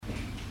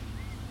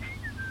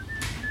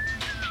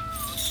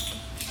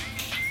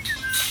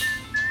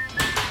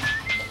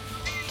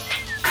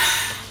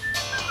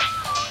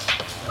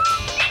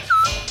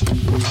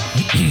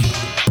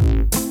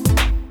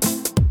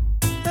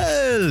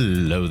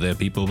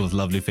people with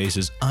lovely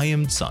faces. I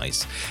am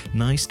Zeiss.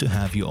 Nice to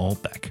have you all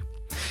back.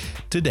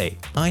 Today,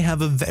 I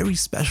have a very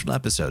special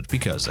episode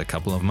because a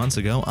couple of months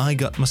ago, I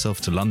got myself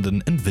to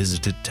London and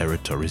visited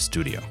Territory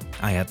Studio.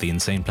 I had the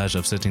insane pleasure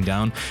of sitting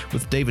down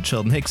with David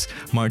Sheldon Hicks,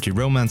 Marty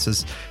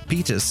Romances,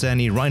 Peter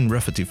Sani, Ryan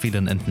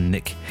Rafferty-Phelan and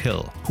Nick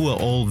Hill, who are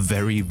all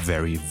very,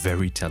 very,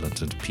 very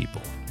talented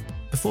people.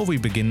 Before we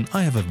begin,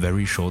 I have a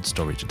very short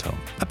story to tell.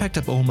 I packed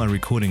up all my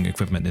recording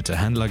equipment into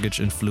hand luggage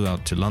and flew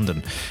out to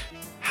London.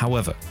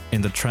 However,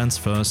 in the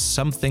transfer,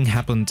 something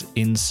happened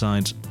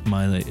inside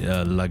my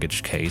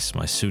luggage case,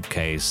 my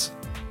suitcase,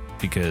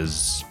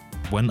 because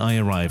when I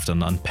arrived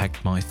and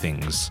unpacked my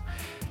things,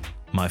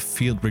 my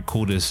field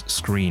recorder's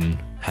screen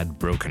had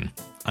broken.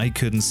 I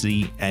couldn't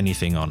see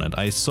anything on it.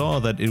 I saw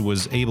that it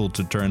was able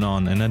to turn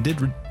on, and I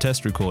did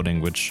test recording,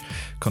 which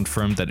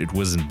confirmed that it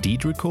was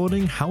indeed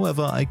recording.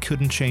 However, I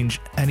couldn't change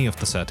any of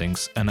the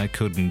settings, and I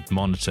couldn't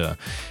monitor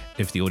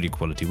if the audio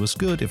quality was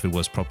good, if it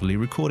was properly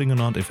recording or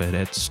not, if it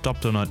had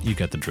stopped or not. You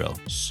get the drill.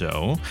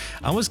 So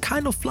I was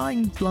kind of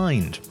flying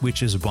blind,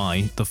 which is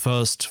why the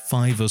first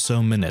 5 or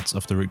so minutes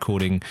of the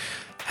recording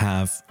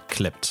have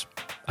clipped.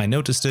 I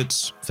noticed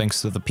it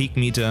thanks to the peak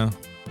meter.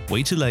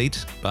 Way too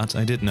late, but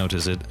I did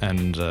notice it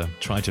and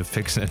try to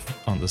fix it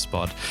on the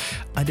spot.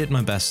 I did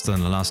my best in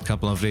the last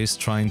couple of days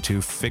trying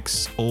to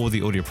fix all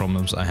the audio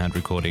problems I had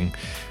recording.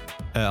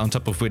 On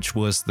top of which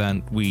was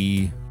that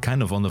we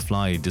kind of on the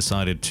fly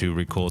decided to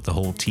record the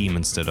whole team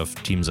instead of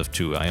teams of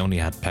 2. I only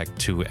had packed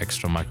 2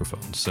 extra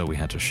microphones, so we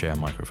had to share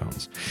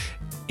microphones.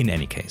 In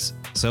any case,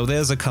 so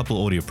there's a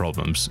couple audio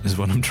problems is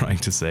what I'm trying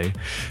to say,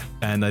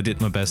 and I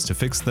did my best to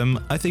fix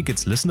them. I think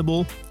it's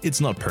listenable.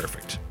 It's not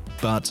perfect,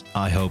 but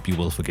I hope you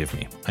will forgive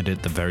me. I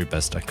did the very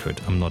best I could.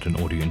 I'm not an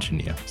audio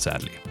engineer,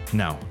 sadly.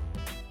 Now,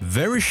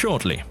 very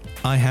shortly,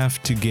 I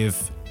have to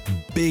give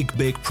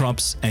big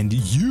props and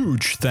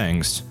huge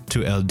thanks to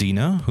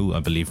Eldina, who I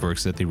believe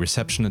works at the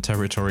reception at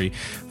Territory,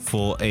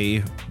 for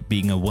A,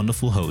 being a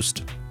wonderful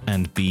host,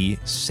 and B,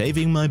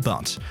 saving my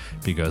butt,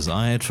 because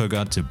I had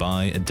forgot to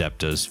buy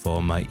adapters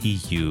for my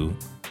EU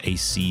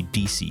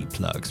AC-DC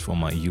plugs, for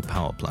my EU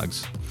power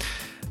plugs.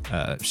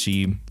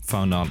 She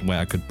found out where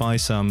I could buy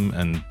some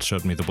and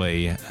showed me the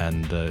way,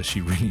 and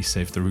she really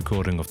saved the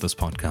recording of this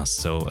podcast.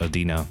 So,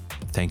 Eldina,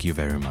 thank you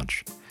very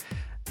much.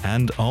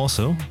 And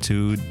also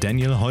to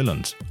Daniel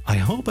Hoyland. I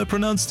hope I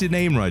pronounced your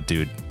name right,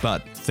 dude,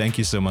 but thank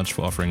you so much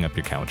for offering up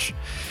your couch.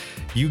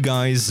 You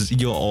guys,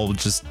 you're all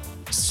just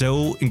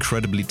so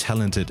incredibly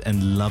talented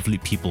and lovely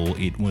people.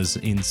 It was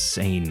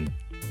insane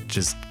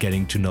just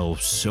getting to know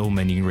so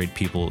many great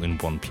people in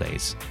one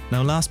place.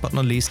 Now, last but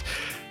not least,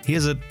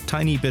 here's a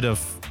tiny bit of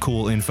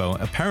cool info.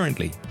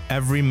 Apparently,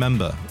 every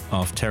member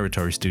of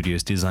Territory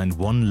Studios designed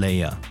one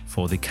layer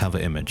for the cover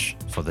image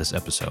for this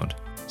episode.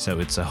 So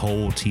it's a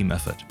whole team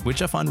effort,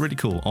 which I find really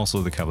cool.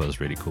 Also, the cover is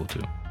really cool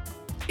too.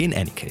 In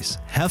any case,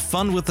 have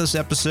fun with this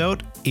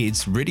episode.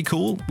 It's really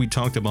cool. We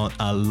talked about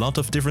a lot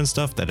of different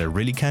stuff that I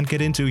really can't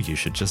get into. You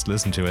should just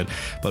listen to it.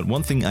 But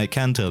one thing I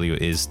can tell you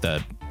is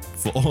that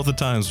for all the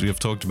times we have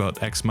talked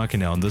about Ex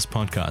Machina on this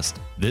podcast,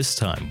 this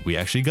time we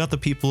actually got the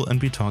people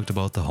and we talked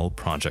about the whole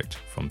project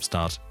from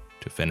start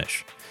to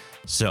finish.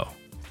 So,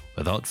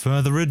 without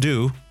further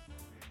ado,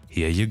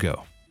 here you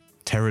go.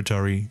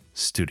 Territory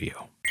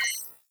Studio.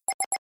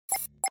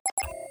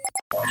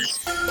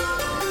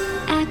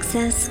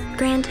 Access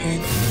granted.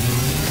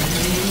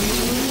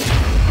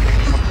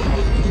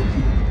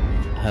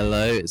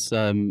 Hello, it's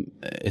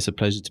a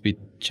pleasure to be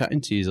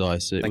chatting to you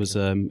guys. It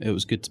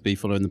was good to be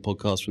following the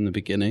podcast from the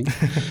beginning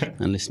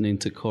and listening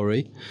to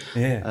Corey.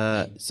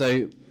 Yeah.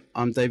 So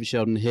I'm David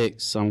Sheldon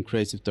Hicks. I'm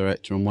creative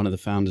director and one of the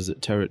founders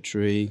at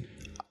Territory.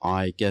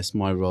 I guess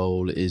my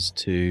role is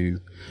to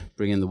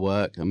bring in the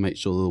work and make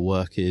sure the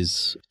work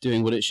is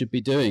doing what it should be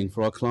doing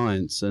for our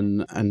clients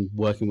and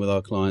working with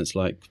our clients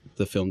like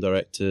the film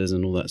directors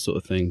and all that sort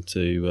of thing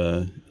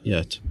to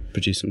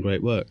produce some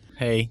great work.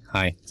 Hey,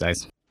 hi,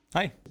 guys.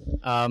 Hi.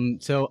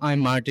 So I'm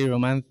Marty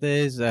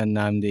Romances and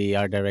I'm the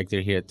art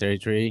director here at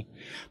Territory.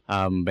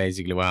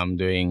 Basically what I'm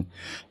doing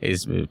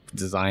is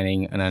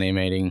designing and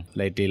animating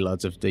lately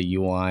lots of the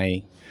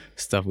UI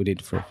stuff we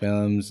did for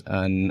films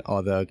and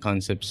other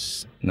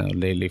concepts now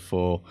lately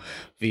for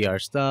VR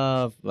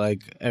stuff,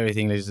 like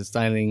everything is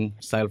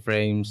style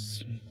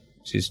frames,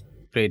 just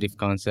creative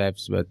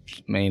concepts, but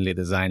mainly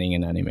designing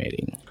and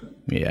animating.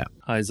 Yeah.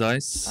 Hi,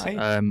 Zeiss.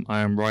 Hi.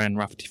 I am Ryan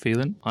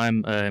Rafferty-Phelan.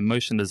 I'm a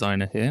motion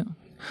designer here.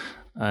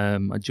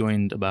 I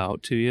joined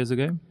about 2 years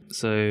ago.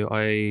 So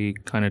I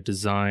kind of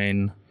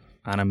design,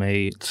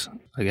 animate.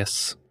 I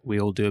guess we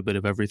all do a bit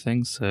of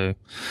everything. So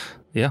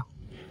yeah,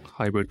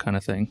 hybrid kind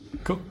of thing.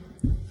 Cool.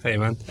 Hey,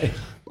 man. Hey.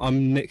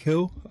 I'm Nick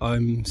Hill.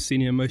 I'm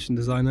senior motion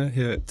designer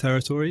here at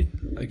Territory.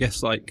 I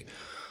guess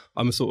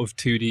I'm a sort of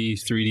 2D,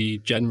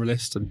 3D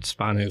generalist and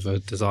span over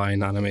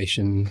design,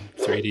 animation,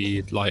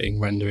 3D, lighting,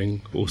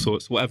 rendering, all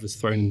sorts, whatever's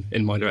thrown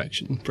in my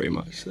direction, pretty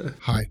much. So.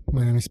 Hi,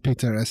 my name is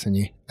Peter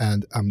Esseny,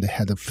 and I'm the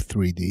head of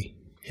 3D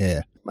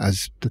here.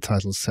 As the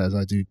title says,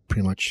 I do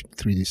pretty much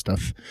 3D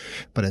stuff,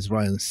 but as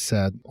Ryan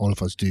said, all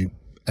of us do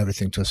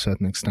everything to a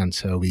certain extent,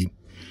 so we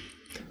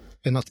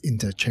We're not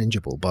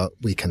interchangeable, but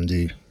we can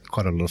do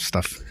quite a lot of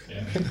stuff.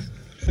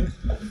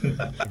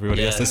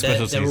 Everybody has their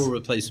specialties. They're all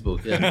replaceable,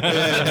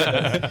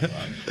 yeah.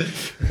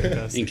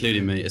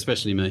 Including me,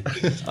 especially me.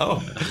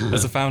 Oh,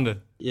 as a founder.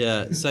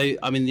 Yeah, so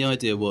I mean, the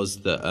idea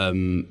was that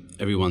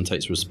everyone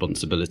takes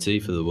responsibility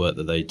for the work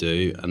that they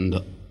do,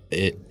 and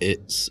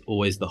it's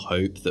always the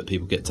hope that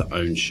people get to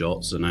own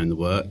shots and own the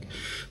work.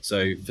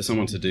 So for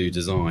someone to do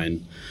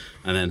design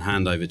and then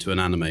hand over to an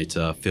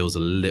animator feels a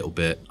little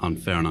bit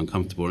unfair and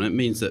uncomfortable, and it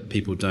means that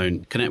people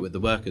don't connect with the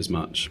work as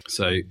much.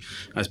 So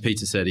as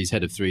Peter said, he's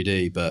head of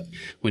 3D, but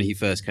when he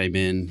first came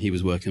in, he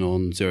was working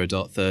on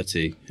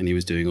 0.30 and he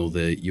was doing all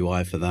the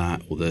UI for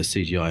that, all the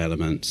CGI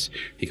elements.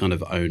 He kind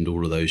of owned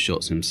all of those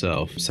shots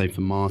himself. Same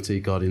for Marty,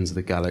 Guardians of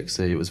the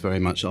Galaxy. It was very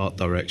much art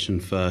direction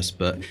first,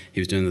 but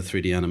he was doing the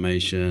 3D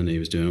animation, he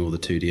was doing all the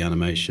 2D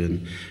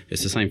animation.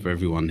 It's the same for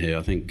everyone here.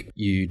 I think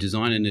you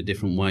design in a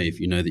different way if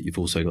you know that you've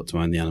also got to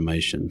own the animation.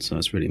 So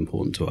that's really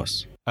important to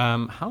us.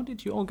 How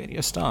did you all get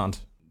your start?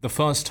 The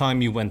first time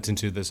you went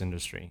into this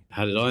industry?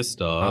 How did I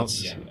start?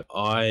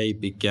 I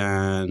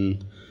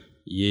began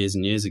years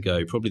and years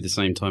ago, probably the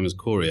same time as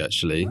Corey,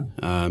 actually.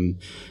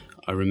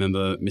 I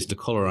remember Mr.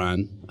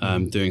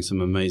 Colloran doing some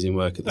amazing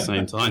work at the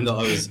same time that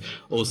I was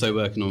also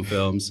working on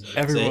films.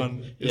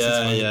 Everyone.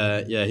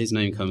 So, yeah. His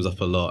name comes up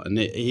a lot, and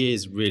he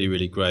is really,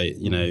 really great.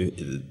 You know,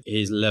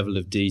 his level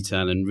of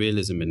detail and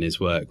realism in his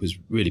work was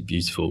really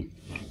beautiful.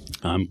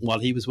 While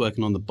he was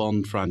working on the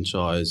Bond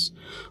franchise,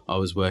 I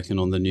was working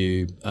on the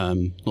new, I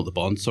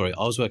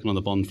was working on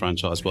the Bond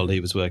franchise while he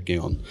was working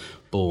on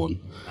Bourne.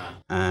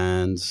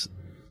 And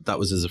that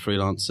was as a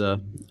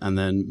freelancer, and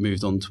then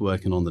moved on to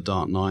working on The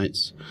Dark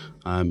Knight,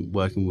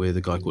 working with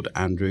a guy called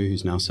Andrew,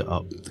 who's now set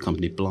up the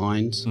company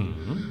Blind.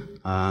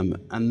 Mm-hmm.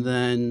 And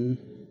then,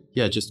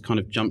 just kind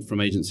of jumped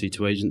from agency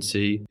to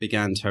agency,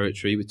 began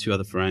Territory with two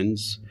other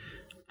friends,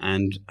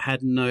 and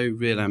had no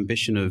real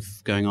ambition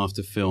of going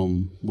after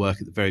film work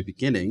at the very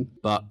beginning.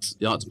 But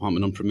the art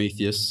department on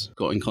Prometheus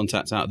got in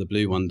contact out of the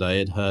blue one day,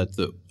 had heard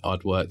that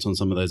I'd worked on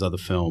some of those other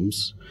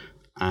films,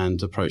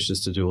 and approached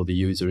us to do all the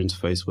user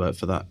interface work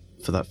for that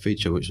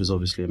feature, which was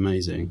obviously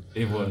amazing.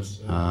 It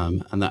was.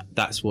 And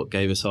that's what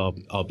gave us our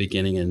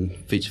beginning in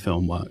feature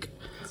film work.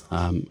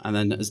 And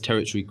then as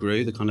Territory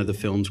grew, the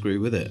films grew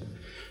with it.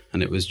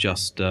 And it was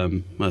just,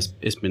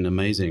 it's been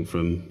amazing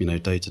from,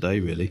 day to day,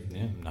 really.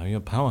 Yeah, now you're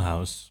a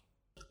powerhouse.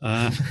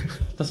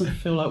 Doesn't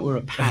feel like we're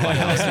a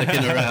powerhouse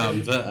looking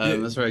around, but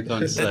that's very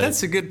kind to say.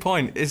 That's a good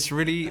point. It's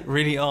really,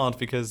 really odd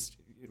because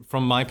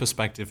from my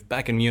perspective,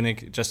 back in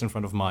Munich, just in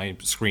front of my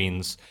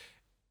screens,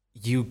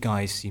 you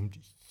guys seemed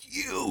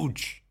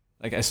huge.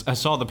 Like I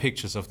saw the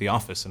pictures of the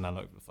office and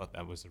I thought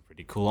that was a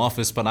pretty cool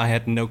office, but I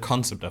had no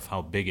concept of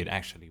how big it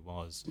actually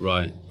was.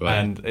 Right.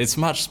 And it's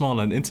much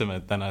smaller and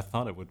intimate than I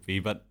thought it would be,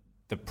 but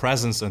the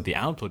presence and the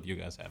output you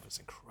guys have is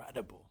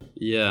incredible.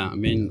 Yeah, I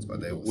mean,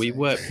 we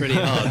work pretty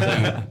hard.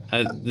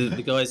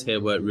 The guys here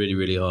work really,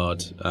 really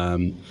hard,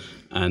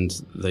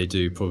 and they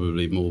do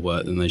probably more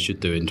work than they should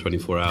do in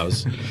 24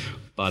 hours.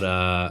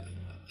 But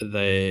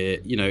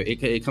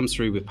it comes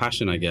through with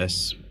passion, I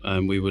guess.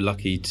 We were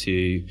lucky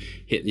to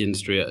hit the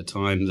industry at a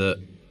time that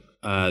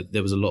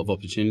there was a lot of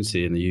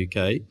opportunity in the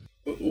UK.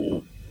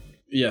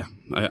 Yeah,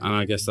 and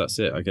I guess that's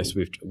it. I guess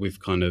we've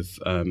kind of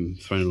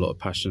thrown a lot of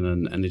passion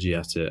and energy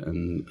at it,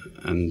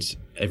 and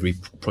every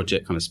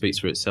project kind of speaks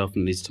for itself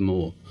and leads to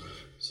more.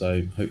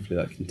 So hopefully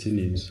that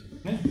continues.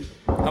 Yeah.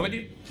 How about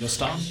you? Your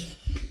start?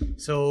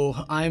 So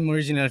I'm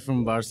originally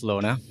from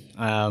Barcelona,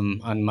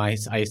 and I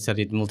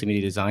studied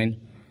multimedia design,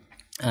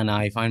 and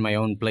I find my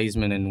own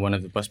placement in one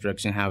of the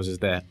post-production houses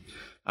there,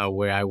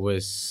 where I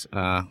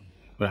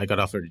got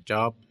offered a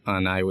job,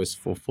 and I was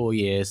for 4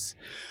 years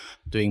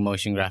doing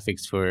motion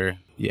graphics for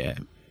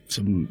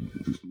some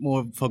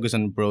more focus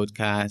on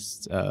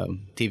broadcast,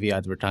 TV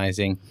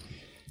advertising.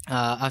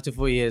 After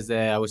 4 years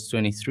there, I was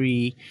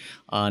 23,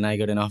 and I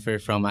got an offer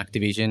from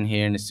Activision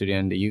here in the studio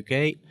in the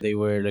UK. They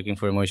were looking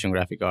for a motion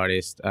graphic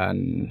artist,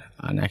 and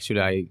actually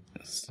I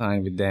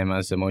signed with them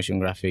as a motion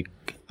graphic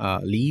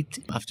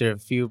lead. After a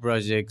few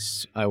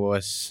projects, I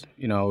was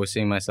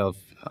seeing myself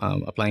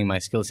applying my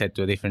skill set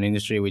to a different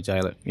industry, which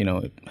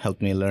it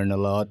helped me learn a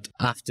lot.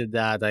 After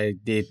that, I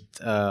did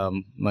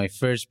my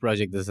first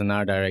project as an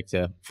art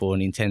director for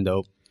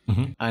Nintendo.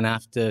 Mm-hmm. And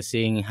after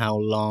seeing how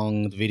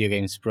long the video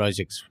games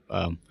projects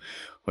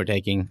were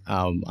taking,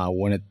 I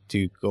wanted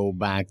to go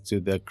back to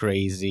the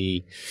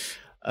crazy,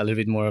 a little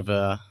bit more of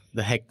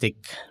the hectic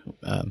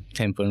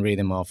tempo and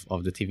rhythm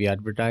of the TV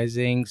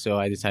advertising. So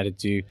I decided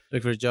to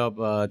look for a job.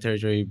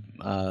 Territory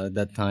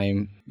that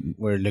time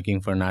we're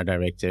looking for an art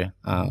director.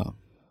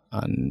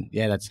 And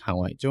that's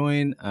how I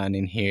joined. And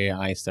in here,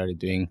 I started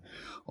doing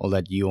all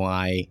that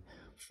UI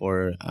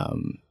for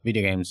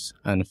video games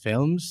and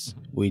films,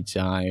 which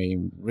I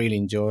really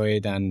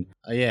enjoyed. And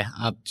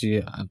up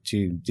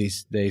to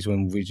these days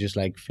when we just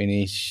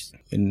finished.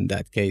 In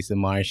that case, The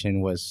Martian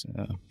was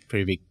a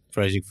pretty big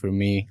project for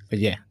me. But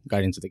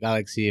Guardians of the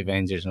Galaxy,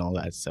 Avengers, and all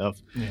that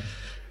stuff. Yeah.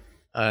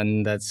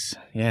 And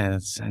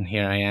and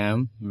here I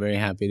am, very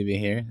happy to be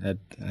here. That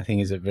I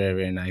think is a very,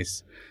 very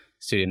nice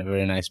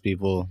very nice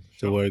people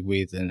to work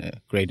with, and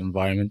a great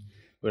environment.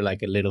 We're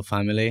like a little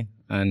family,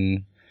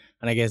 and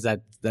I guess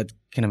that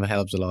kind of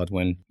helps a lot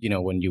when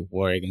you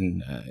work,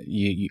 and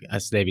you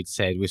as David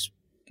said,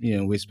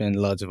 we spend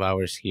lots of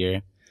hours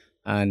here,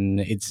 and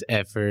it's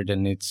effort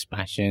and it's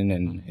passion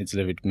and it's a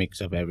little bit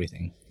mix of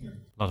everything.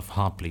 A lot of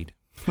heartbleed.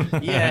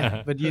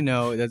 Yeah, but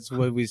that's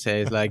what we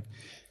say. It's like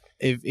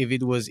if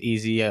it was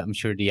easy, I'm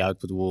sure the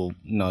output will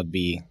not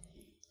be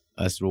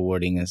as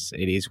rewarding as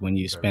it is when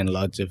you spend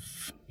lots of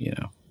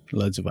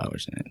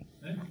hours in it.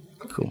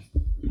 Cool.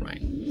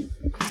 Right.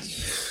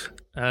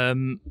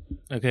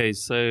 Okay,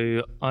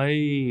 so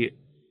I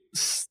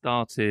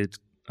started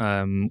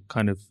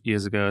kind of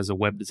years ago as a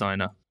web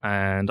designer,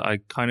 and I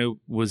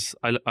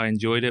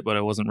enjoyed it, but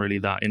I wasn't really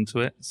that into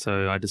it.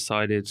 So I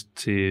decided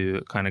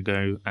to kind of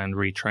go and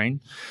retrain,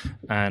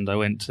 and I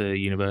went to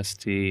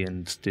university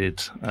and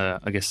did,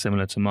 I guess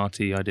similar to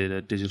Marty, I did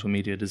a digital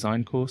media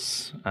design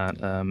course at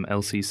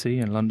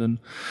LCC in London.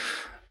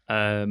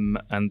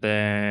 And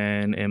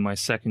then in my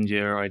second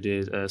year, I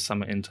did a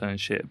summer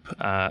internship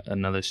at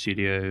another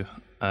studio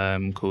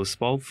called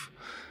Spolv.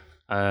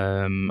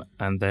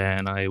 And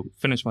then I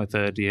finished my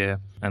third year,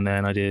 and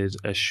then I did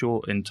a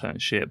short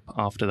internship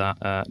after that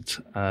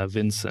at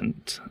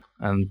Vincent.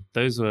 And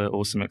those were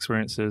awesome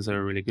experiences. They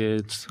were really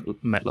good,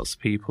 met lots of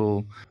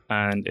people.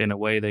 And in a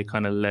way, they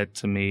kind of led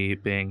to me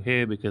being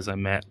here because I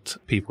met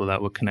people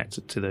that were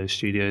connected to those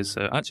studios.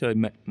 So actually, I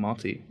met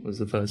Marty, was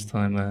the first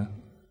time I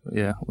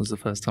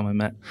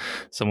met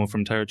someone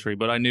from Territory,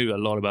 but I knew a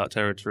lot about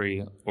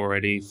Territory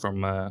already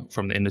from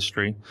the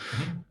industry.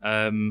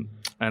 And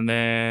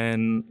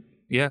then,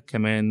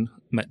 came in,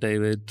 met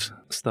David,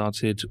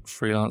 started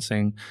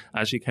freelancing.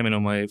 Actually came in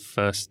on my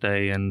first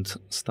day and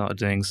started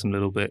doing some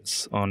little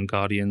bits on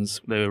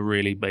Guardians. They were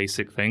really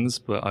basic things,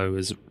 but I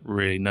was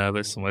really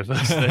nervous on my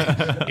first day,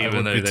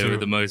 even though they were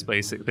the most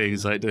basic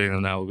things. Like doing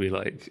them now would be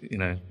like,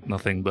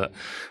 nothing. But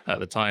at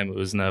the time, it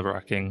was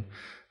nerve-wracking.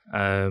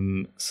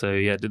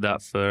 Did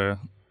that for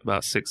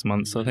about 6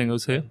 months. I think I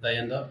was here. They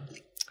end up.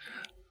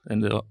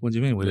 What do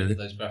you mean? Where did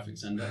those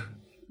graphics end up?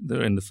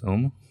 They're in the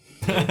film.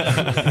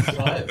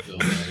 Prior film,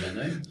 don't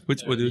they?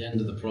 The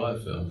end of the prior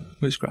film.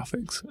 Which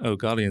graphics? Oh,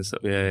 Guardian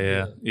stuff.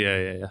 Yeah.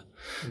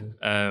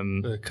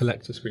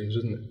 Collector screens,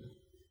 wasn't it?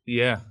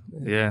 Yeah.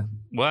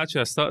 Well,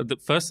 actually, the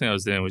first thing I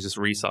was doing was just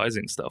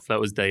resizing stuff. That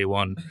was day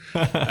one.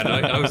 And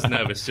I was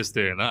nervous just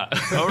doing that.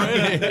 Oh,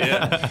 really?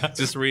 Yeah.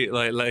 Just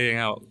laying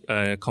out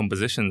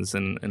compositions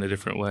in a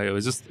different way. It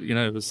was just,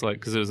 it was like,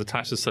 because it was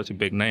attached to such a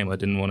big name, I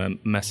didn't want to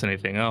mess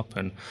anything up.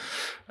 And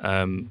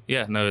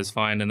it was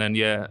fine. And then,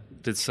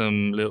 did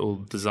some little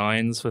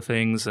designs for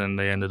things, and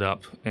they ended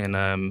up in...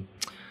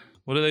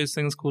 what are those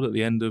things called at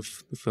the end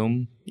of the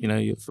film?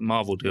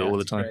 Marvel do it all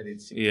the time.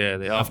 Credits. Yeah,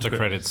 the After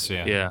credits,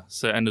 yeah. Yeah,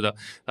 so it ended up,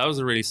 that was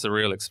a really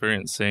surreal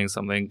experience seeing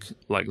something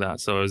like that.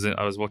 So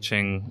I was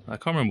watching, I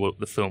can't remember what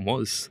the film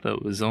was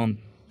that was on.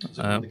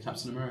 The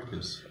Captain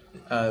America's.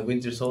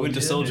 Winter Soldier.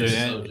 Winter Soldier,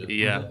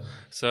 Yeah.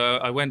 So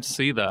I went to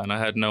see that, and I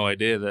had no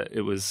idea that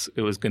it was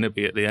going to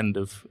be at the end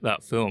of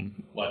that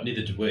film. Well,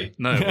 neither did we.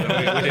 No,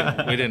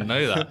 we didn't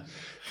know that.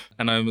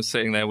 And I was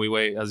sitting there, we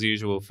wait as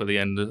usual for the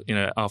end,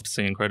 after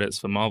seeing credits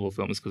for Marvel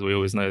films, because we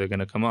always know they're going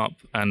to come up.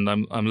 And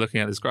I'm looking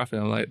at this graphic,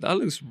 and I'm like, that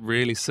looks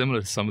really similar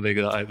to something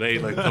that I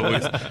made. Like,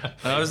 always.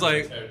 And I was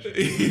like,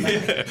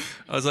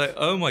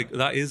 oh my,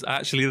 that is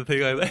actually the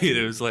thing I made.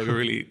 It was like a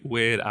really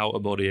weird out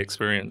of body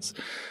experience.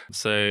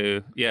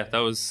 So that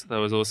was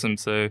awesome.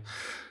 So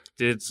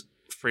did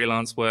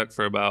freelance work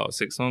for about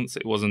 6 months.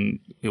 It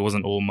wasn't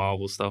all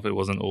Marvel stuff. It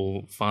wasn't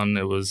all fun.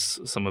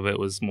 Some of it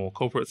was more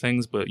corporate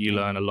things, but you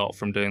learn a lot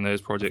from doing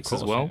those projects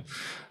as well.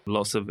 Yeah.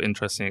 Lots of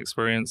interesting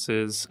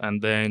experiences,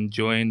 and then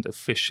joined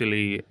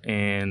officially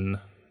in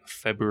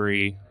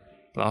February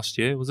last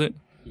year, was it?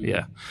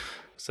 Yeah.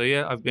 So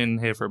I've been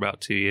here for about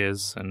 2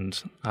 years and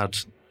had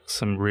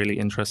some really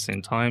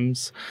interesting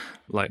times.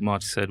 Like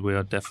Marty said,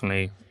 we're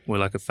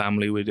like a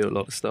family. We do a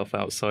lot of stuff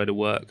outside of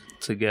work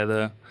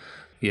together.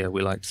 Yeah,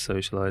 we like to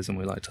socialize and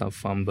we like to have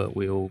fun, but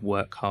we all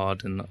work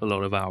hard and a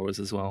lot of hours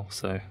as well.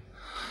 So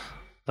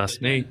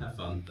that's me. They don't have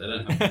fun. They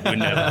don't have fun. We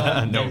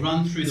never. They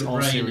run through the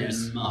rain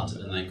and mud,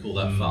 and they call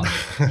that fun.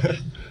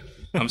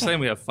 I'm saying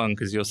we have fun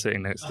because you're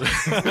sitting next to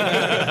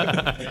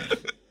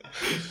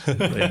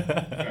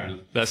Fair enough.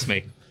 That's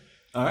me.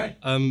 All right.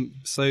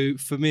 So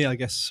for me, I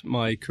guess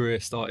my career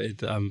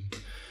started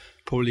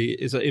probably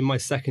is in my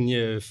second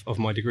year of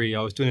my degree.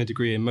 I was doing a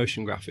degree in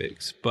motion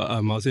graphics, but I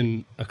was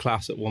in a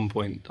class at one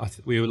point.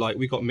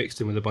 We got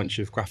mixed in with a bunch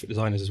of graphic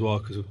designers as well,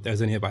 because there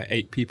was only about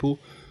 8 people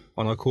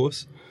on our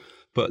course.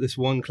 But this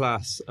one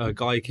class, a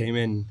guy came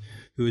in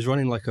who was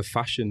running like a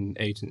fashion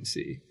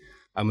agency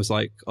and was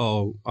like,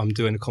 "Oh, I'm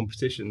doing a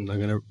competition. I'm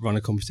going to run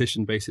a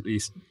competition, basically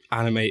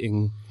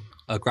animating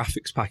a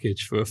graphics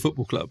package for a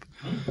football club."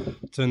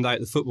 Turned out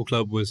the football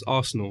club was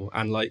Arsenal,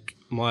 and like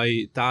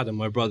my dad and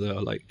my brother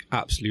are like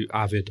absolute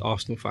avid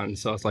Arsenal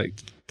fans. So I was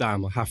like,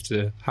 damn, I have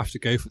to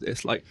go for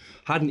this. Like,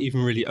 hadn't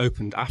even really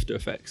opened After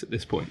Effects at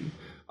this point.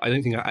 I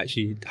don't think I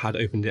actually had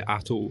opened it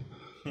at all.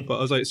 But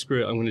I was like,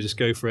 screw it, I'm going to just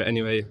go for it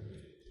anyway.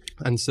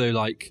 And so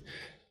like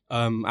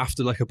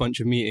after like a bunch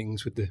of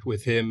meetings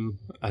with him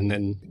and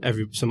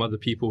then some other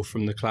people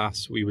from the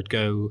class, we would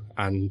go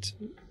and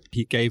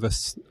he gave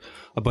us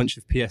a bunch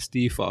of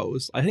PSD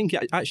files. I think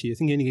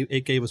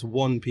it gave us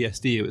one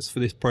PSD. It was for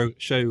this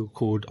show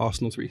called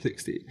Arsenal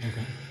 360.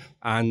 Okay.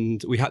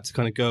 And we had to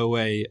kind of go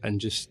away and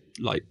just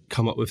like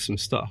come up with some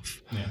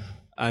stuff. Yeah.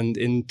 And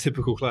in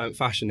typical client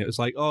fashion, it was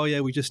like, oh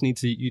yeah, we just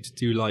need you to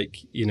do like,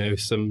 you know,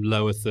 some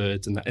lower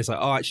thirds. And it's like,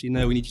 oh, actually,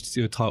 no, we need you to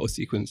do a title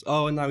sequence.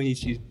 Oh, and now we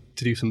need you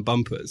to do some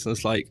bumpers. And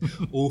it's like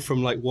all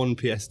from like one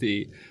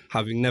PSD,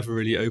 having never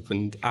really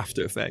opened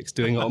After Effects,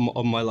 doing it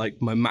on my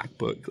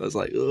MacBook. I was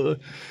like, ugh.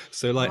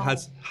 So like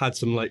had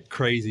some like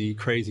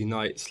crazy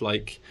nights,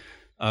 like,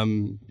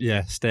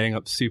 staying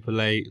up super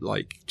late,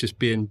 like just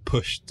being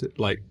pushed,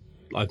 like,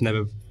 I've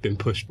never been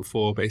pushed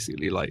before,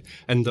 basically. Like,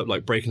 ended up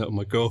like breaking up with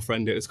my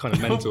girlfriend. It was kind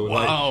of mental.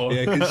 Wow. Like,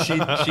 yeah,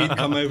 because she'd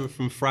come over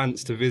from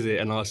France to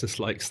visit, and I was just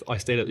like, I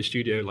stayed at the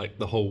studio like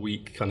the whole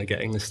week, kind of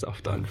getting this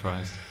stuff done.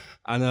 Christ.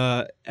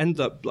 And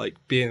ended up like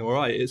being all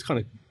right. It's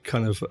kind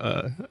of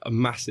a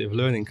massive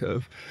learning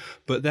curve.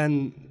 But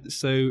then,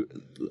 so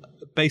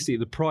basically,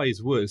 the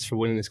prize was for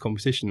winning this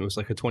competition was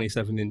like a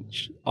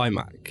 27-inch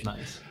iMac.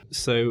 Nice.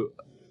 So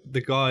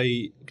the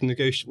guy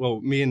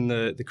me and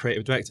the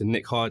creative director,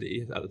 Nick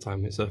Hardy, at the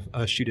time, it's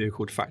a studio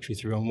called Factory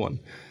 311.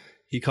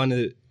 He kind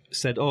of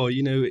said, oh,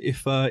 you know,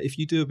 if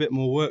you do a bit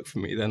more work for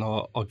me, then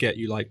I'll get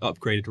you like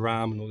upgraded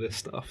RAM and all this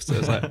stuff. So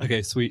it's like,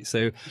 okay, sweet.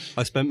 So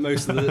I spent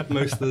most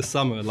of the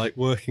summer like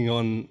working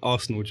on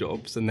Arsenal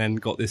jobs, and then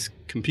got this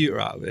computer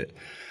out of it.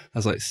 I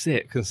was like,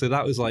 sick. And so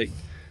that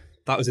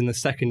was in the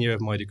second year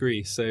of my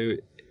degree. So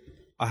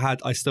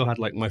I still had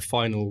like my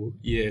final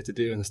year to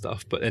do and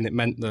stuff, but then it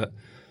meant that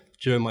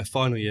during my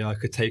final year, I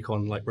could take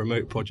on like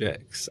remote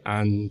projects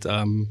and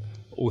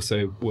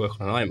also work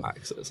on an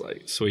iMac. So it's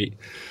like, sweet.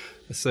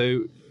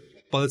 So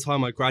by the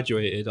time I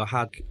graduated, I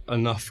had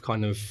enough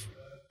kind of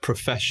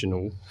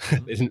professional,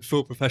 it didn't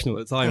feel professional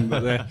at the time,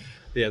 but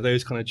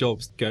those kind of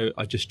jobs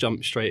I just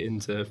jumped straight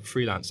into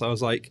freelance. I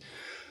was like,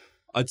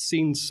 I'd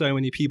seen so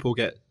many people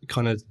get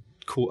kind of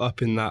caught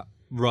up in that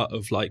rut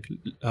of like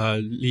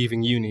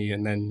leaving uni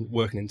and then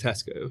working in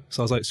Tesco.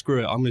 So I was like,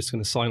 screw it, I'm just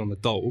going to sign on the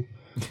dole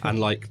and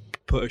like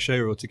put a show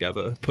reel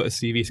together, put a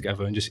CV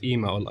together, and just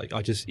email. Like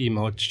I just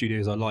emailed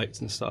studios I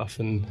liked and stuff.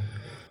 And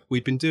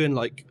we'd been doing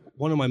like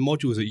one of my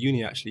modules at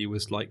uni actually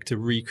was like to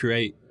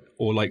recreate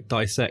or like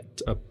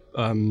dissect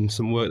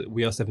some work that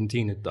We Are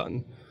 17 had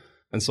done.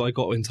 And so I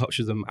got in touch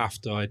with them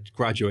after I'd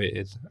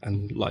graduated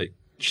and like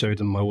showed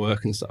them my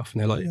work and stuff. And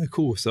they're like, yeah,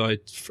 cool. So I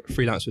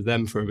freelanced with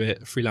them for a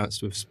bit,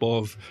 freelanced with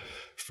Spov,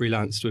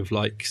 freelanced with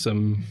like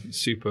some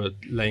super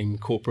lame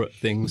corporate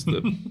things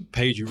that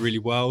paid you really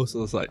well. So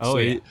I was like, oh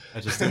sweet. yeah, I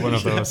just did one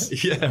of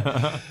those.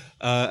 Yeah.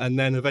 And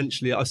then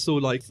eventually I saw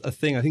like a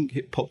thing, I think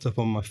it popped up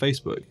on my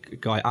Facebook. A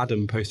guy,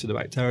 Adam, posted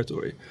about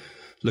Territory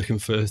looking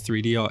for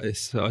 3D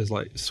artists. So I was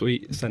like,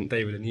 sweet, sent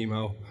David an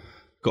email,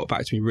 got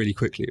back to me really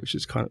quickly, which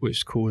is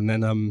cool. And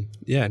then,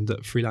 ended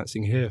up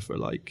freelancing here for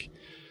like,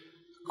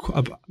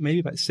 maybe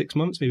about 6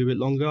 months, maybe a bit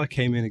longer. I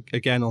came in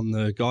again on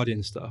the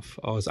Guardian stuff.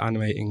 I was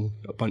animating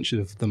a bunch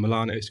of the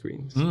Milano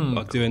screens. I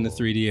was doing the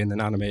 3D and then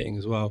animating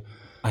as well.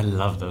 I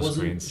love those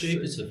screens.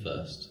 Wasn't Jupiter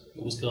first?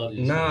 What was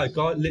Guardian? Nah,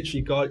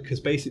 because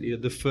basically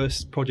the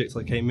first project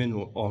I came in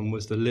on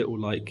was the little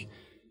like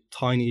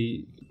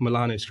tiny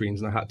Milano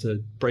screens, and I had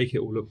to break it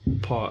all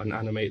apart and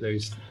animate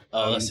those.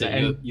 Oh, that's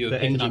it. You were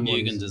picking up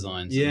Mugen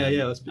designs.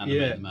 Yeah.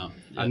 Them out. Yeah.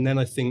 And then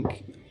I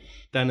think.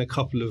 Then a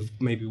couple of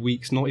maybe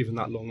weeks, not even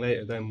that long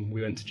later, then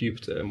we went to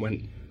Jupiter and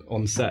went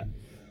on set.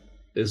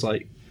 It was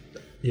like,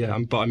 yeah,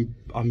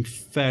 I'm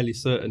fairly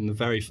certain the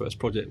very first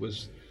project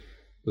was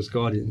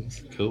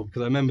Guardians. Cool.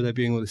 Because I remember there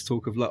being all this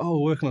talk of like,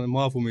 oh, we're working on a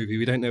Marvel movie,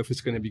 we don't know if it's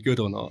going to be good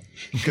or not.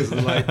 Because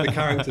like the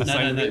characters.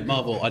 No,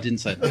 Marvel. I didn't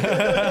say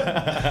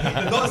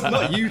that.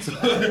 not you.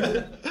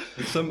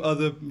 Some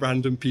other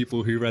random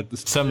people who read the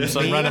some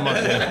random.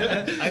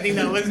 I think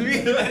that was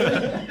me.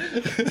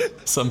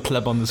 Some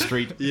pleb on the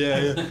street.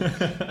 Yeah.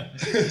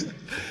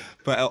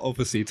 But it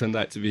obviously turned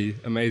out to be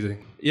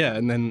amazing. Yeah,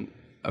 and then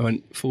I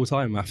went full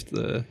time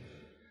after.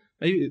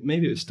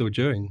 Maybe it was still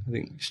during. I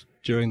think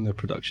during the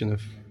production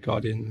of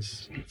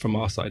Guardians from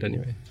our side,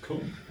 anyway.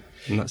 Cool.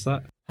 And that's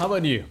that. How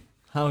about you?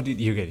 How did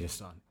you get your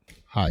start?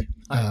 Hi.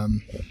 I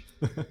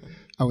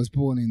was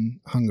born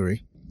in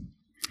Hungary.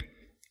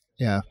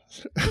 Yeah.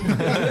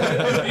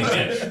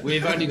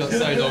 We've only got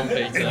so long,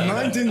 Peter. In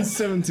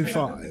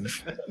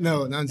 1975.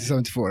 No,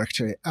 1974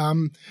 actually.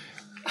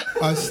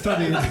 I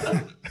studied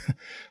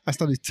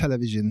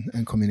television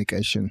and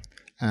communication,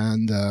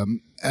 and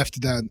after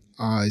that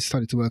I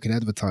started to work in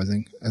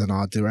advertising as an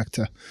art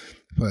director,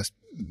 first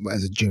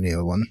as a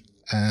junior one,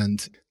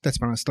 and that's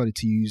when I started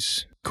to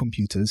use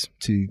computers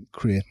to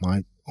create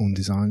my own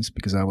designs,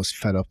 because I was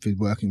fed up with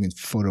working with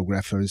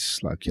photographers,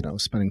 like, you know,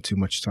 spending too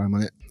much time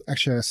on it.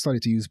 Actually, I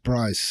started to use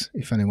Bryce,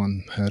 if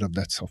anyone heard of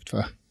that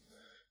software.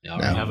 Yeah,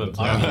 I remember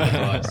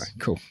Bryce. Right,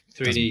 cool.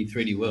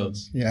 3D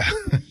worlds. Yeah.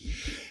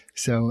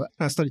 So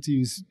I started to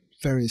use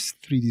various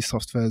 3D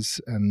softwares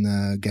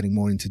and getting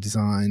more into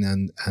design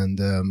and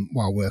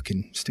while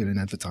working still in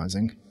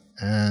advertising.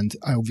 And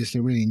I obviously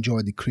really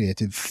enjoyed the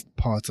creative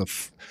part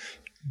of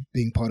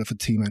being part of a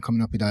team and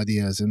coming up with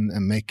ideas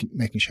and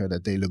making sure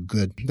that they look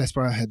good. That's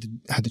where I had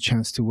the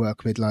chance to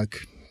work with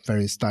like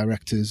various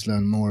directors,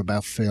 learn more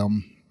about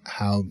film,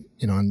 how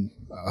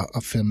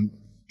a film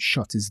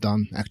shot is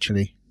done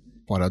actually,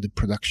 what are the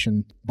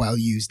production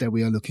values that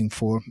we are looking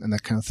for and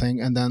that kind of thing.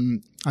 And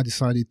then I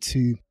decided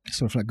to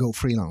sort of like go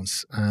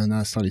freelance, and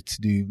I started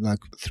to do like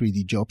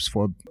 3D jobs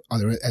for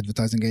other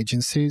advertising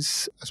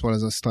agencies, as well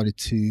as I started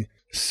to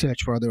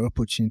search for other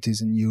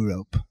opportunities in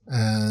Europe.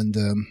 And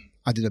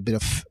I did a bit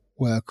of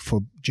work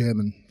for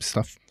German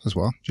stuff as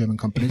well, German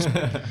companies.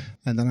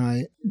 And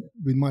then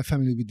with my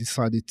family, we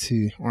decided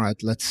to, all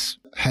right, let's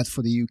head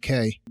for the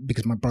UK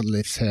because my brother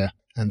lives here.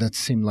 And that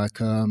seemed like,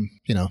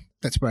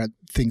 that's where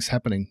things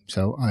happening.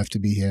 So I have to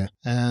be here.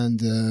 And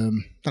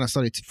then I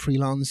started to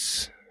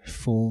freelance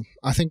for,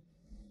 I think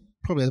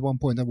probably at one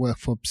point I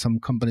worked for some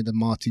company that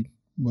Marty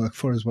worked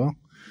for as well.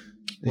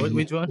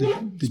 Which one?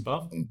 BDA.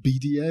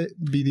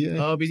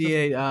 Oh,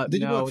 BDA.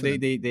 Did you no, work for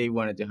them? they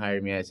wanted to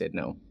hire me. I said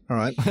no. All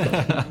right.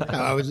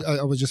 I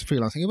was just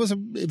freelancing. It was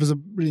a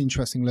really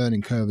interesting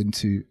learning curve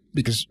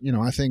because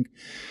I think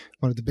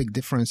one of the big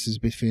differences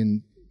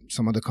between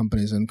some other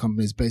companies and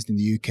companies based in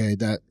the UK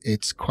that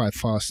it's quite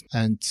fast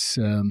and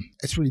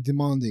it's really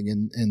demanding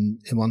in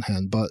one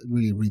hand, but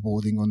really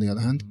rewarding on the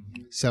other hand.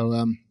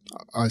 So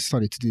I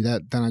started to do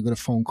that. Then I got a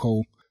phone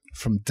call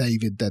from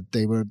David that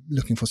they were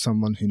looking for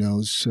someone who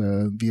knows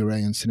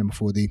V-Ray and Cinema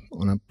 4D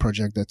on a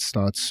project that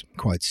starts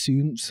quite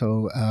soon.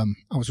 So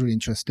I was really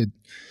interested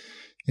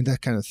in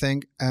that kind of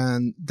thing.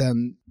 And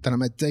then I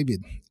met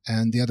David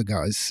and the other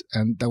guys,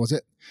 and that was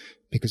it.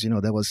 Because,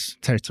 there was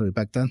Territory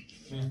back then.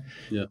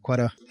 Yeah. Quite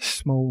a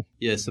small...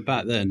 Yeah, so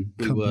back then,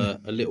 we were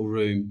a little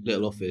room,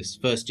 little office.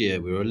 First year,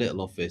 we were a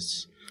little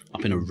office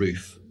up in a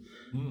roof.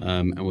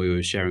 And we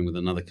were sharing with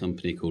another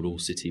company called All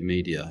City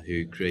Media,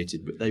 who create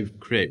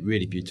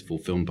really beautiful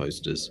film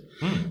posters.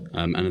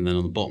 And then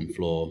on the bottom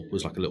floor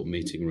was like a little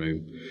meeting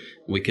room.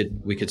 We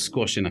could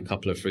squash in a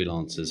couple of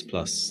freelancers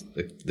plus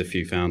the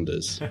few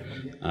founders.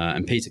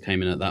 And Peter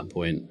came in at that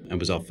point and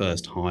was our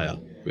first hire,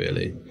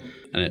 really.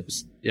 And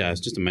it's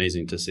just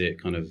amazing to see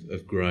it kind of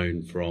have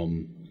grown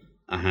from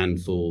a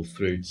handful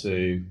through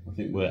to, I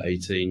think we're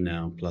 18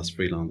 now, plus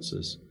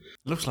freelancers.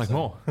 Looks like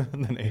more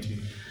than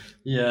 18.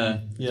 Yeah.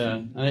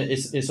 And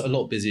it's a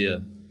lot busier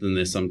than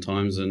this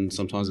sometimes, and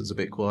sometimes it's a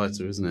bit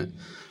quieter, isn't it?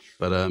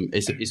 But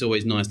it's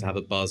always nice to have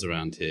a buzz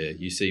around here.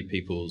 You see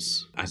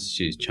people's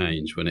attitudes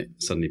change when it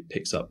suddenly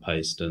picks up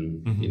pace,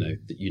 and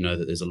you know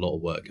that there's a lot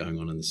of work going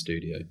on in the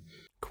studio.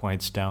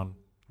 Quiets down,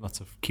 lots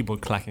of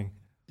keyboard clacking.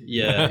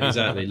 Yeah,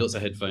 exactly. Lots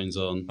of headphones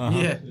on.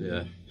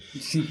 Yeah.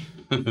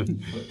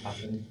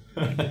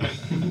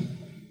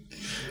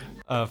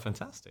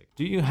 Fantastic.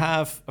 Do you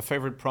have a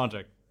favorite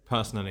project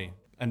personally?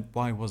 And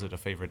why was it a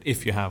favorite,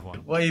 if you have one?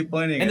 Why are you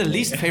pointing? And the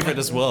least favorite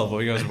as well,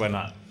 because why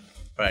not?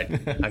 Right.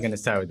 I'm gonna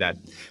start with that.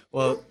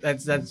 Well,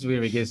 that's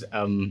weird because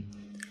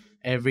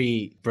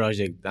every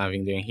project I've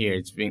been doing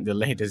here, the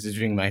latest is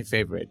being my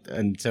favorite.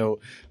 And so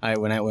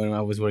when I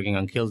was working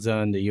on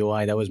Killzone, the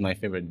UI, that was my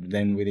favorite.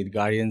 Then we did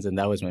Guardians, and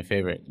that was my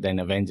favorite. Then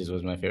Avengers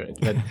was my favorite.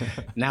 But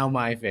now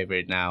my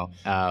favorite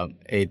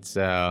it's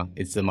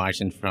The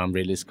Martian from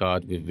Ridley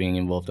Scott. We've been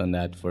involved on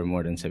that for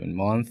more than 7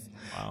 months.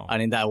 Wow.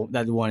 And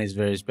that one is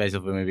very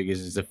special for me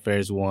because it's the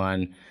first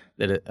one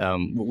that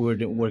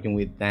we're working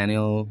with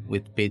Daniel,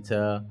 with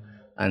Peter,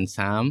 and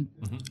Sam,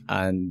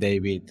 and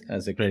David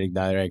as a creative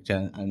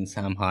director, and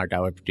Sam Hart,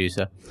 our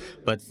producer.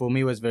 But for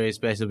me, it was very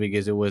special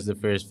because it was the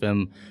first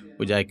film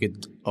which I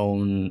could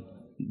own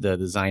the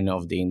design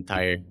of the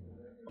entire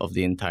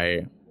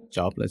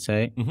job, let's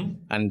say.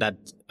 And that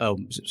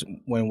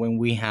when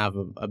we have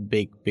a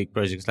big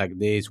projects like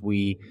this,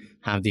 we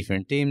have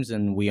different teams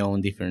and we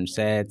own different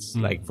sets.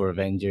 Like for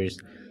Avengers,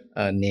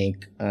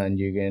 Nick and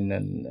Jürgen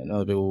and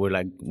other people were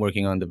like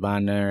working on the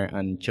banner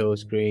and show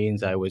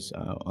screens. I was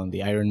on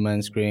the Iron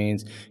Man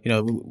screens.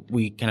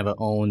 We kind of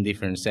own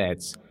different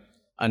sets.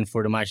 And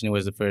for The Martian, it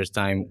was the first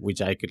time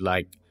which I could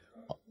like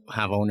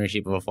have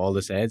ownership of all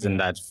the sets, and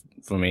that's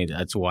for me.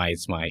 That's why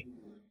it's my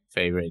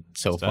favorite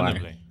so far.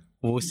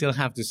 We'll still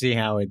have to see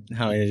how it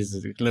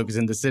looks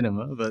in the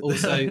cinema. But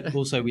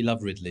also we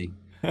love Ridley.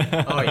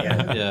 Oh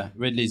yeah. Yeah,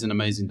 Ridley's an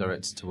amazing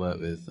director to work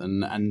with,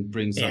 and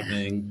brings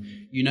something.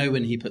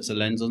 When he puts a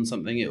lens on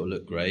something, it will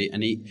look great.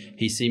 And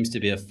he seems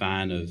to be a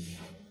fan of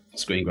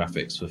screen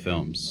graphics for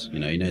films.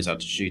 He knows how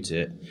to shoot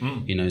it.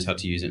 He knows how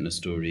to use it in a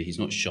story. He's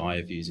not shy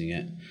of using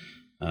it,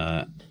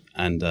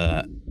 and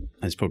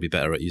he's probably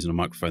better at using a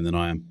microphone than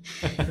I am.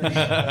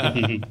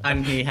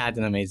 And he had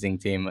an amazing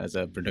team as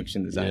a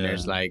production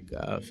designers like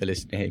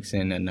Felicity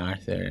Hickson and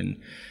Arthur, and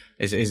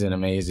it's an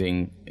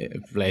amazing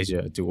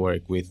pleasure to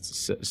work with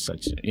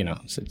such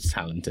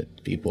talented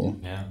people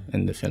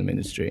in the film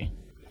industry.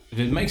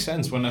 It makes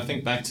sense when I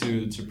think back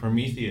to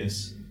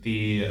Prometheus.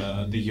 The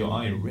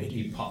UI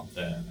really popped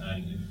there,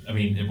 and I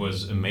mean it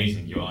was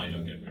amazing UI.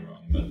 Don't get me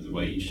wrong, but the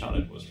way he shot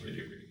it was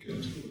really, really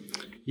good.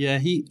 Yeah,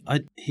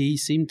 he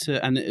seemed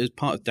to, and it was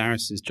part of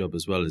Darius's job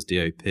as well as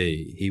DOP.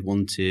 He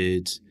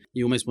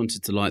almost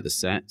wanted to light the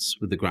sets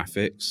with the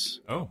graphics.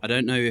 Oh. I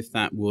don't know if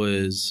that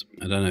was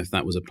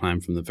a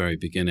plan from the very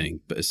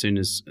beginning, but as soon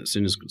as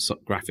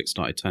graphics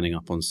started turning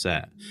up on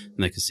set and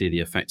they could see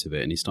the effect of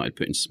it, and he started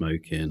putting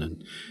smoke in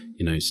and,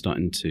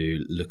 starting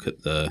to look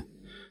at the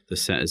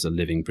set as a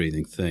living,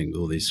 breathing thing with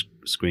all these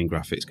screen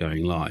graphics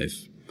going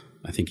live,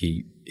 I think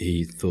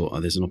he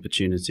thought, there's an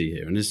opportunity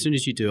here. And as soon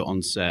as you do it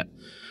on set,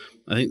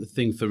 I think the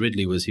thing for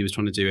Ridley was he was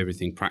trying to do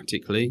everything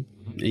practically.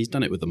 He's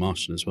done it with The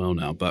Martian as well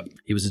now, but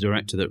he was a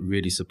director that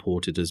really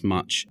supported as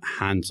much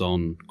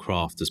hands-on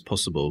craft as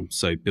possible.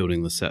 So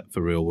building the set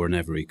for real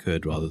whenever he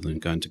could rather than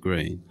going to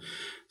green.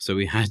 So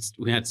we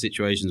had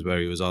situations where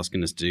he was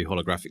asking us to do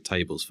holographic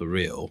tables for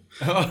real.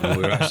 And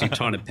we were actually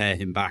trying to pare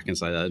him back and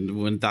say,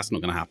 that's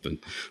not going to happen.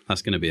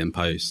 That's going to be in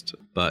post.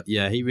 But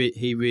yeah, he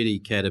really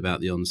cared about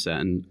the onset.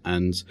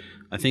 And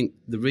I think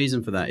the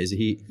reason for that is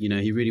he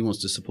really wants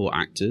to support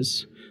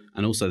actors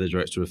and also the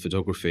director of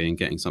photography and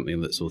getting something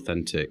that's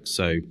authentic.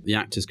 So the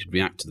actors could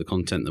react to the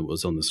content that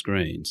was on the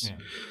screens. Yeah.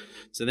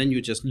 So then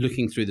you're just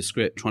looking through the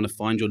script, trying to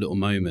find your little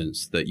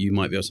moments that you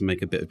might be able to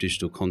make a bit of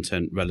digital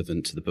content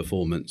relevant to the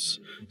performance.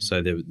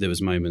 So there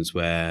was moments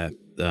where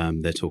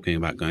they're talking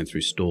about going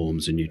through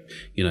storms, and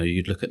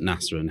you'd look at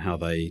NASA and how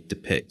they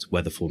depict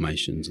weather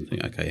formations and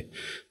think, okay,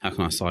 how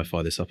can I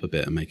sci-fi this up a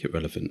bit and make it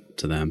relevant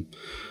to them?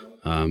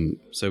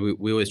 So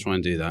we always try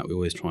and do that. We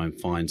always try and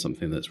find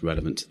something that's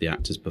relevant to the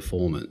actor's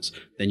performance.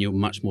 Then you're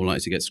much more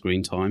likely to get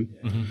screen time,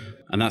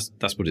 and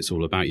that's what it's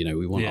all about.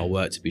 We want our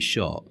work to be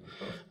shot.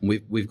 And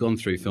we've gone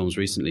through films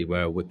recently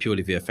where we're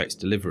purely VFX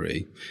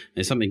delivery.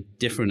 There's something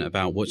different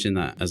about watching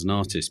that as an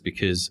artist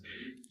because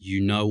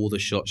you know all the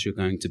shots you're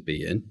going to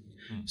be in.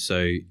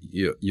 So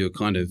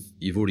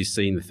you've already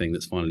seen the thing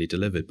that's finally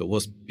delivered. But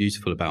what's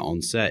beautiful about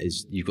on set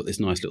is you've got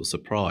this nice little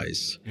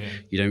surprise. Yeah.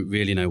 You don't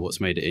really know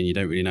what's made it in. You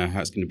don't really know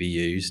how it's going to be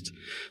used.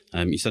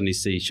 You suddenly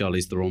see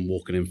Charlize Theron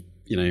walking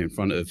in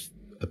front of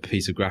a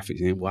piece of graphics and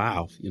you think,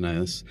 wow,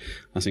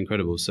 that's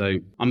incredible. So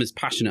I'm as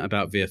passionate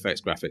about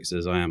VFX graphics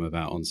as I am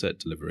about on-set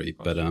delivery.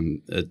 But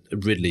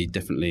Ridley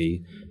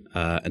definitely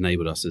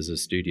enabled us as a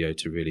studio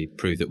to really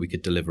prove that we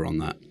could deliver on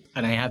that.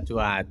 And I have to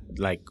add,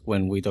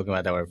 when we talk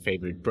about our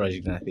favorite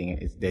project, and I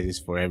think this is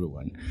for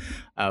everyone,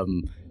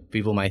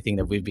 people might think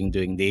that we've been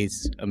doing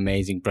these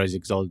amazing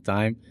projects all the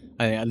time.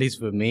 At least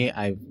for me,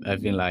 I've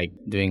been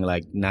doing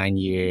 9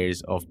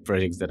 years of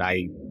projects that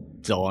I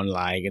don't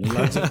like and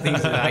lots of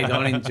things that I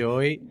don't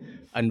enjoy.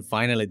 And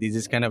finally, this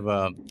is kind of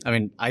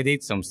I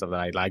did some stuff that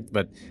I liked,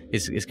 but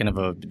it's kind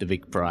of the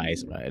big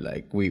prize,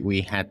 right?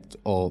 We had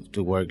all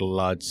to work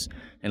lots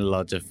and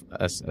lots of,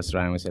 as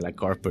Ryan would say,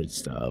 corporate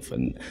stuff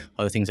and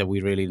other things that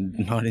we really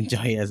not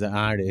enjoy as an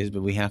artist,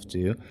 but we have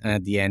to. And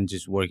at the end,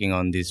 just working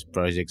on these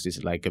projects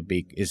is a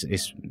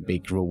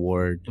big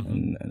reward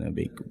and a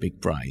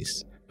big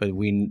prize. But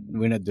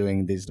we're not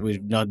doing this.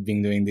 We've not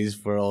been doing this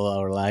for all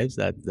our lives.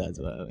 That's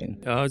what I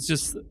mean. I was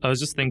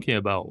just thinking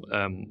about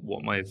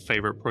what my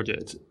favorite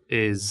project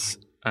is,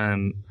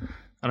 and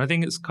I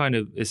think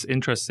it's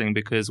interesting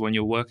because when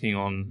you're working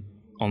on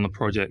the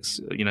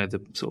projects,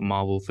 the sort of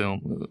Marvel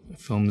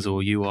films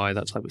or UI,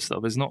 that type of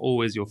stuff, it's not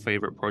always your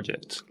favorite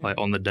project.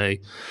 On the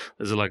day,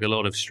 there's a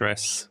lot of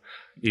stress.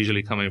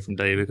 Usually coming from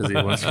Dave because he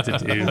wants you to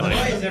do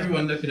why is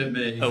everyone looking at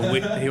me?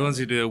 He wants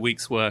you to do a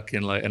week's work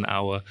in an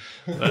hour.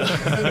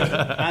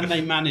 And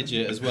they manage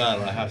it as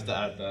well, I have to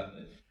add that.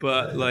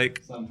 But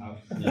somehow.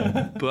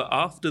 But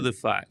after the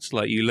fact,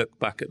 you look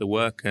back at the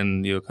work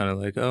and you're kind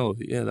of oh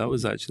yeah, that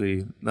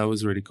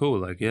was really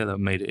cool. That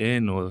made it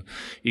in, or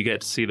you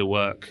get to see the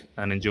work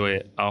and enjoy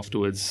it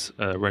afterwards,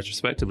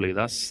 retrospectively.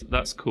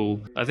 That's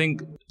cool. I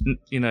think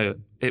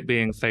it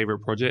being a favorite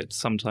project,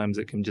 sometimes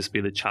it can just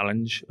be the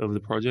challenge of the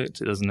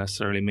project. It doesn't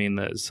necessarily mean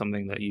that it's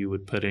something that you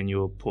would put in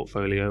your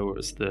portfolio or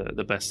it's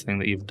the best thing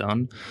that you've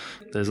done.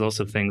 There's lots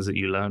of things that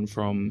you learn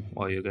from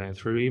while you're going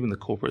through, even the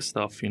corporate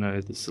stuff.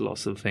 There's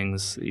lots of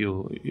things that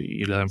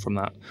you learn from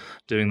that,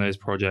 doing those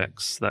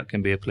projects that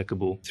can be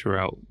applicable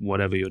throughout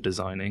whatever you're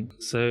designing.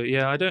 So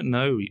yeah, I don't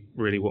know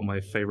really what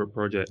my favorite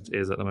project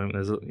is at the moment.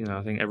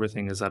 I think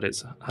everything is at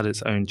its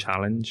own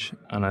challenge,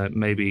 and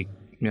maybe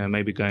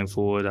going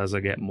forward as I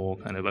get more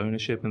kind of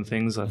ownership and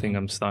things, I think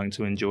I'm starting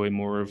to enjoy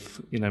more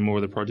of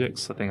the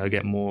projects. I think I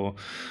get more,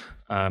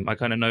 I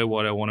kind of know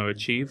what I want to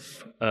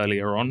achieve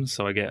earlier on,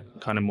 so I get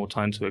kind of more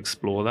time to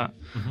explore that.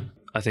 Mm-hmm.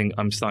 I think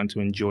I'm starting to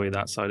enjoy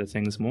that side of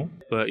things more.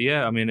 But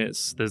yeah,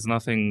 there's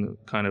nothing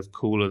kind of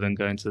cooler than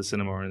going to the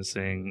cinema and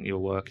seeing your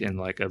work in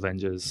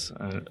Avengers.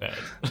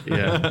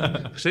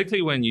 Yeah,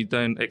 particularly when you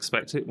don't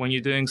expect it. When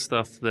you're doing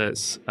stuff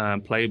that's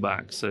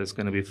playback, so it's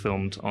going to be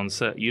filmed on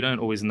set, you don't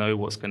always know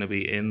what's going to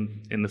be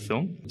in the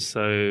film.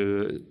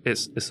 So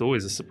it's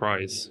always a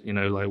surprise.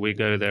 We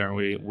go there and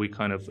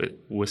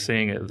we're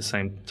seeing it at the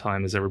same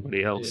time as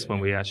everybody else when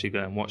we actually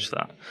go and watch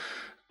that.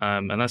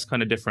 And that's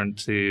kind of different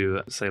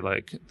to, say,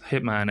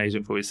 Hitman,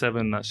 Agent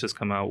 47, that's just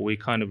come out. We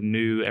kind of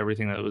knew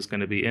everything that was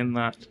going to be in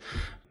that.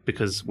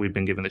 because we've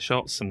been given the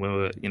shots and we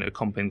were,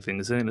 comping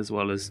things in as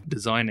well as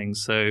designing.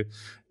 So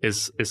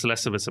it's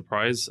less of a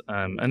surprise.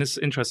 And it's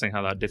interesting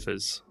how that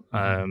differs.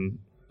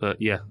 But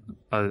yeah,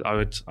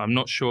 I'm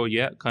not sure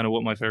yet kind of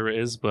what my favorite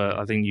is, but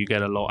I think you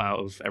get a lot out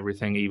of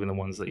everything, even the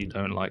ones that you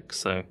don't like.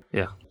 So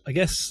yeah. I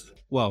guess,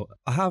 well,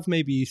 I have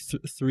maybe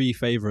three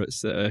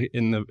favorites that are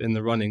in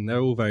the running. They're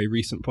all very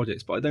recent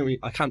projects, but definitely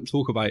can't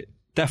talk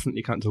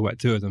about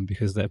two of them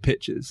because they're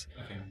pictures.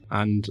 Okay.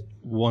 And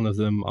one of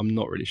them, I'm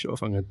not really sure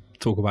if I'm going to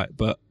talk about,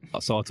 but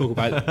so I'll talk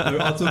about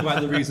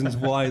the reasons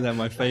why they're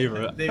my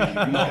favorite,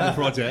 not the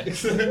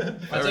projects.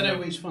 I don't know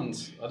which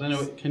ones. I don't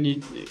know. Can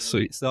you?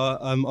 Sweet. So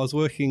I was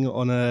working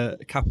on a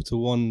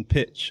Capital One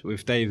pitch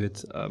with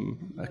David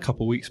a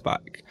couple of weeks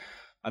back,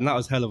 and that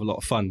was a hell of a lot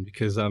of fun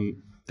because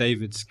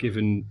David's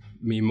given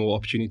me more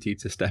opportunity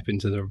to step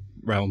into the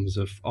realms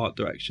of art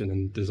direction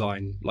and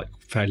design like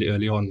fairly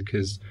early on,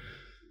 because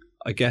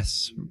I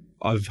guess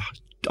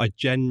I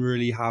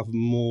generally have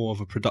more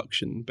of a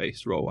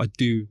production-based role. I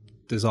do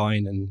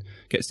design and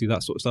get to do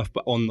that sort of stuff,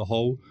 but on the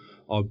whole,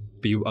 I'll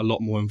be a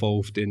lot more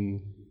involved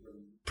in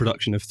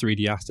production of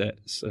 3D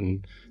assets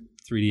and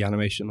 3D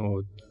animation,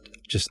 or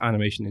just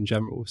animation in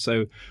general.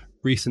 So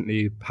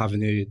recently, having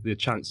the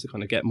chance to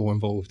kind of get more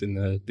involved in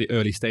the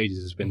early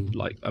stages has been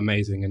like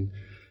amazing, and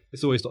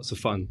it's always lots of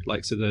fun.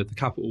 Like, so the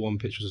Capital One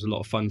pitch was a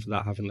lot of fun for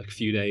that, having like a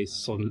few days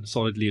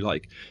solidly,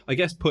 like, I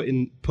guess put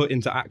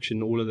into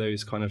action all of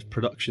those kind of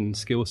production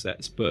skill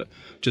sets, but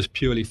just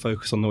purely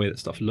focus on the way that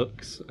stuff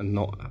looks and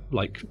not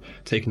like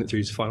taking it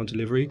through to final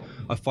delivery.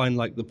 I find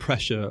like the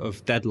pressure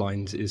of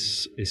deadlines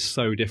is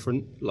so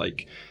different.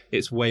 Like,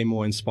 it's way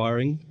more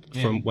inspiring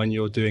from when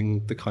you're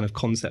doing the kind of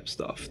concept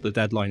stuff. The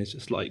deadline is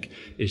just like,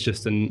 it's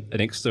just an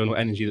external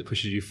energy that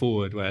pushes you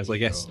forward. Whereas I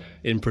guess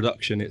in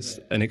production, it's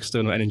an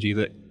external energy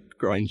that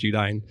grinds you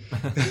down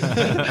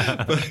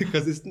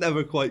because it's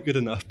never quite good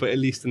enough. But at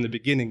least in the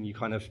beginning, you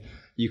kind of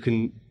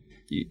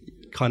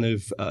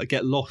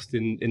get lost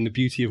in the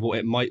beauty of what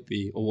it might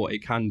be or what it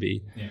can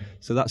be.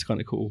 So that's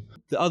kind of cool.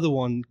 The other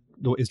one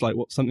is like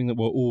something that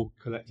we're all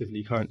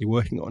collectively currently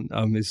working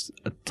on, is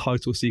a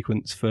title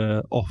sequence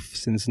for Off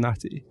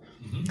Cincinnati.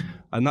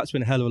 And that's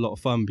been a hell of a lot of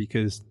fun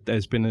because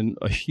there's been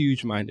a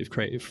huge amount of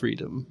creative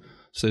freedom.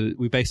 So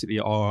we basically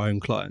are our own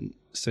client.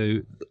 So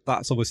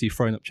that's obviously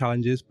thrown up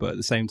challenges, but at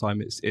the same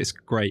time, it's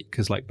great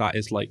because like that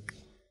is like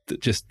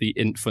just the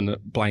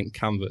infinite blank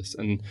canvas,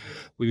 and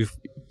we've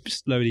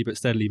slowly but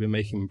steadily been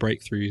making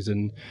breakthroughs.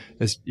 And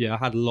I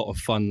had a lot of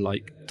fun,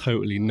 like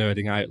totally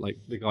nerding out, like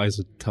the guys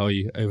would tell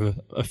you, over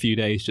a few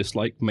days, just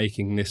like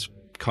making this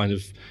kind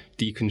of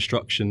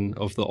deconstruction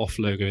of the Off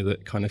logo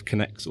that kind of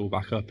connects all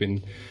back up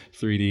in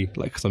 3D.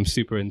 Like, because I'm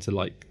super into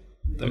like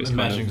those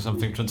imagining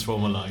something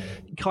Transformer-like.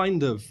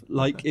 Kind of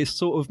like, it's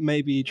sort of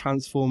maybe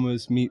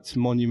Transformers meets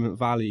Monument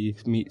Valley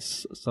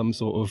meets some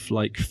sort of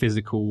like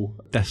physical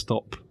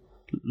desktop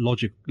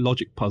logic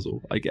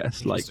puzzle, I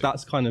guess. Like,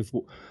 that's kind of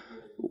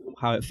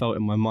how it felt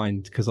in my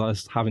mind, because I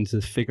was having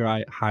to figure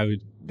out how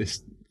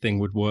this thing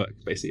would work,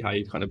 basically how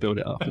you kind of build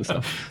it up and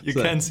stuff. You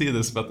can't see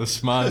this, but the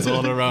smiles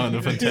all around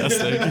are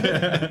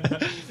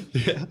fantastic.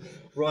 Yeah.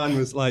 Ryan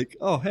was like,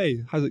 "Oh,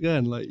 hey, how's it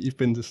going? Like, you've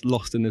been just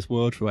lost in this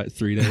world for like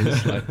 3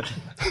 days." Like,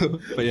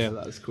 but yeah,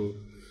 that's cool.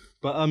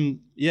 But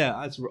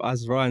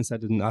as Ryan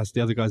said, and as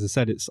the other guys have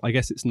said, I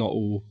guess it's not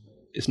all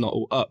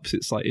ups.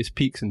 It's like, it's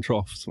peaks and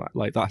troughs.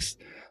 Like that's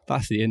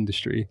the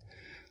industry.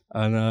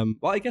 And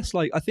I guess,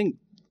 like, I think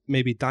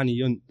maybe Danny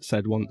Yunt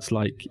said once,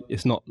 like,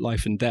 it's not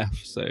life and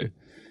death. So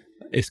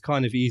it's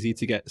kind of easy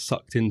to get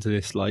sucked into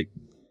this like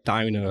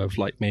downer of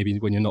like, maybe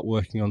when you're not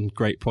working on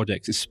great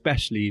projects,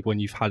 especially when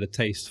you've had a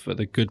taste for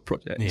the good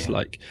projects.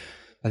 Like,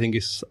 I think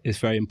it's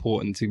very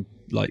important to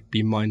like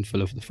be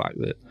mindful of the fact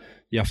that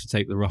you have to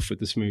take the rough with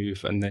the smooth.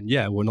 And then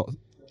we're not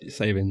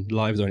saving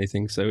lives or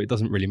anything, so it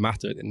doesn't really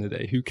matter at the end of the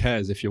day. Who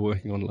cares if you're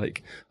working on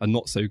like a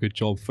not so good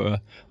job for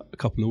a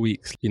couple of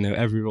weeks? You know,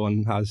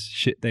 everyone has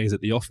shit days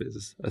at the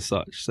office as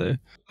such. So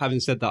having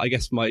said that, I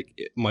guess my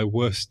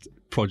worst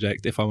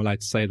project, if I'm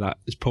allowed to say that,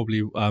 is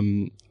probably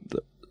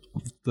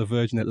the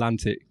Virgin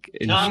Atlantic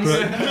David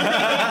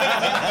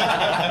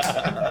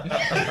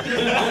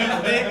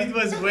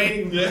was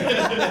waiting.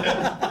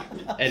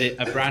 Edit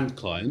a brand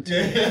client.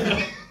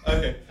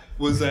 Okay.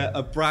 Was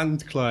a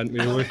brand client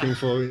we were working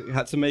for. We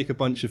had to make a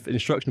bunch of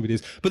instructional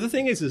videos. But the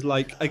thing is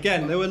like,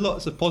 again, there were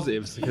lots of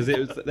positives because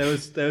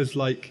there was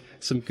like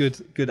some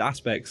good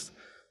aspects,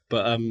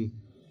 but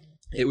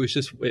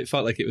it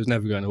felt like it was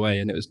never going away,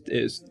 and it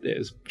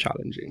was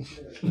challenging.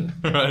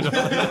 Right.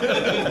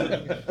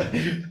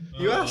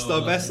 You asked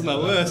our best and our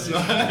worst,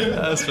 right?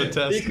 That's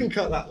fantastic. You can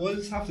cut that. We'll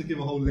just have to give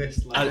a whole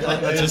list. Like,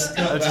 I'll just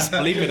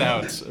bleep it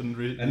out and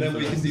then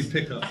we can do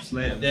pickups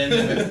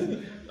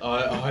later.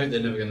 I hope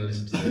they're never going to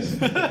listen to this.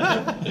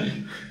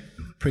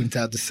 Print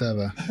out the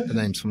server, the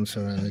names from the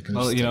server.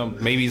 Well,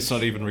 maybe it's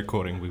not even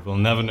recording. We will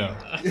never know.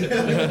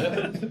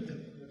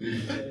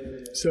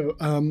 So,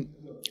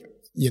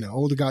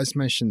 all the guys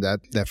mentioned that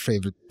their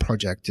favorite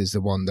project is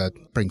the one that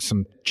brings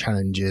some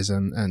challenges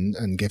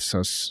and gives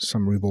us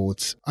some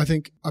rewards. I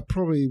think I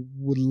probably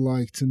would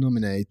like to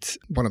nominate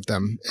one of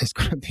them. Is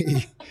going to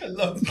be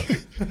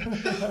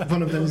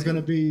one of them is going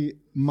to be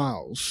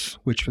Miles,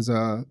 which was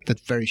that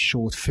very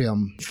short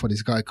film for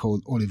this guy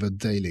called Oliver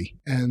Daly,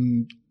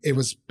 and it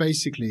was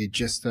basically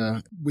just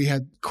we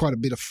had quite a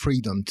bit of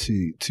freedom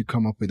to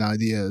come up with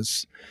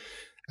ideas,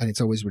 and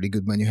it's always really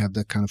good when you have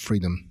that kind of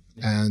freedom.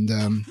 And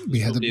we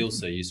had probably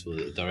also useful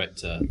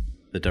that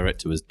the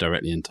director was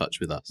directly in touch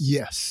with us.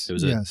 Yes, there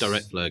was a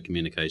direct flow of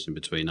communication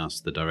between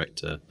us, the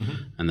director,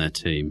 and their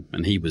team,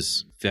 and he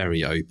was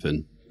very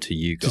open to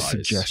you guys,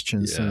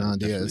 suggestions and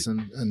ideas,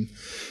 and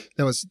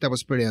that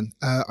was brilliant.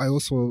 I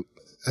also,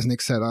 as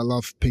Nick said, I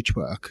love pitch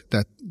work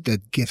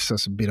that gives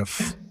us a bit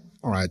of,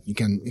 all right, you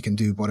can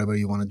do whatever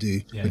you want to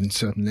do within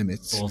certain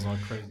limits. Balls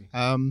aren't crazy.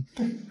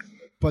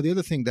 But the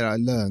other thing that I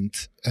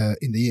learned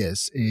in the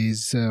years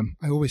is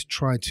I always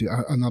try to,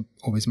 I'm not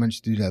always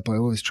managed to do that, but I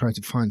always try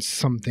to find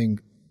something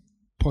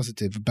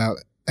positive about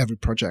every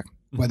project,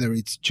 whether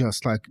it's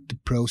just like the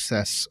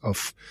process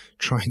of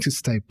trying to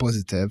stay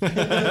positive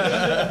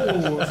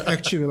or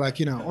actually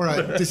like, all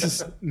right, this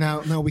is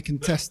now we can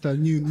test a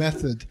new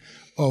method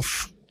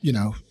of,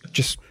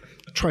 just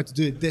try to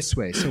do it this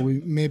way. So we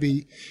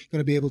maybe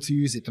going to be able to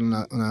use it on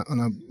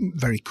a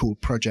very cool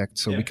project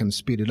so we can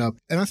speed it up.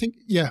 And I think,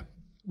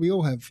 we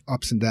all have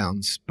ups and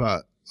downs,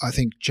 but I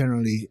think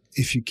generally,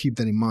 if you keep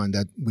that in mind,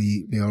 that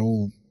we are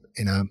all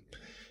in a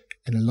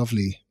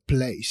lovely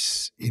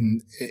place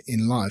in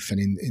life and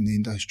in the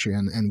industry,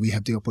 and we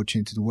have the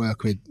opportunity to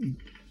work with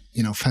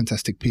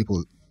fantastic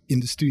people in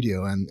the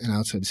studio and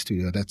outside the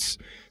studio. That's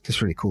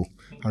really cool.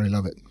 I really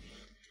love it.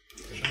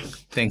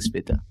 Thanks,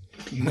 Peter.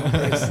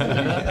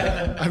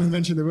 I haven't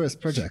mentioned the worst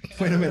project.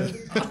 Wait a minute.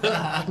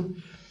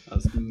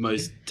 That's the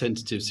most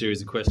tentative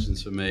series of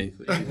questions for me.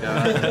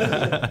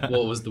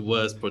 What was the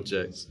worst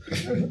project?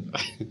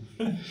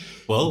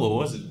 Well, what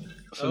was it?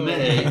 For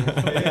me,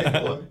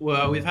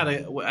 well,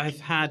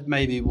 I've had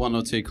maybe one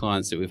or two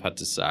clients that we've had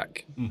to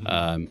sack,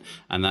 and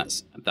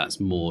that's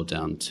more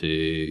down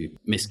to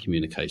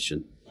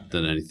miscommunication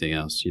than anything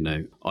else.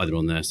 Either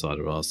on their side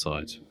or our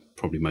side.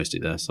 Probably mostly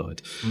their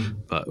side,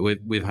 but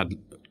we've had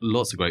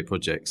lots of great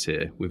projects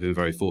here. We've been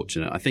very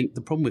fortunate. I think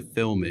the problem with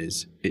film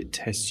is it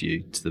tests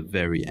you to the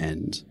very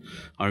end.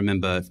 I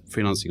remember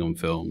freelancing on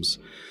films.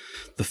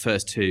 The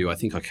first two, I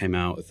think I came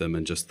out with them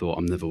and just thought,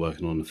 I'm never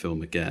working on a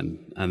film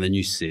again. And then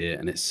you see it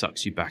and it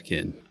sucks you back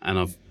in. And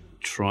I've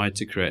tried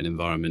to create an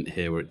environment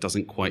here where it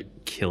doesn't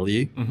quite kill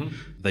you.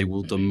 They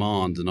will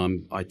demand,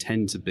 and I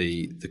tend to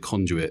be the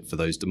conduit for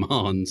those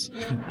demands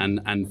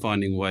and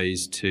finding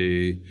ways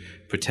to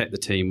protect the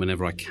team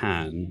whenever I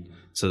can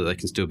so that they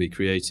can still be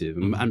creative.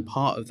 And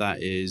part of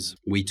that is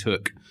we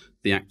took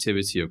the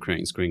activity of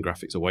creating screen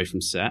graphics away from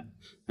set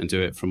and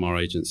do it from our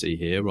agency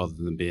here rather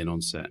than being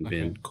on set and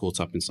being caught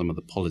up in some of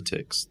the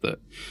politics that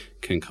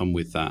can come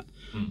with that.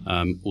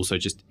 Also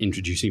just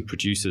introducing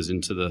producers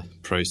into the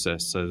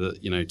process so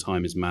that,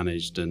 time is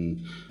managed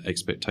and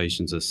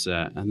expectations are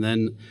set. And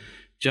then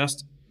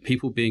just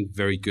people being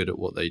very good at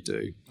what they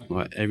do.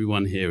 Like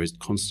everyone here is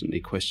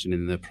constantly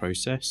questioning their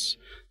process.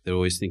 They're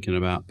always thinking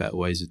about better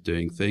ways of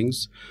doing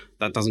things.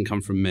 That doesn't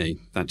come from me.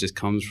 That just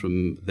comes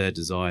from their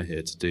desire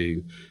here to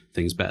do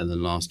things better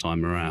than last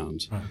time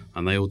around. Right.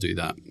 And they all do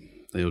that.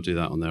 They all do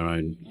that on their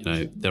own,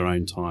 their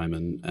own time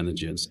and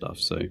energy and stuff.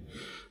 So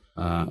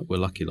we're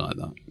lucky like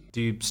that.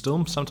 Do you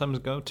still sometimes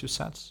go to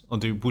sets? Or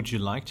would you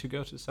like to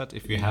go to set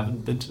if you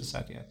haven't been to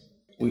set yet?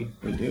 We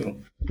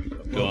do.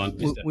 Go on.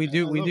 We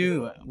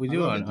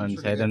do on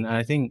set, and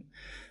I think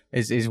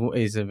it's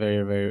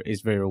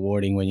very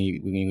rewarding when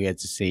you get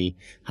to see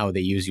how they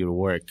use your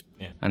work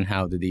and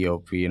how the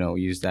DOP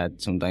use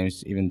that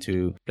sometimes even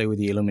to play with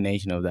the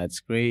illumination of that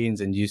screens,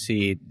 and you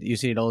see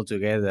it all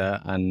together.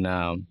 And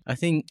I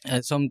think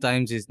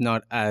sometimes it's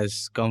not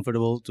as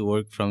comfortable to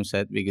work from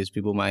set because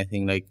people might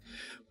think like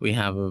we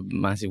have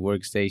massive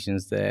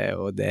workstations there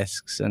or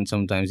desks, and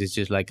sometimes it's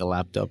just like a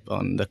laptop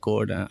on the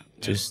corner,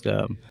 just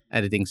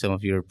editing some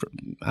of your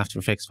After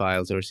Effects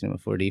files or Cinema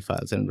 4D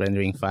files and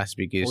rendering fast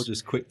because... Or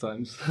just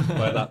QuickTimes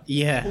like that.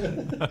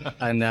 Yeah.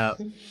 And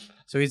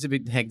so it's a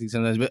bit hectic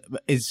sometimes, but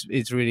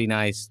it's really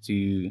nice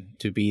to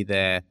be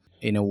there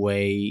in a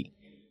way.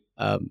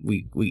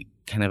 We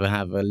kind of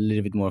have a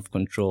little bit more of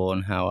control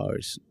on how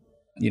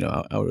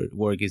our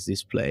work is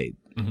displayed.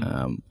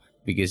 Mm-hmm.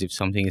 Because if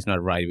something is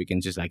not right, we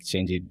can just like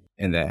change it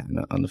in there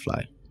on the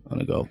fly, on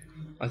the go.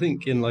 I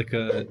think in like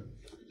a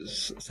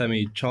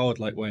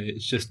semi-childlike way,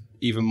 it's just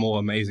even more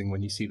amazing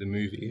when you see the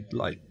movie.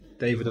 Like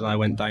David and I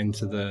went down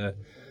to the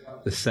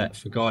set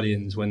for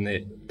Guardians when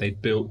they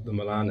built the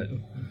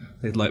Milano.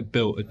 They'd like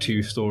built a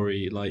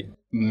 2-story like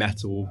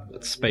metal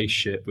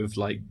spaceship with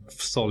like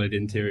solid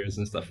interiors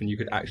and stuff, and you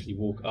could actually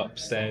walk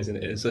upstairs in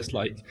it. It's just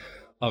like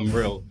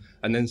unreal.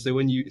 And then so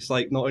when it's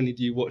like not only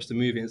do you watch the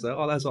movie and it's like,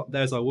 oh,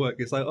 there's our work,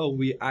 it's like, oh,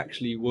 we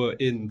actually were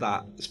in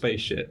that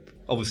spaceship.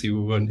 Obviously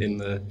we weren't in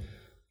the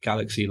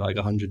galaxy like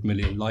 100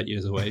 million light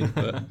years away,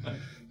 but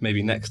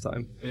maybe next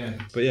time. Yeah.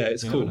 But yeah,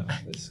 it's cool.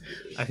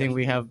 I think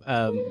we have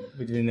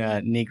between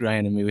Nick,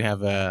 Ryan, and me, we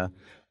have a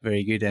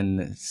very good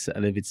and a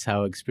little bit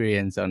sour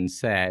experience on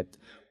set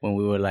when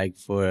we were like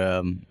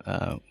for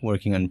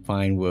working on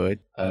Pinewood.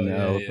 We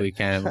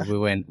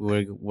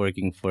were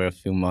working for a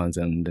few months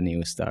on the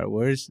new Star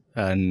Wars,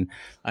 and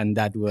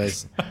that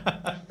was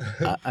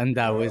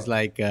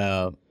like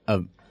a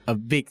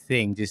big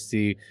thing just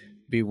to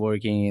be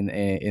working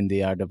in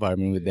the art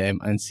department with them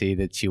and see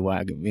the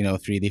Chihuahua,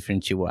 3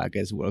 different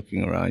Chihuahuas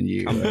walking around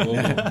you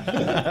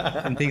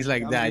and things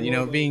like that.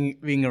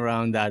 Being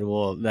around that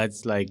world,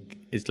 it's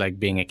like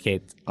being a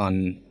kid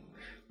on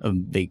a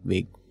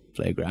big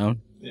playground.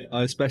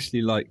 I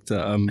especially liked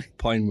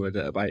Pinewood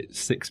at about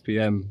 6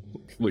 p.m,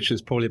 which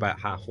was probably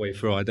about halfway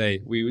through our day.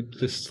 We would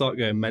just start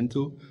going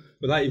mental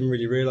without even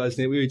really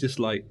realizing it. We were just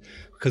like,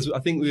 because I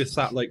think we were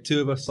sat like 2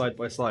 of us side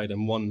by side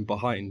and 1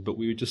 behind, but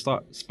we would just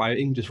start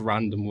spouting just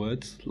random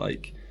words,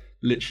 like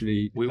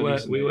literally. We were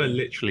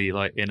literally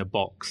like in a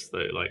box though,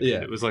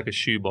 it was like a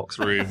shoebox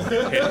room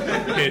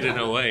hidden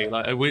away.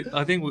 Like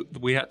I think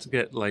we had to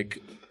get like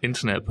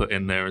internet put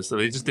in there, and so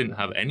they just didn't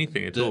have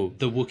anything at all.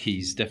 The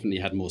Wookiees definitely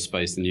had more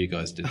space than you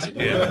guys did.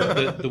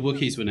 Yeah. The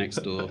Wookiees were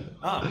next door.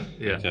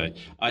 Yeah. Okay. we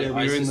I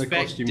were in the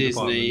suspect costume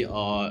Disney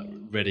are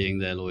readying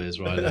their lawyers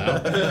right now.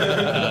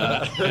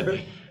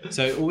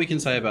 So all we can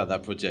say about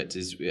that project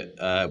is we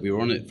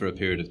were on it for a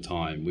period of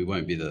time. We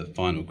won't be the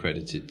final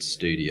credited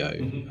studio,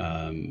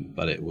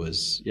 but it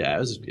was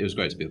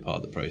great to be a part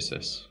of the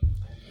process.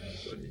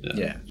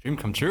 Yeah. Dream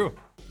come true.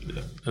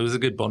 Yeah. It was a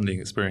good bonding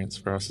experience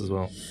for us as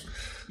well.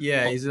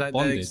 Yeah, it's like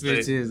that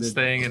experience.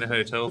 Staying in a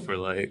hotel for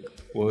like,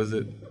 what was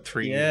it,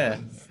 4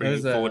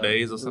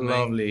 days or something?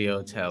 Lovely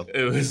hotel.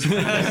 It was This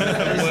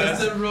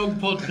is the wrong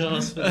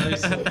podcast for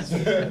those.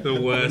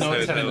 the worst Not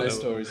hotel telling those ever.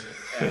 stories.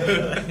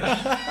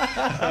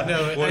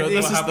 What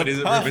happened is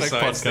at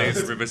Riverside, staying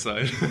at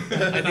Riverside.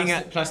 I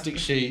think plastic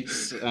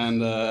sheets and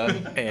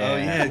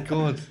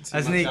God.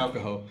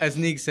 As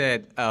Nick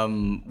said,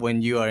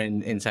 when you are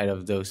inside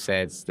of those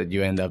sets that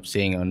you end up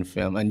seeing on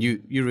film, and you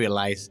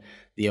realize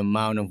the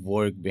amount of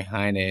work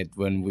behind it.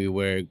 When we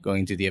were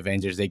going to the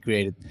Avengers, they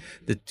created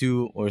the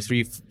 2 or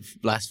 3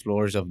 last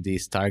floors of the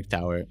Stark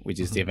Tower, which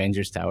is the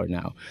Avengers Tower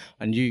now.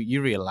 And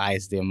you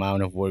realize the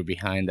amount of work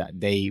behind that.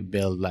 They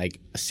build like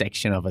a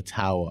section of a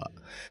tower.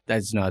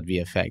 That's not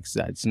VFX.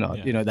 That's not,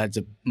 that's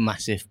a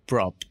massive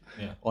prop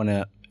on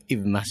a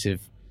even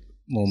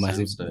more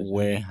massive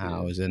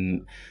warehouse.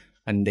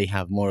 And they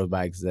have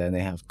motorbikes there, and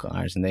they have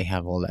cars, and they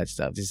have all that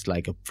stuff. It's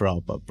like a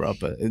proper.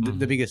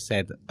 The biggest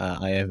set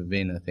I ever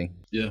been, I think.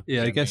 Yeah.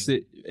 I guess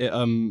you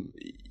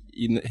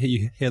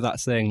hear that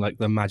saying like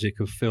the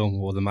magic of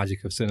film or the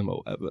magic of cinema,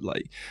 or whatever.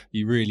 Like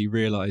you really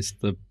realize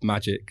the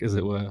magic, as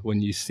it were, when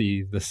you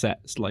see the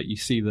sets. Like you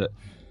see that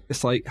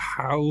it's like,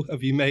 how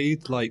have you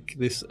made like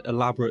this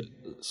elaborate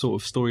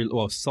sort of story,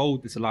 or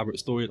sold this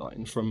elaborate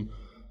storyline from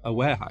a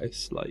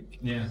warehouse? Like,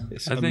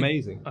 it's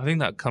amazing. I think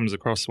that comes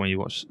across when you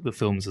watch the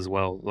films as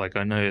well. Like,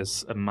 I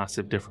notice a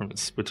massive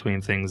difference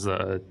between things that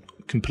are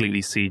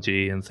completely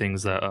CG and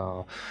things that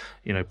are,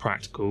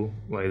 practical.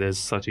 Like, there's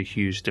such a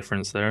huge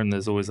difference there, and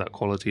there's always that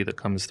quality that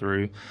comes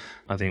through,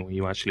 I think, when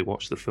you actually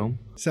watch the film.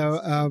 So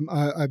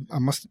I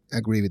must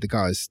agree with the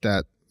guys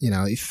that,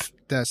 if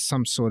there's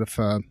some sort of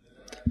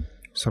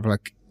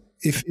like,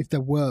 if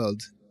the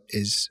world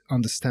is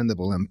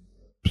understandable and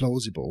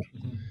plausible,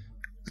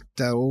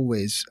 they're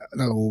always,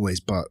 not always,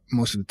 but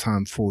most of the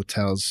time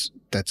foretells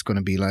that's going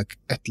to be like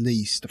at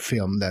least a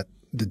film that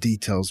the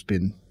details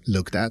been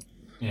looked at.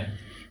 Yeah.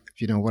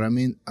 If you know what I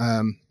mean.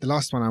 The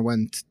last one I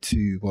went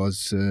to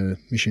was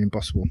Mission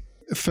Impossible.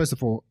 First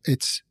of all,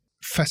 it's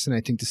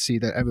fascinating to see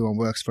that everyone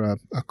works for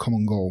a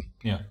common goal.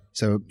 Yeah.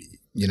 So,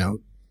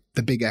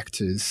 the big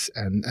actors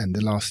and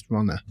the last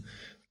runner,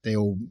 they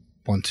all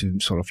want to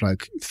sort of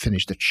like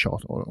finish that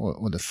shot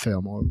or the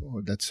film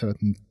or that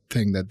certain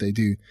thing that they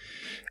do.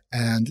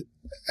 And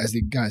as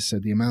the guy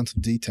said, the amount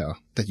of detail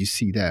that you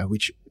see there,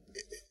 which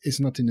is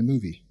not in the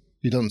movie,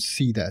 you don't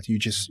see that. You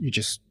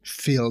just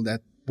feel that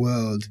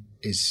world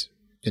is,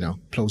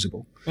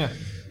 plausible. Yeah.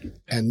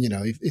 And,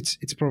 if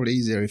it's probably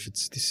easier if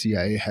it's the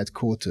CIA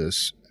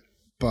headquarters,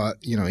 but,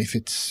 if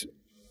it's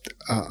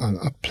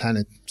a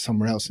planet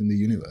somewhere else in the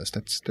universe,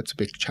 that's a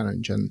big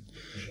challenge, and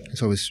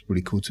it's always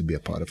really cool to be a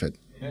part of it.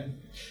 Yeah.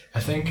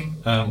 I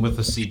think with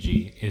the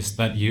CG is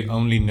that you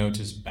only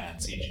notice bad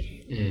CG.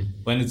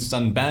 When it's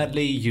done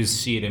badly, you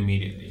see it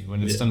immediately.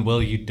 When it's done well,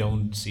 you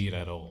don't see it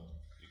at all.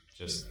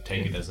 You just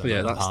take it as a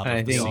part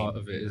of the part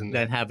of it, isn't it?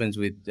 That happens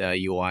with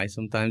UI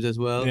sometimes as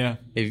well. Yeah.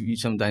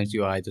 Sometimes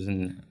UI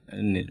doesn't,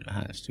 and it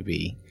has to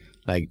be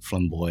like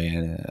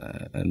flamboyant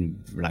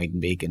and like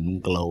big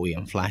and glowy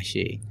and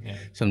flashy. Yeah.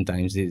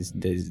 Sometimes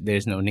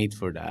there's no need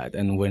for that,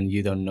 and when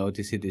you don't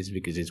notice it, it's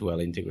because it's well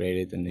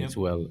integrated and it's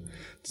well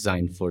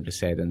designed for the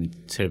set and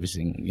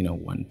servicing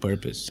one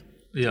purpose.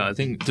 Yeah, I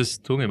think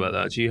just talking about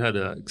that, you had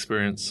an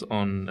experience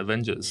on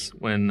Avengers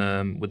when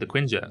with the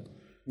Quinjet.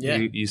 Yeah.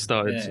 You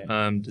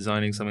started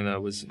designing something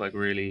that was like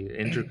really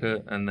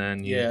intricate, and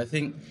then I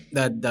think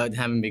that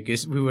happened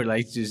because we were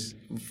like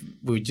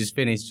we just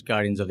finished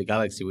Guardians of the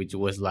Galaxy, which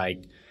was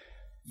like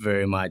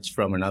very much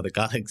from another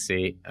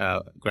galaxy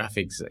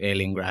graphics,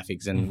 alien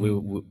graphics, and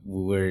we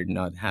were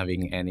not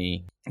having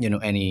any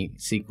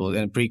sequels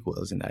and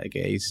prequels in that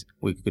case.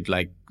 We could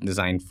like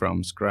design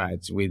from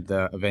scratch. With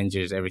the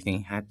Avengers,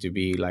 everything had to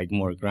be like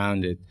more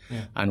grounded.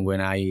 Yeah. And when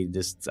I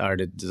just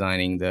started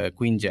designing the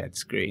Quinjet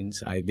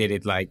screens, I did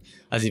it like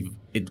as if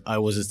I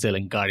was still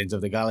in Guardians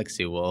of the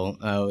Galaxy world.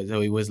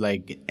 So it was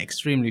like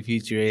extremely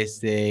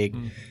futuristic.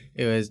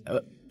 It was.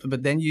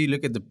 But then you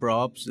look at the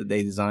props that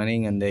they're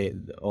designing, and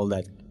all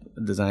that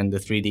design, the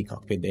 3D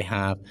cockpit they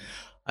have,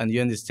 and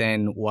you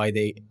understand why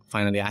they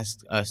finally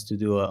asked us to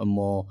do a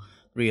more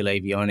real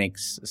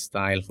avionics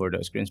style for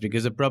those screens,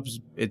 because the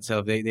props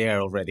itself, they are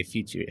already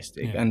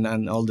futuristic,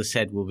 and all the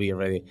set will be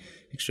already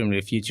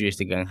extremely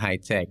futuristic and high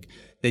tech.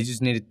 They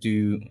just needed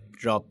to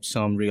drop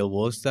some real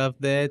world stuff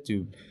there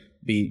to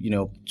be,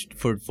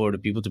 for the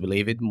people to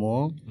believe it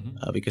more,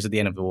 because at the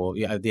end of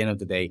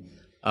the day,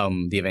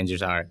 the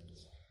Avengers are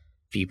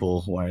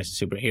people who are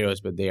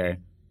superheroes, but they are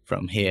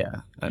from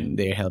here and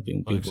they're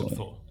helping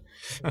people.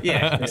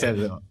 Yeah,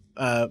 exactly.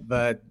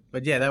 But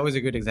yeah, that was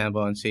a good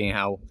example on seeing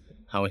how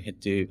we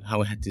had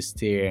to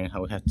steer and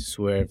how we had to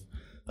swerve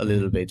a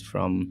little bit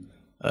from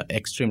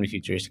extremely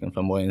futuristic and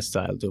flamboyant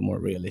style to a more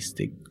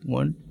realistic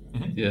one.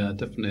 Yeah,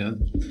 definitely.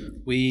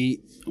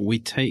 We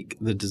take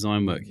the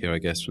design work here, I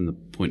guess, from the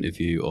point of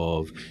view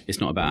of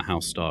it's not about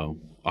house style.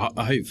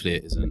 Hopefully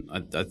it isn't.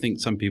 I think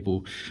some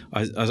people,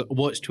 I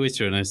watch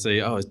Twitter and I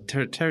say, "Oh, is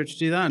Territory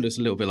do that?" And it's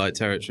a little bit like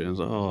Territory. And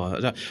I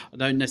was like, I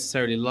don't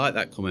necessarily like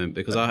that comment,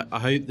 because I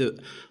hope that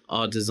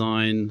our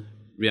design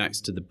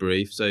reacts to the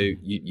brief. So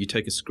you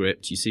take a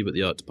script, you see what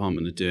the art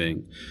department are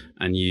doing,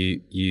 and you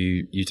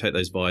take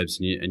those vibes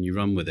and you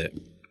run with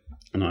it.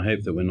 And I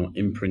hope that we're not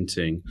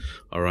imprinting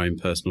our own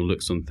personal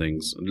looks on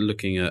things.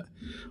 Looking at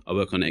our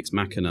work on Ex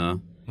Machina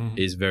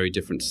is very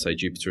different to, say,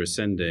 Jupiter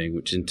Ascending,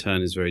 which in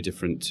turn is very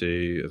different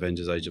to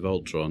Avengers Age of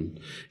Ultron.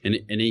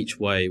 In each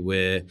way,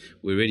 we're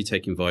really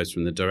taking vibes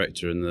from the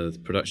director and the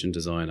production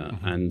designer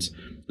and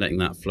letting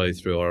that flow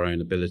through our own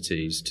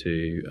abilities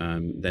to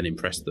then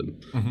impress them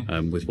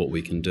with what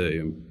we can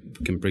do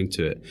and can bring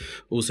to it.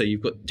 Also,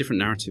 you've got different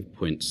narrative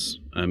points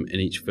in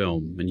each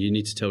film, and you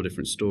need to tell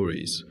different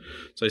stories.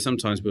 So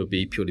sometimes we'll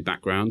be purely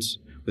backgrounds.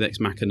 With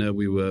Ex Machina,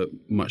 we were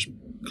more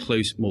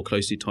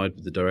closely tied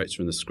with the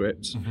director and the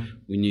script.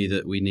 We knew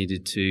that we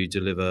needed to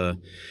deliver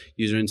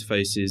user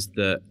interfaces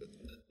that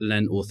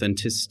lent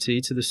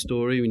authenticity to the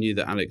story. We knew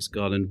that Alex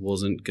Garland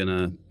wasn't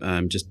going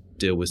to just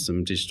deal with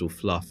some digital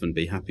fluff and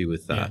be happy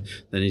with that.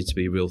 There needed to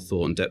be real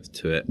thought and depth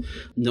to it.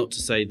 Not to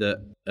say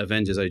that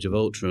Avengers Age of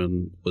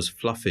Ultron was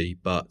fluffy,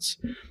 but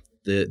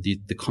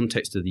the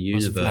context of the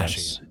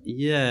universe,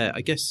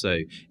 I guess so.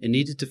 It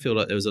needed to feel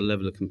like there was a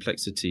level of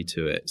complexity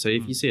to it. So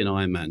if you see an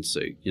Iron Man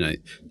suit,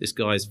 this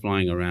guy's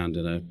flying around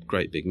in a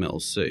great big metal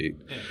suit.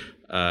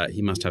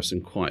 He must have some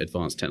quite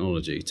advanced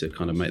technology to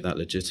kind of make that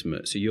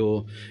legitimate. So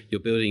you're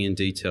building in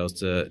details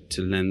to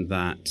lend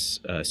that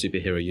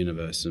superhero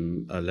universe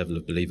a level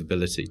of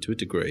believability to a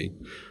degree.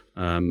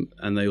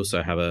 And they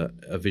also have a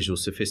visual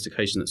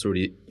sophistication that's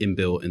already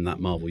inbuilt in that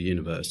Marvel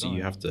universe. So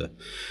you have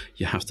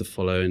to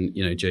follow, and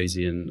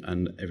Jay-Z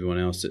and everyone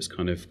else that's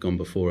kind of gone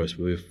before us.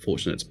 We were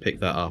fortunate to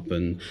pick that up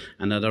and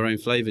add our own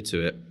flavour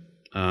to it.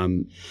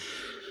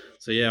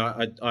 So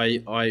yeah,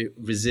 I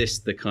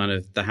resist the kind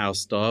of the house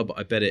style, but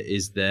I bet it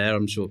is there.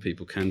 I'm sure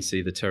people can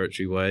see the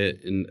Territory way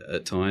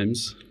at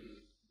times.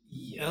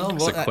 Yeah,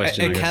 well, I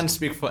can't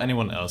speak for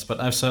anyone else, but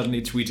I've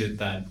certainly tweeted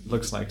that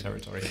looks like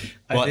Territory.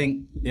 I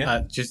think,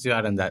 just to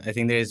add on that, I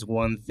think there is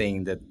one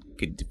thing that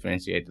could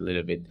differentiate a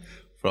little bit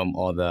from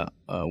all the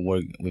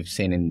work we've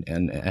seen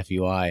in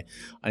FUI,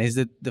 and is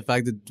that the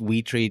fact that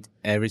we treat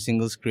every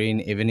single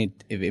screen, even if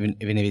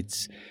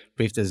it's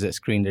briefed as a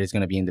screen that is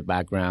going to be in the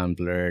background,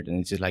 blurred,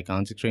 and it's just like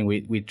context screen,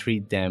 we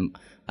treat them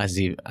as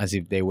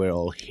if they were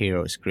all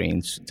hero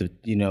screens to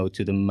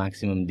the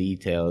maximum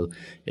detail.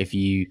 If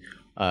you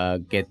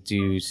get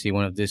to see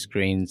one of the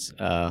screens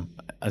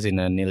as in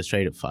an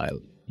Illustrator file,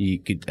 you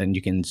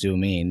can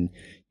zoom in,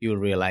 you'll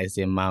realize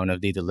the amount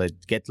of detail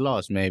that get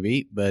lost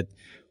maybe, but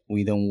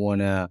we don't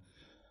want to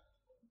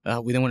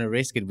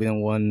risk it. We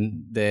don't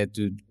want there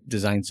to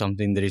design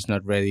something that is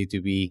not ready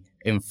to be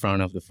in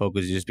front of the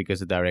focus just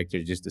because the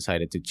director just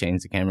decided to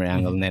change the camera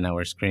angle, and then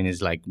our screen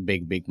is like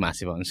big,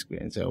 massive on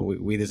screen. So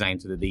we design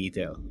to the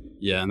detail.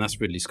 Yeah, and that's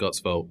Ridley Scott's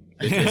fault.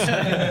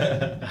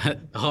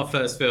 Our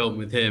first film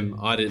with him,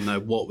 I didn't know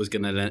what was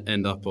going to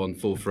end up on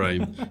full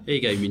frame.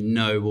 He gave me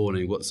no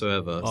warning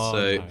whatsoever.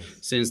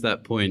 Since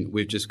that point,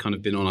 we've just kind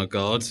of been on our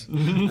guard.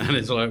 And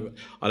it's like,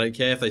 I don't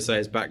care if they say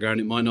it's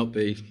background, it might not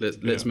be.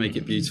 Let's make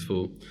it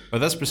beautiful. But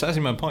that's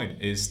precisely my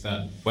point, is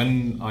that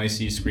when I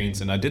see screens,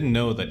 and I didn't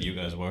know that you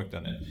guys worked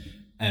on it,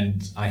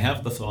 and I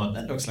have the thought,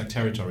 that looks like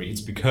Territory,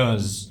 it's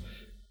because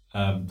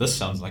this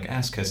sounds like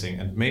ass kissing,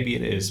 and maybe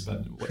it is,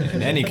 but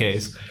in any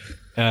case,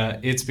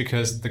 It's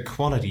because the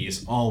quality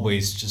is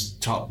always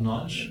just top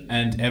notch,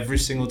 and every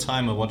single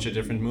time I watch a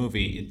different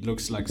movie, it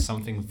looks like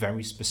something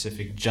very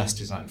specific just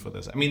designed for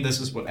this. I mean, this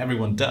is what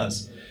everyone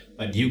does,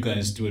 but you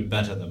guys do it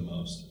better than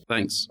most.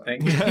 Thanks. I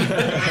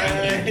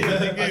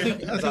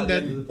think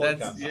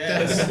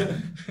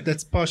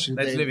that's partially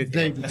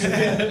David's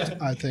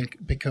fault, I think,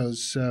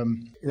 because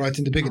right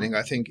in the beginning,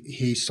 I think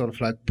he sort of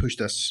like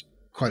pushed us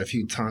quite a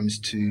few times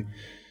to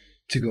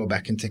go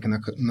back and take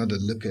another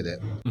look at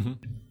it,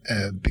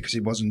 because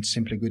it wasn't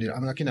simply good.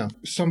 I'm like,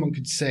 someone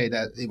could say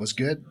that it was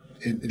good,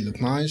 it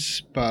looked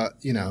nice, but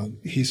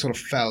he sort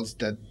of felt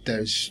that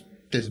there's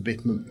a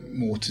bit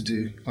more to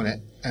do on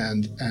it,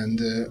 and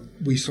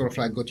we sort of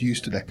like got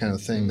used to that kind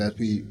of thing, that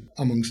we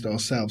amongst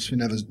ourselves we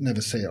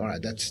never say, all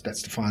right, that's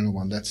the final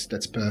one, that's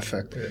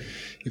perfect. Yeah.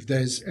 If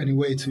there's any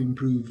way to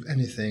improve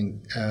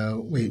anything,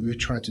 we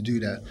try to do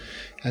that,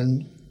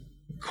 and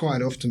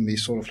quite often we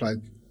sort of like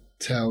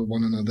tell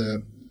one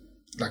another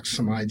like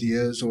some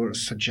ideas or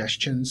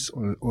suggestions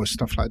or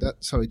stuff like that.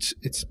 So it's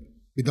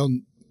we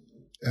don't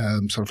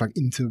sort of like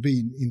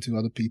intervene into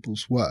other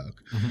people's work,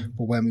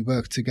 but when we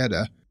work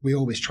together, we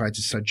always try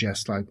to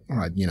suggest like, all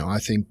right, I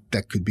think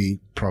that could be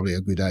probably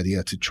a good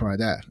idea to try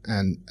that,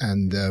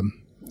 and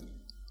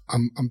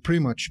I'm pretty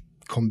much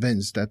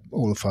convinced that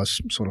all of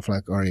us sort of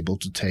like are able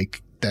to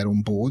take that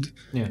on board.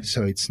 Yeah.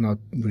 So it's not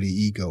really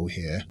ego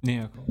here.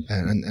 Yeah.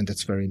 And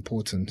that's very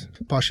important.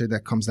 Partially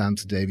that comes down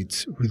to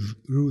David's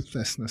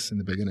ruthlessness in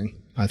the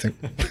beginning, I think.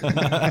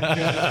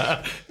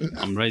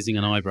 I'm raising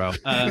an eyebrow.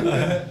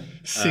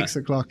 6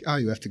 o'clock. Oh,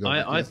 you have to go.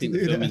 I think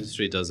the film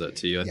industry does that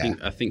to you.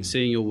 I think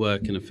seeing your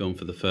work in a film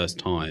for the first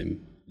time,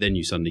 then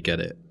you suddenly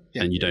get it,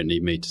 and you don't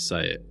need me to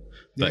say it.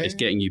 But it's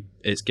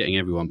getting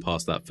everyone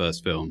past that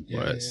first film,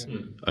 where it's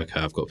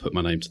okay, I've got to put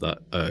my name to that.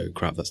 Oh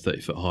crap, that's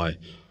 30 foot high.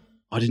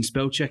 I didn't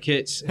spell check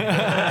it.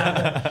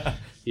 And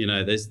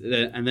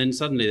then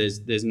suddenly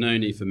there's no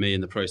need for me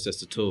in the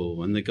process at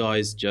all. And the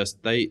guys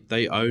just they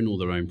own all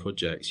their own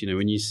projects.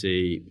 When you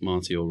see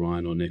Marty or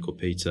Ryan or Nick or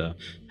Peter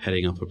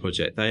heading up a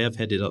project, they have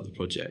headed up the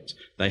project.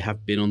 They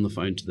have been on the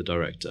phone to the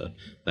director.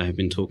 They have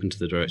been talking to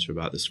the director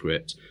about the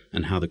script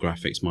and how the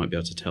graphics might be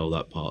able to tell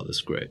that part of the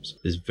script.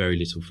 There's very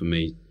little for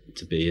me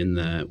to be in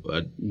there.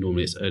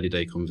 Normally it's early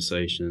day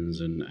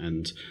conversations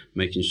and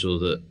making sure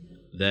that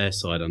their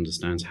side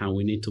understands how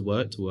we need to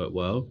work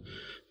well.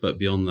 But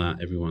beyond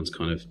that, everyone's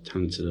kind of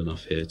talented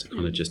enough here to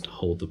kind of just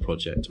hold the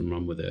project and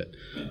run with it.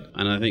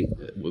 And I think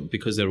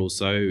because they're all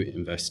so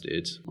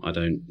invested, I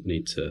don't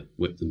need to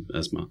whip them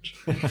as much.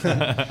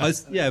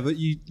 But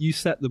you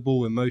set the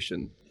ball in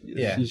motion.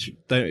 Yeah.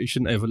 You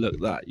shouldn't overlook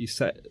that. You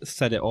set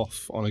it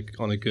off on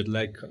a good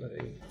leg kind of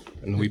thing,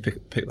 and we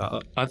pick that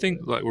up. I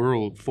think we're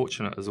all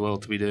fortunate as well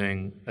to be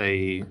doing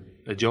a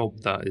job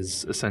that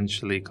is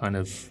essentially kind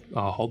of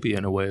our hobby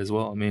in a way as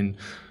well. I mean,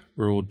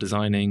 we're all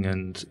designing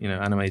and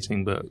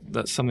animating, but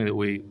that's something that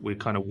we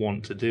kind of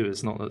want to do.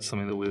 It's not that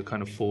something that we're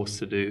kind of forced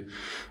to do,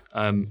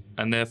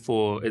 and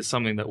therefore it's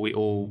something that we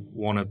all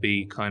want to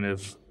be kind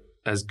of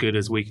as good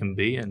as we can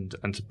be and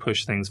to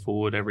push things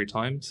forward every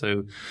time.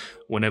 So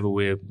whenever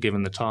we're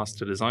given the task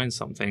to design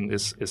something,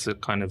 it's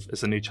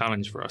a new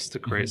challenge for us to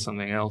create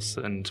something else.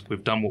 And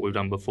we've done what we've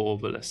done before,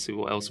 but let's see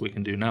what else we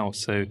can do now.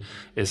 So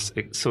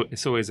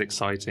it's always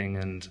exciting,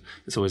 and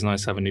it's always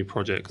nice to have a new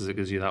project because it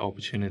gives you that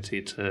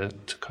opportunity to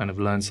kind of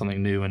learn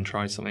something new and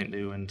try something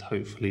new and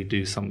hopefully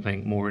do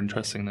something more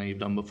interesting than you've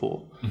done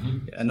before.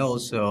 And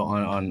also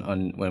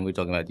on when we're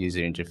talking about user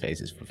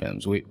interfaces for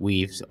films,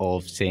 we've all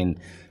seen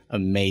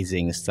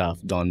amazing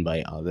stuff done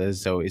by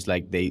others, so it's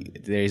like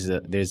there's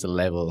a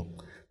level,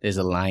 there's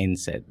a line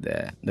set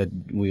there that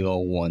we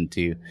all want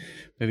to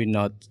maybe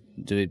not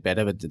do it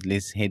better, but at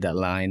least hit that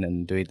line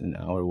and do it in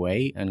our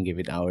way and give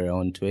it our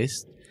own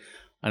twist.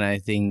 And I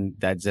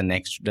think that's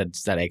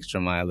that extra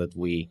mile that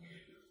we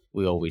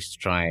always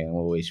try and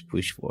always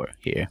push for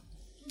here.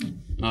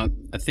 I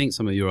think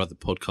some of your other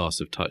podcasts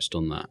have touched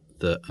on that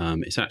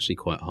it's actually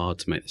quite hard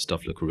to make this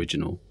stuff look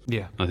original.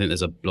 Yeah. I think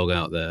there's a blog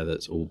out there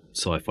that's all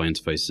sci-fi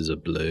interfaces are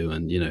blue,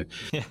 and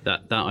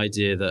that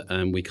idea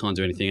that we can't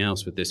do anything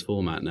else with this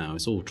format now.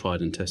 It's all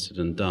tried and tested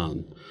and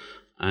done,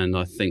 and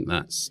I think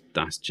that's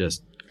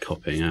just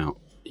copying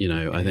out.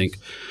 I think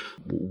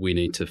we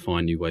need to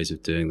find new ways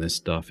of doing this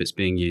stuff. It's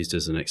being used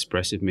as an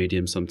expressive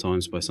medium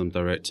sometimes by some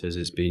directors.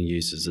 It's being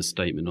used as a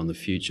statement on the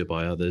future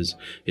by others.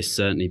 It's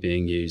certainly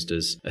being used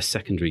as a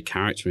secondary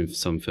character in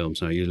some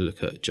films. Now you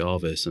look at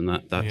Jarvis, and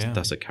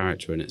that's a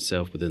character in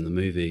itself within the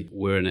movie.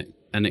 We're in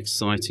an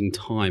exciting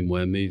time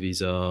where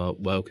movies are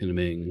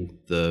welcoming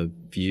the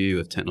view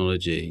of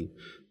technology.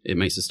 It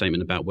makes a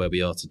statement about where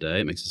we are today.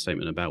 It makes a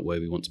statement about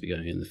where we want to be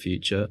going in the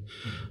future.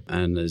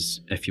 And as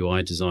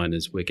FUI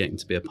designers, we're getting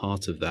to be a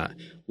part of that.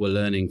 We're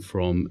learning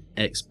from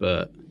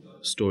expert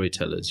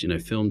storytellers.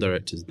 Film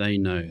directors, they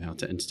know how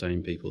to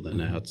entertain people. They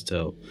know how to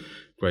tell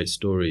great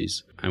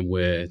stories. And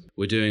we're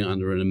doing it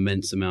under an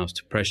immense amount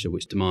of pressure,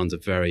 which demands a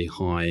very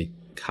high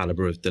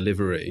caliber of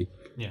delivery.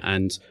 Yeah.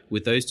 And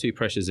with those two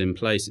pressures in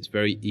place, it's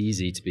very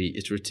easy to be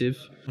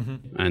iterative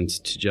and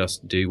to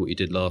just do what you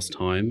did last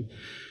time.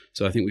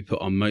 So I think we put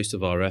on most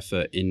of our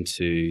effort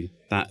into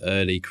that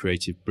early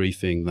creative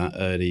briefing, that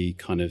early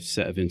kind of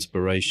set of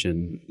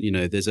inspiration. You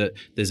know, there's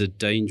a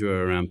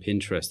danger around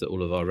Pinterest that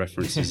all of our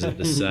references are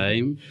the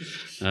same.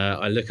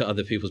 I look at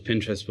other people's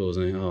Pinterest boards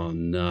and think, oh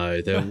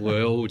no,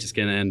 we're all just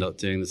going to end up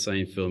doing the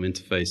same film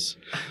interface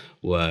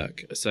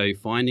work. So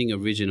finding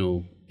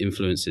original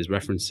influences,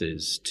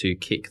 references to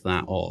kick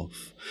that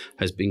off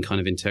has been kind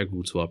of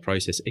integral to our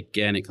process.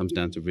 Again, it comes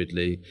down to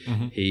Ridley.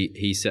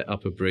 He set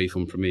up a brief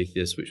on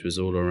Prometheus, which was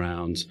all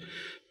around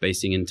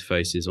basing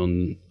interfaces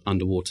on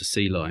underwater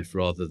sea life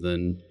rather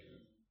than,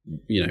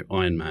 you know,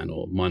 Iron Man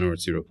or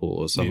Minority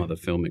Report or some other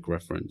filmic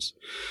reference.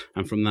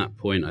 And from that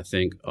point, I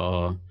think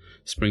our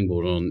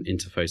springboard on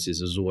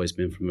interfaces has always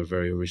been from a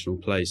very original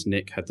place.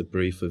 Nick had the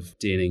brief of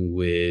dealing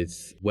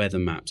with weather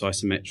maps,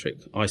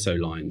 isometric ISO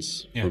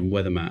lines from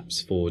weather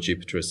maps for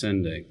Jupiter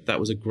Ascending. That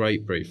was a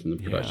great brief from the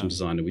production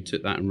designer. We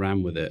took that and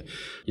ran with it.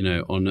 You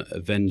know, on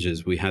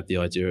Avengers, we had the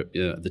idea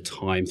at the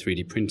time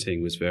 3D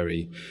printing was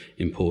very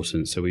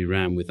important. So we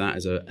ran with that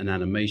as an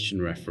animation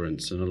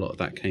reference, and a lot of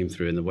that came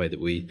through in the way that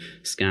we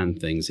scanned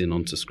things in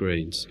onto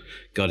screens.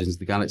 Guardians of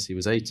the Galaxy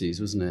was 80s,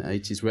 wasn't it?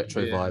 80s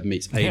retro vibe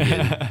meets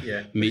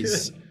Alien,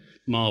 meets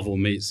Marvel,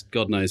 meets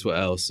God knows what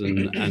else.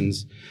 And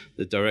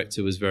the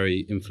director was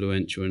very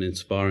influential and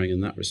inspiring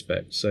in that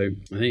respect. So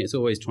I think it's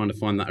always trying to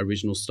find that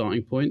original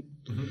starting point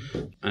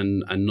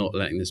and not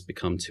letting this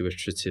become too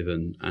iterative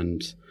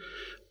and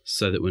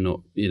so that we're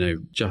not, you know,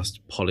 just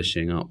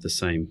polishing up the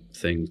same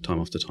thing time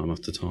after time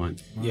after time.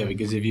 Yeah,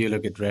 because if you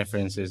look at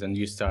references and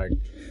you start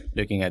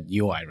looking at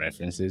UI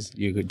references,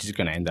 you're just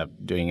going to end up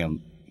doing a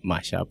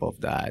mashup of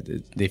that.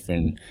 It's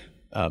different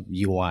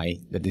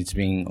UI that it's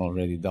being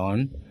already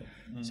done.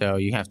 So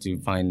you have to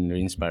find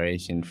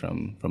inspiration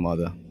from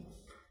other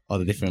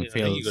different fields. I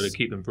think you got to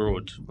keep them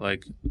broad.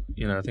 Like,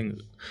 you know, I think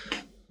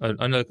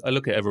I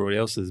look at everybody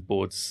else's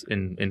boards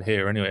in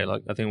here anyway.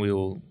 Like, I think we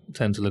all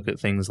tend to look at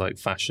things like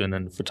fashion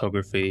and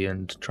photography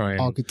and try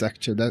and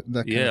architecture. That kind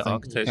of thing.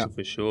 Architecture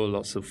for sure.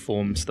 Lots of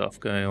form stuff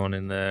going on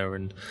in there,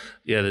 and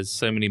there's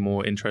so many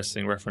more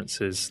interesting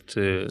references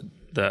to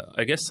that.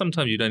 I guess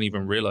sometimes you don't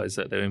even realize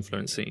that they're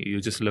influencing you.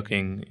 You're just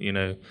looking, you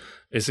know,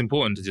 it's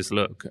important to just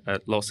look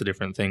at lots of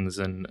different things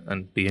and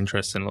be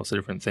interested in lots of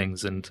different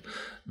things, and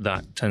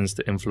that tends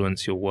to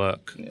influence your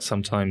work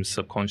sometimes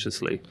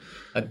subconsciously.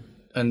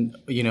 And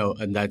you know,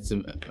 and that's a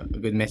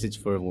good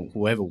message for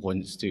whoever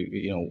wants to,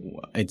 you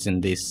know, it's in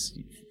this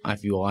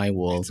FUI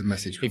world. It's a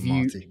message from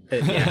Marty.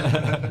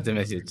 It's a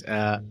message.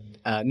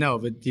 No,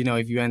 but you know,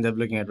 if you end up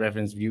looking at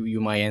reference,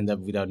 you might end up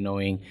without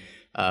knowing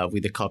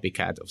with a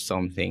copycat of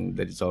something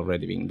that is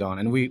already being done.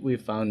 And we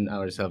found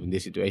ourselves in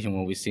this situation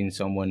when we've seen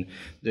someone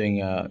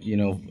doing,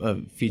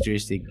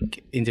 futuristic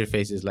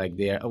interfaces like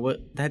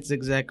that's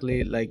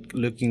exactly like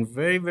looking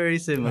very, very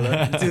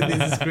similar to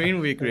this screen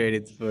we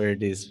created for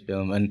this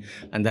film.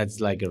 And that's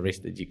like a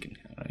risk that you can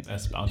have, right?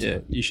 That's bounty. Yeah,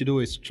 you should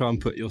always try and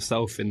put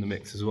yourself in the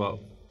mix as well,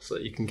 so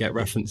that you can get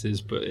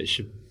references, but it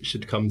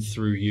should come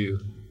through you.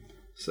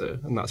 So,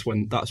 and that's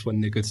when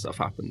the good stuff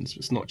happens.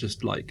 It's not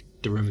just like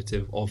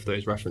derivative of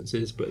those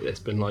references, but it's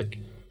been like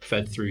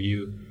fed through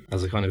you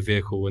as a kind of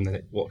vehicle, and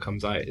then what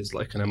comes out is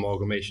like an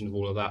amalgamation of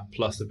all of that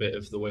plus a bit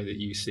of the way that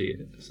you see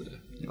it. So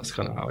that's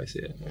kind of how I see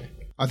it. Yeah.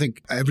 I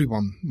think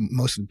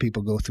most of the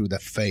people go through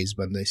that phase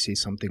when they see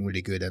something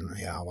really good and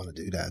I want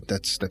to do that.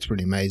 That's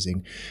really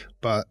amazing.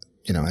 But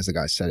you know, as the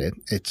guy said,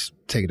 it's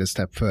take it a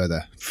step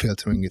further,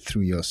 filtering it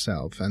through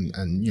yourself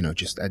and you know,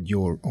 just add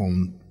your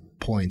own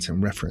points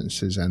and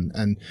references.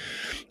 And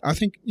I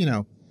think, you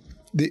know,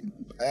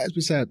 as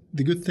we said,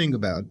 the good thing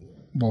about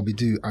what we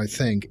do, I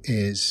think,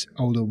 is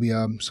although we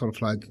are sort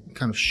of like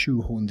kind of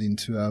shoehorned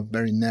into a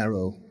very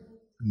narrow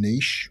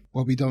niche,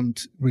 well, we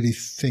don't really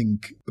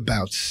think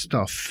about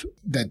stuff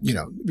that, you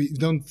know, we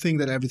don't think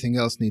that everything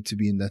else needs to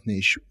be in that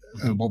niche.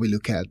 What we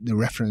look at, the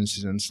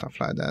references and stuff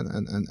like that.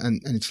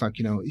 And it's like,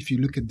 you know, if you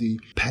look at the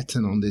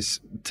pattern on this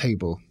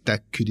table,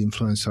 that could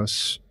influence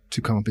us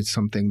to come up with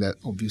something that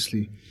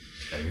obviously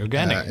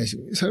organic.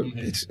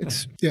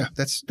 It's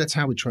that's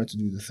how we try to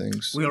do the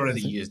things. We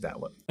already used that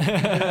one.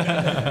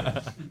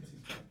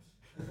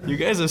 You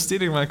guys are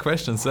stealing my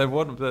questions. That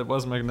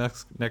was my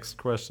next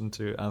question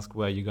to ask,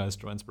 where you guys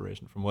draw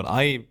inspiration from. What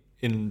I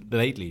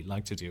lately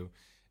like to do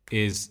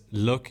is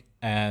look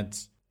at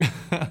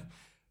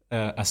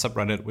a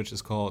subreddit which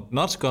is called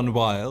not Gone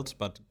Wild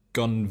but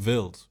Gone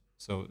Wild.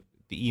 So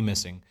the E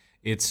missing.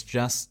 It's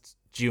just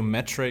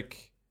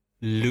geometric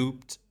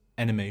looped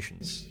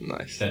animations.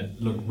 Nice.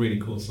 That look really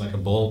cool. It's like a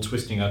ball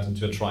twisting out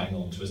into a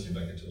triangle and twisting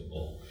back into a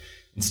ball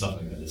and stuff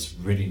like that. It's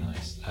really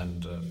nice.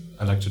 And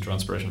I like to draw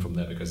inspiration from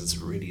there because it's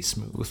really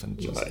smooth and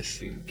just nice.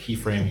 The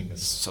keyframing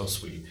is so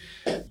sweet.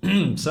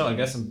 So I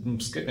guess I'm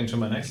skipping to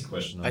my next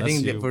question. I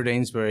think that for the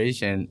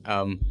inspiration,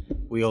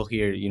 we all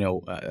here, you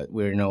know,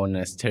 we're known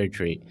as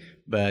Territory,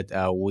 but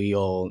we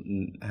all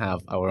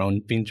have our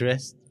own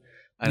Pinterest.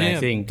 And I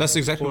think that's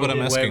exactly what I'm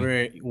asking.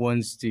 Whoever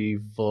wants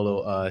to follow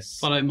us,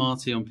 Follow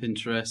Marty on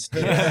Pinterest.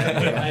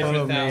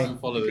 Follow 1,000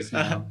 followers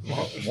now.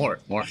 more.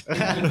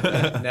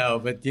 No,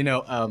 but you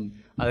know,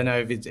 I don't know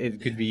if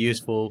it could be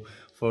useful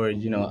for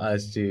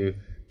us to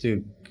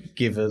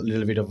give a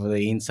little bit of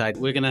the insight.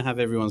 We're going to have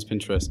everyone's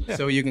Pinterest.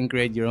 So you can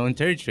create your own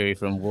territory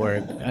from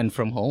work and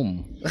from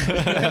home.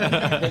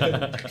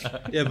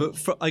 Yeah,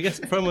 but I guess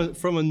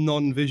from a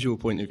non-visual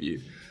point of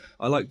view,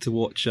 I like to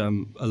watch a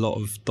lot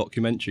of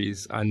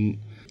documentaries, and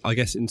I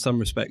guess in some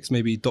respects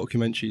maybe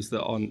documentaries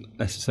that aren't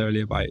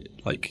necessarily about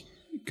like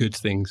good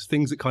things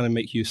that kind of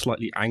make you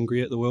slightly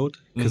angry at the world,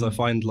 because I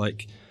find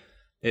like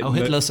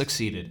Hitler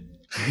succeeded.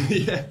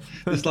 Yeah,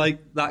 it's like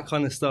that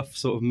kind of stuff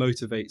sort of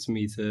motivates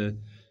me to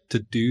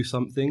do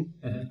something.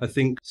 I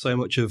think so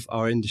much of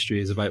our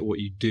industry is about what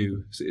you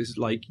do. So it's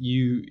like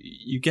you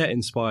get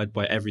inspired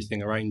by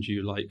everything around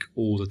you like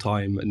all the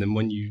time, and then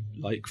when you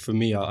like, for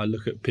me, I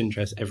look at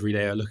Pinterest every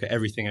day. I look at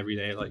everything every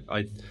day. Like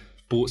I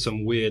bought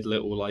some weird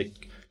little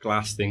like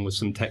glass thing with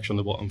some text on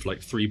the bottom for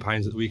like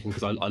 £3 at the weekend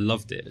because I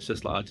loved it. It's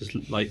just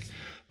like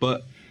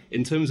but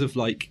in terms of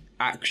like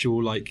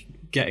actual like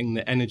getting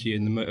the energy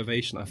and the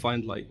motivation, I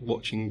find like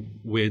watching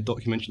weird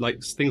documentaries,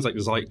 like things like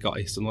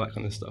Zeitgeist and all that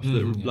kind of stuff,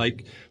 that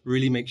like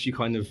really makes you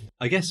kind of,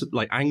 I guess,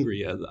 like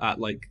angry at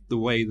like the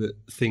way that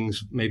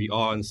things maybe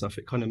are and stuff.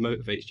 It kind of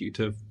motivates you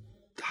to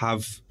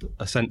have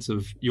a sense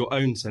of your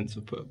own sense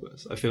of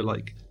purpose. I feel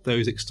like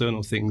those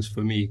external things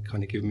for me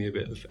kind of give me a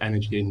bit of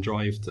energy and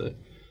drive to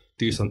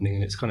do something,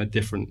 and it's kind of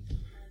different.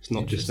 It's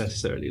not just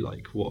necessarily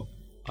like what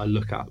I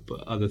look at,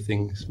 but other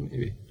things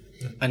maybe.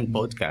 And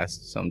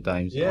podcasts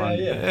sometimes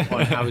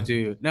on how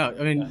to not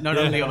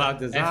only about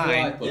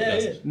design,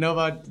 not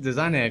about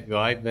design and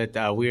FUI, but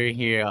we're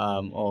here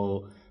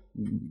all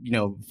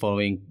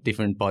following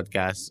different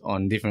podcasts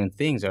on different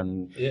things,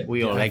 and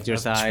we all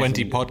exercise.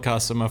 20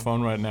 podcasts on my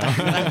phone right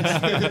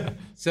now.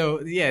 So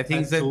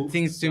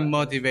things to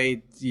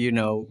motivate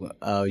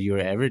your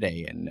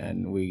everyday,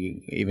 and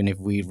we, even if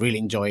we really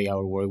enjoy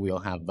our work, we'll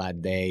have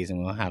bad days,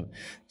 and we'll have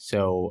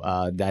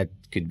that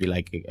could be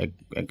like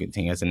a good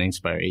thing as an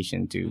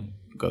inspiration to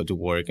go to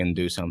work and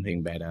do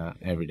something better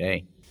every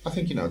day. I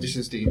think this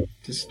is the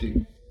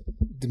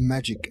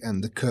magic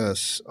and the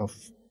curse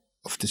of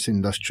this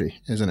industry,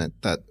 isn't it?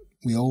 That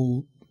we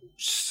all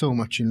so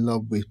much in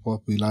love with what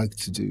we like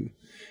to do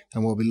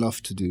and what we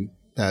love to do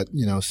that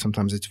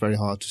sometimes it's very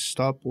hard to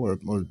stop or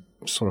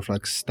sort of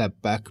like step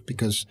back,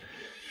 because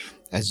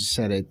as you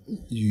said it,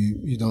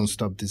 you don't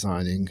stop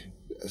designing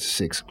at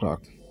 6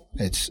 o'clock.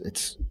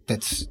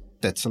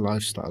 That's a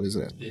lifestyle,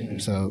 isn't it? Yeah.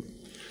 So,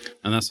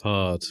 and that's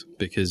hard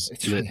because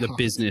the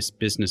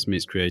business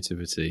meets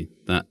creativity.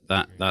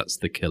 That's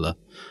the killer,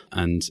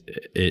 and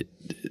it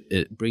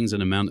brings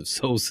an amount of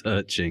soul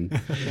searching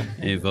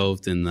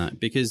involved in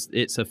that, because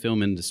it's a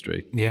film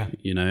industry. Yeah,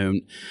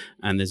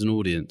 and there's an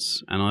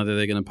audience, and either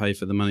they're going to pay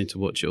for the money to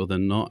watch it or they're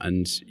not.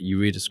 And you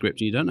read a script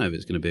and you don't know if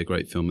it's going to be a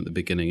great film at the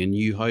beginning, and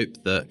you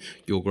hope that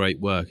your great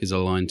work is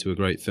aligned to a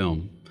great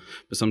film.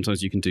 But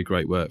sometimes you can do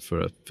great work for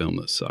a film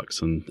that sucks,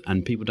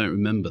 and people don't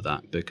remember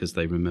that because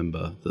they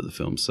remember that the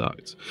film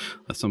sucked.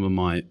 Some of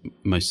my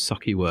most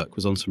sucky work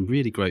was on some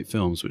really great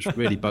films, which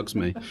really bugs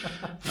me.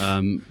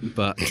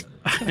 But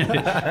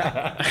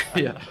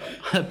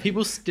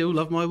people still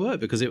love my work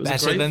because it was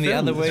better a great than film. the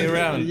other way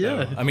around.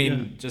 Yeah, I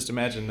mean, just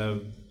imagine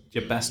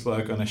your best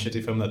work on a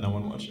shitty film that no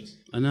one watches.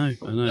 I know.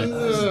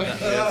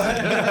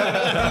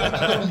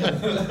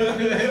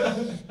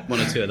 One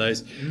or two of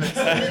those.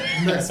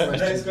 next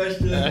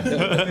question.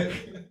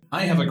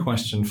 I have a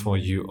question for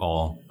you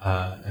all,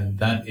 and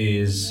that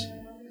is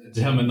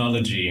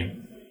terminology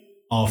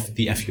of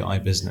the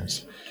FUI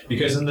business.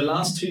 Because in the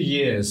last 2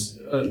 years,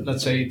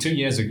 let's say 2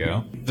 years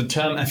ago, the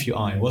term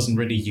FUI wasn't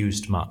really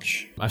used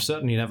much. I've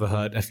certainly never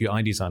heard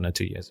FUI designer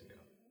 2 years ago.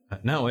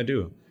 Now I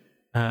do.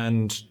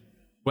 And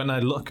when I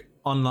look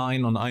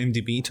online on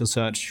IMDb to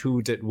search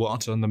who did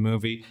what on the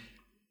movie,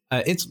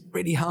 it's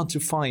really hard to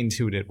find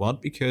who did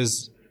what,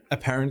 because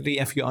apparently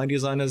FUI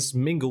designers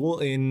mingle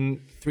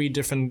in 3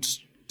 different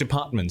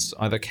departments,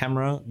 either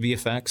camera,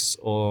 VFX,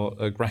 or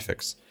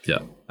graphics. Yeah.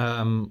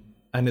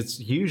 And it's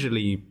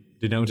usually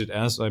denoted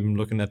as, I'm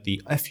looking at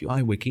the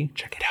FUI wiki.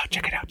 Check it out.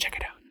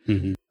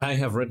 Mm-hmm. I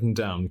have written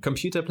down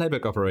computer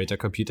playback operator,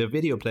 computer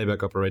video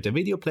playback operator,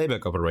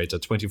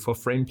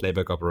 24-frame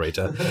playback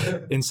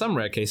operator. In some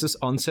rare cases,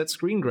 on-set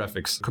screen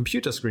graphics,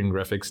 computer screen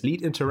graphics,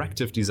 lead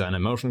interactive designer,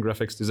 motion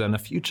graphics designer,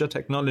 future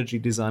technology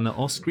designer,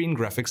 or screen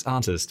graphics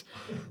artist.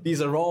 These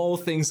are all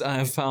things I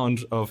have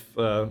found of...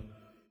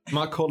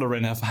 Mark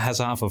Colleran has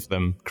half of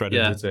them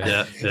credited to him.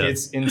 Yeah.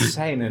 It's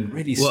insane and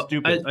really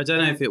stupid. I don't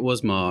know if it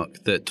was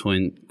Mark that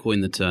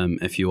coined the term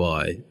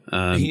FUI.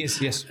 He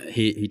is, yes.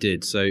 He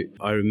did. So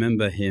I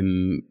remember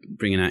him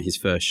bringing out his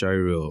first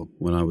showreel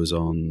when I was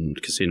on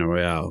Casino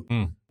Royale.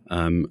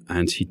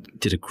 And he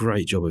did a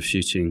great job of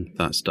shooting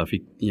that stuff.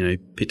 He,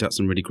 picked out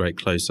some really great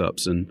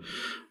close-ups and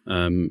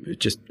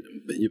just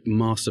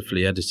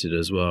masterfully edited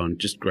as well, and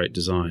just great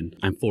design,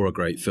 and for a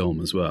great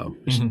film as well,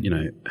 which,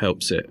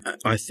 helps it.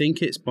 I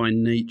think it's by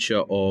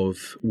nature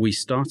of, we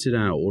started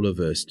out, all of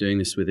us, doing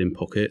this within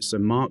Pocket. So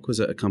Mark was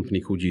at a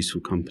company called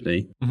Useful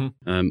Company.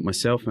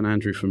 Myself and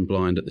Andrew from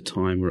Blind at the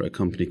time were at a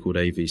company called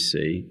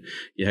AVC.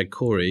 You had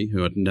Corey,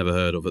 who I'd never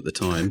heard of at the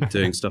time,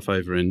 doing stuff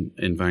over in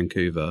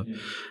Vancouver,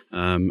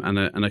 and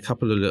a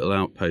couple of little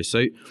outposts.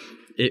 So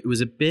it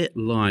was a bit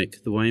like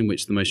the way in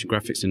which the motion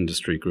graphics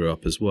industry grew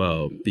up as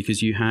well,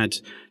 because you had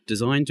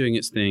design doing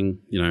its thing,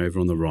 over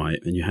on the right,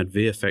 and you had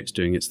VFX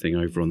doing its thing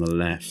over on the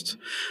left.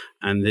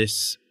 And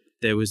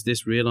there was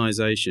this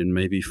realization,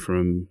 maybe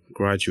from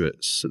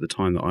graduates at the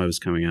time that I was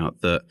coming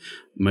out, that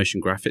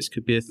motion graphics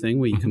could be a thing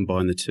where you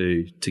combine the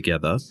two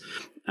together,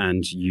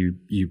 and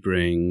you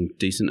bring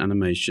decent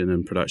animation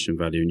and production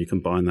value, and you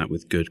combine that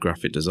with good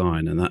graphic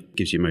design, and that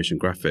gives you motion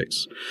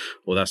graphics.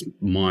 Well, that's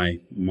my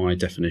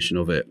definition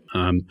of it.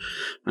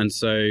 And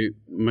so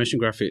motion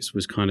graphics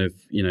was kind of,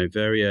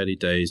 very early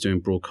days,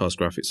 doing broadcast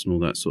graphics and all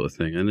that sort of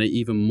thing, and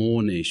even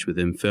more niche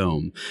within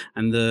film.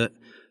 And the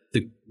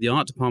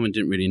art department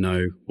didn't really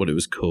know what it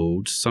was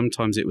called.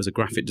 Sometimes it was a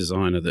graphic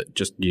designer that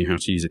just knew how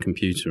to use a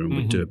computer and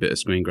would do a bit of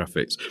screen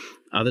graphics.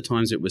 Other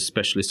times it was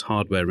specialist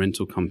hardware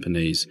rental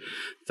companies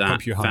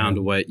that found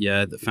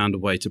a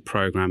way to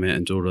program it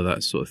and do all of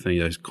that sort of thing.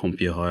 Those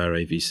CompuHire,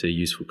 AVC,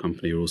 Useful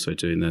Company are also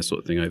doing their sort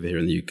of thing over here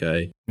in the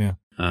UK. Yeah.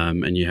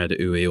 And you had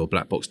UI or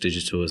Black Box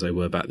Digital, as they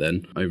were back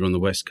then, over on the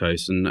West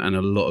Coast, and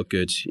a lot of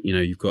good,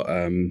 you've got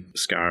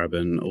Scarab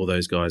and all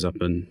those guys up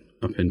in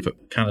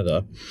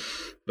Canada.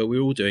 But we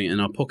were all doing it in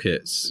our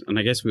pockets. And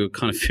I guess we were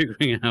kind of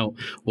figuring out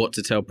what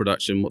to tell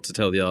production, what to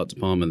tell the art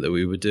department that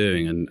we were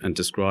doing, and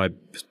describe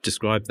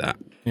that.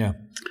 Yeah.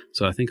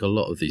 So I think a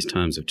lot of these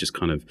terms have just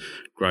kind of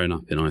grown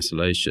up in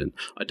isolation.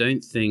 I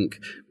don't think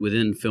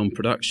within film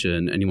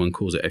production anyone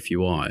calls it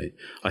FUI.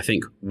 I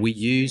think we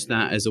use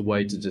that as a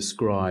way to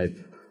describe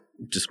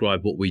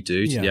what we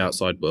do to the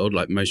outside world,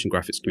 like motion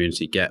graphics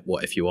community get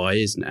what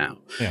FUI is now.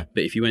 Yeah.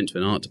 But if you went to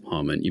an art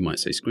department, you might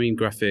say screen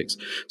graphics.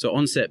 So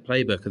on-set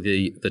playback are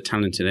the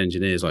talented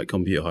engineers like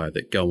CompuHire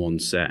that go on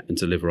set and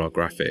deliver our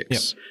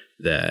graphics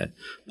there.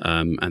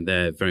 And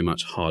they're very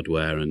much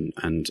hardware and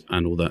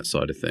all that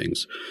side of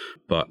things.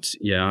 But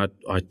yeah,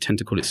 I tend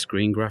to call it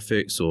screen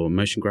graphics or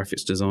motion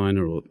graphics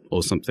designer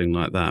or something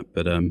like that.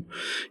 But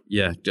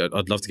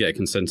I'd love to get a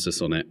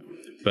consensus on it.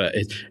 But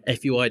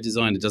FUI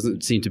designer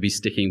doesn't seem to be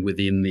sticking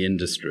within the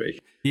industry.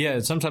 Yeah,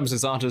 sometimes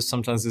it's artists,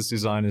 sometimes it's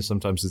designers,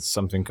 sometimes it's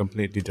something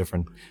completely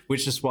different,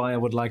 which is why I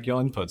would like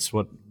your inputs.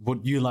 What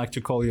would you like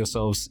to call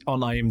yourselves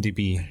on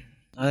IMDb?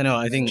 I don't know.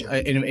 I think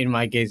in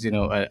my case,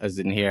 as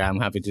in here, I'm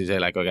happy to say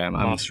okay, I'm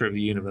Master of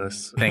the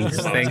Universe. Thanks,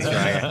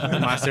 Ryan.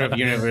 Master of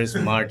Universe,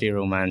 Marty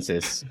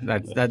Romances.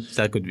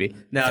 That could be.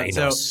 No,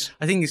 so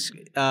I think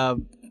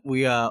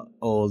we are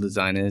all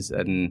designers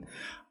and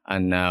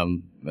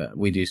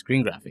we do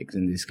screen graphics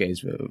in this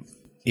case.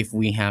 If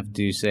we have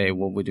to say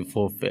what we do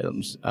for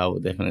films, I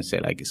would definitely say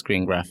like a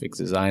screen graphics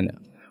designer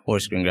or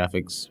screen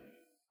graphics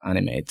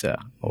animator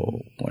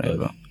or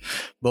whatever.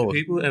 Do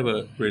people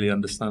ever really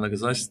understand that?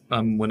 Because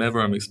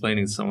whenever I'm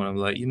explaining to someone, I'm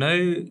like,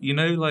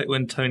 like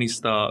when Tony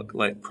Stark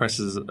like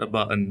presses a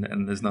button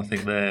and there's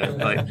nothing there,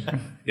 like,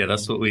 yeah,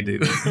 that's what we do.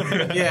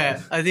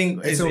 Yeah, I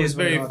think it's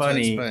very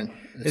funny.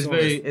 It's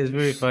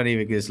very funny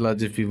because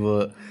lots of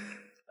people,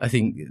 I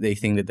think they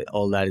think that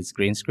all that is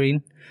green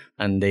screen,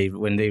 and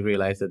when they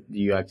realize that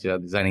you actually are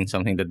designing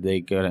something that they're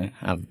gonna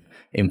have,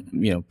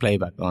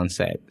 playback on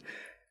set,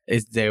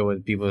 it's there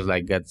when people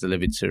gets a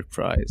little bit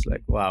surprised,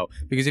 like wow.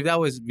 Because if that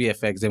was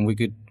VFX, then we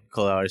could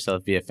call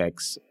ourselves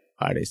VFX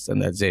artists, and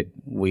that's it.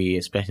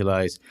 We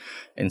specialize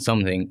in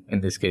something,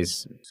 in this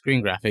case,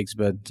 screen graphics,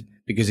 but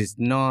because it's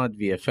not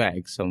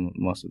VFX,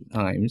 most of the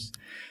times,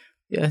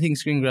 I think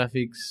screen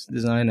graphics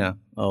designer.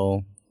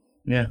 Oh,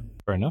 yeah.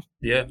 Fair enough.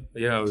 Yeah,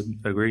 I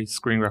would agree.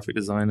 Screen graphic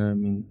designer, I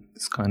mean,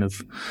 it's kind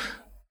of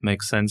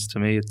makes sense to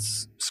me.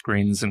 It's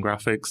screens and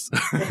graphics.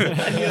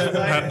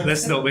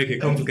 Let's not make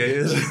it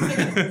complicated.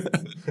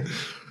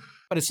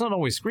 But it's not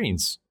always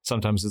screens.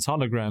 Sometimes it's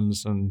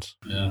holograms and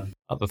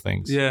other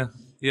things. Yeah,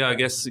 I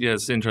guess,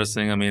 it's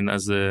interesting. I mean,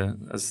 as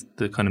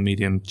the kind of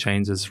medium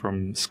changes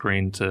from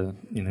screen to,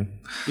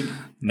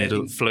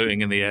 middle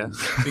floating in the air.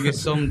 Because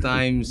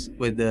sometimes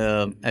with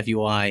the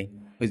FUI,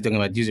 we're talking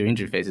about user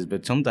interfaces,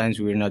 but sometimes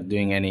we're not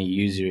doing any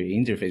user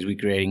interface. We're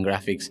creating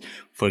graphics,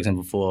 for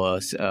example, for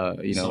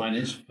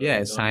signage. Yeah,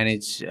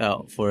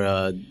 signage for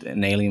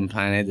an alien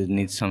planet that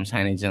needs some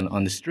signage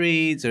on the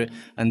streets,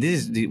 and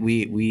this is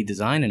we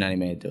design and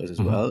animate those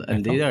as well,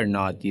 and they are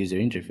not user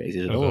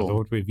interfaces at all. That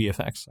would be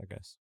VFX, I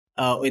guess.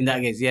 In that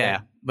case,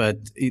 yeah, but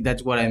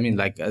that's what I mean.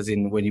 Like, as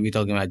in when we're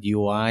talking about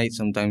UI,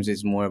 sometimes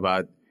it's more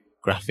about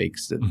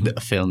graphics that the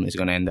film is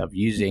going to end up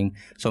using.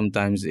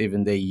 Sometimes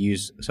even they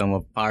use some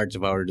of parts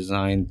of our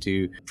design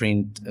to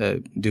print,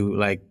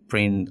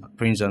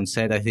 prints on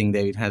set. I think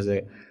David has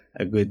a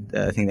good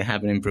thing that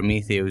happened in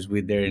Prometheus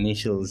with their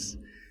initials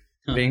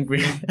being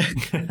printed.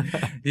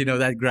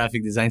 That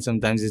graphic design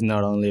sometimes is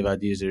not only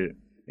about user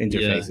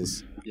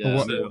interfaces. Yeah.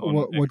 What, So on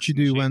what you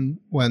do Ex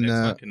when Ex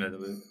Machina,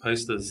 the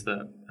posters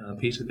that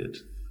Peter did.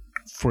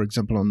 for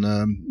example,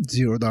 on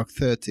Zero Dark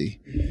 30,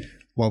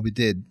 what we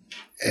did,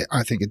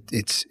 I think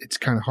it's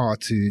kind of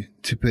hard to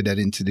put that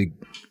into the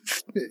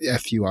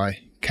FUI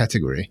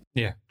category.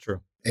 Yeah,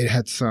 true. It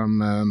had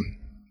some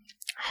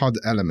hard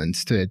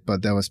elements to it,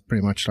 but that was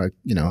pretty much like,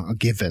 a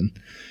given.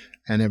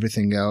 And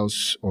everything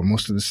else, or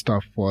most of the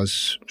stuff,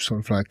 was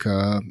sort of like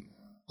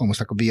almost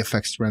like a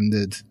VFX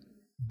rendered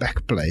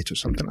backplate or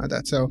something like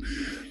that. So,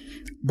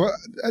 but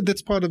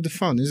that's part of the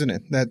fun, isn't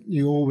it? That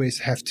you always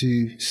have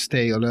to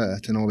stay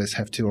alert and always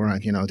have to, all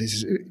right, this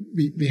is,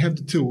 we have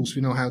the tools,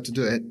 we know how to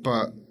do it,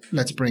 but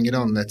let's bring it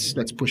on. Let's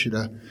push it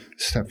a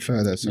step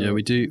further. So. Yeah,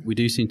 we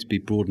do seem to be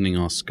broadening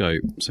our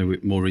scope. So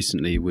more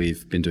recently,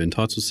 we've been doing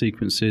title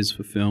sequences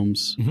for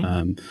films.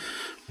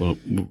 We'll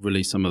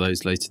release some of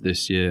those later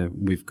this year.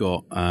 We've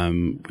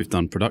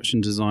done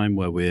production design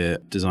where we're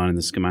designing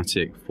the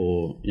schematic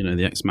for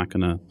the Ex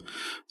Machina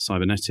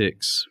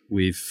cybernetics.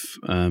 We've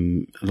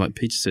like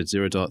Peter said,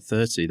 Zero Dark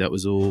 30. That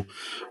was all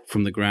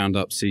from the ground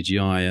up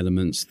CGI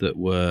elements that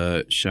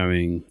were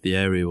showing the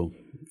aerial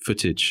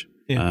footage.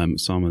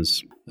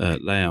 Sama's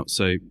layout.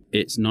 So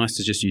it's nice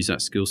to just use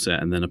that skill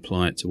set and then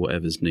apply it to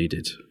whatever's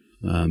needed.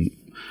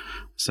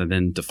 So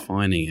then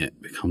defining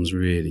it becomes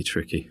really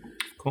tricky.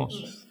 Of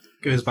course.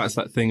 Goes back to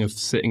that thing of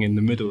sitting in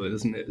the middle,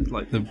 doesn't it?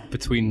 Like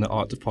between the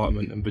art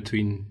department and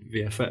between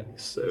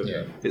VFX. So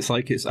it's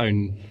like its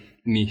own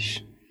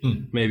niche.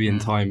 Maybe in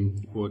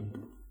time we'll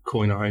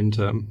coin our own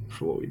term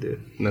for what we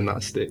do, and then that'll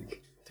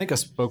stick. I think I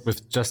spoke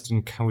with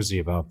Justin Cousy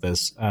about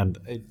this, and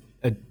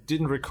I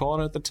didn't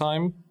record at the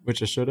time,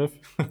 which I should have.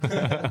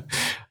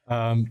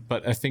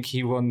 But I think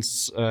he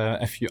wants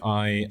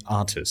FUI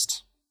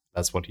artist.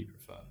 That's what he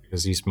preferred,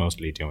 because he's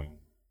mostly doing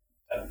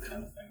that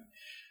kind of thing.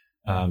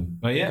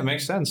 But yeah, it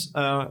makes sense.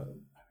 I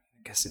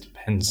guess it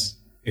depends.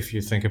 If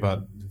you think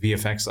about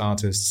VFX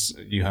artists,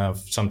 you have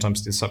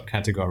sometimes the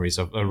subcategories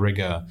of a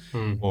rigger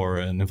or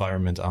an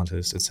environment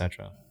artist,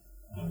 etc.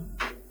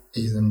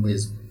 Ethan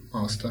Wiz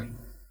Master.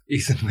 I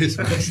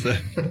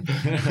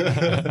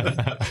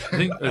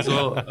think as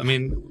well. I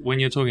mean, when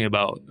you're talking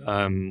about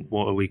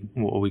what are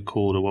we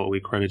called or what are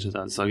we credited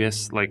as, I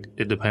guess like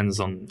it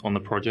depends on the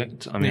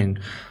project. I mean,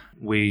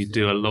 we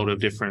do a lot of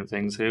different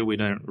things here. We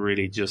don't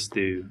really just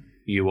do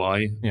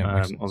UI.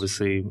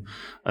 Obviously,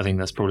 I think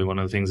that's probably one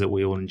of the things that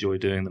we all enjoy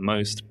doing the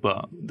most,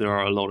 but there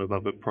are a lot of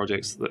other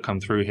projects that come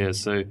through here.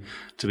 So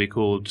to be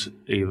called,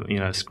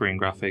 screen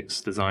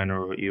graphics designer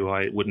or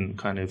UI, it wouldn't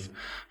kind of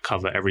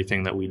cover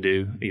everything that we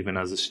do, even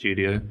as a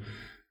studio.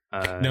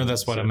 No,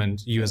 that's what I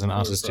meant. You as an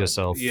artist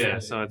yourself. Yeah,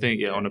 so I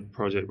think on a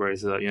project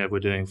basis, if we're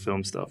doing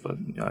film stuff,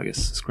 I guess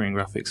screen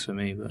graphics for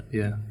me. But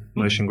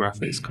motion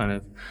graphics kind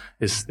of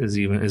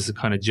is a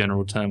kind of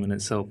general term in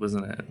itself,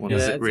 isn't it? What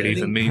does it really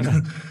even mean?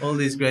 All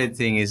this credit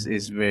thing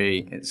is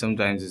very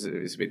sometimes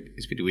it's a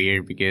bit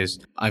weird because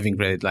I've been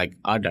credited like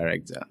art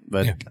director,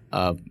 but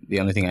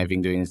the only thing I've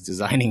been doing is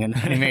designing and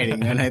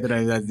animating, and I don't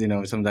know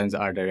that sometimes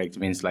art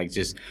director means like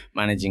just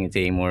managing a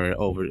team or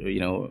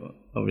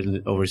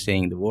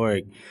overseeing the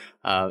work.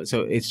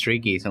 So it's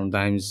tricky.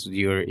 Sometimes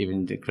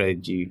even the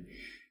credit you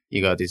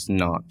got is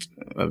not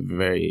a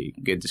very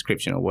good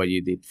description of what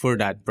you did for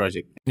that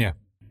project. Yeah.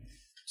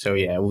 So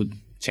it would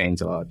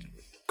change a lot.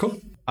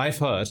 Cool. I've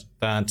heard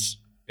that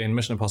in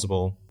Mission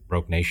Impossible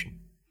Rogue Nation,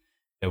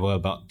 there were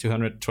about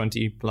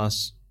 220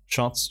 plus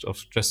shots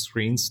of just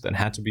screens that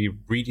had to be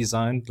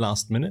redesigned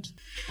last minute.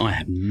 I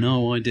have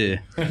no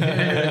idea.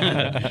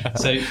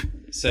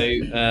 So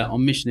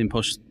on Mission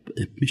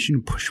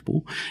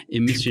Impossible,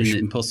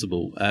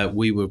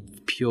 we were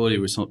purely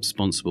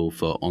responsible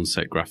for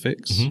on-set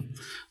graphics.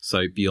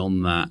 So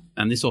beyond that,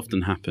 and this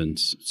often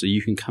happens, so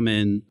you can come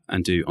in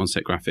and do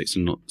on-set graphics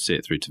and not see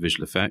it through to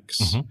visual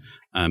effects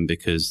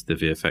because the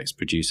VFX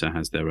producer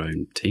has their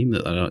own team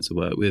that they like to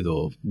work with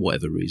or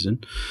whatever reason.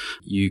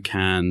 You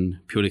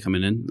can purely come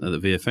in at the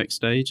VFX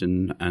stage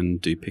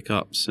and do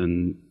pickups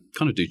and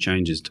kind of do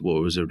changes to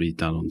what was already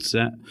done on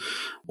set,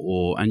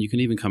 and you can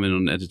even come in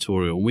on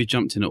editorial. And we've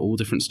jumped in at all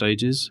different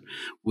stages.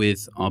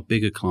 With our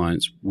bigger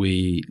clients,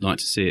 we like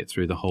to see it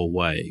through the whole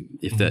way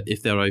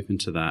if they're open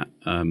to that,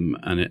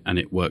 and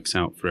it works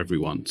out for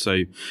everyone.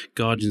 So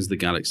Guardians of the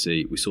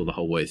Galaxy, we saw the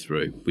whole way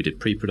through. We did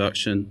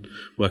pre-production,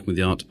 working with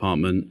the art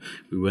department.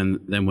 We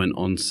then went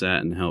on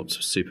set and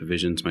helped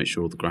supervision to make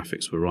sure all the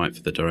graphics were right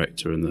for the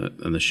director and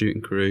the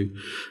shooting crew.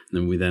 And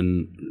then we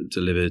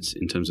delivered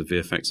in terms of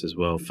VFX as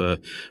well. For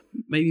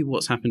maybe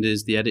what's happened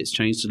is the edits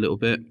changed a little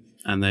bit,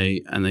 and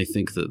they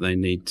think that they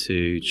need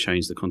to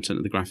change the content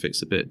of the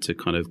graphics a bit to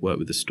kind of work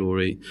with the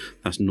story.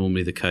 That's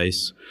normally the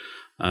case.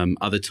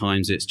 Other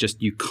times it's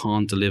just you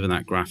can't deliver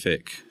that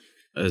graphic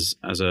as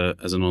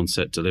an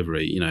on-set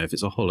delivery. If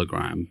it's a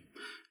hologram,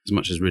 as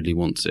much as Ridley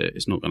wants it,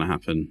 it's not going to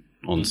happen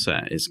on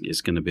set.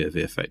 It's going to be a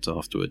VFX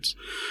afterwards.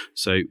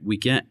 So we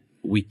get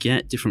we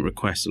get different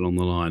requests along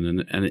the line,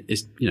 and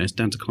it's it's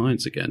down to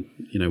clients again.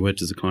 Where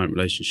does the client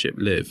relationship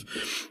live?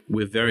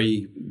 We're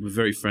very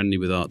friendly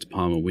with art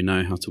department. We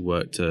know how to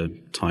work to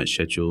tight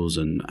schedules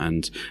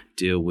and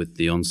deal with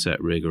the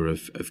on-set rigor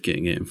of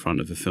getting it in front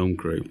of a film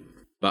crew.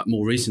 But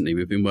more recently,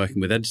 we've been working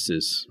with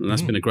editors, and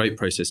that's been a great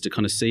process to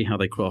kind of see how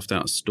they craft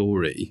out a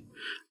story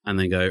and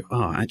then go,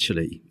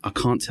 actually, I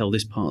can't tell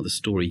this part of the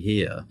story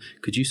here.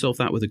 Could you solve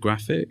that with a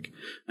graphic?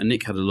 And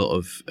Nick had a lot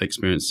of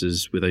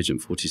experiences with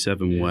Agent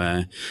 47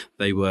 where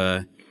they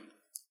were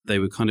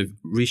kind of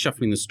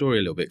reshuffling the story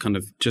a little bit, kind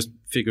of just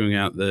figuring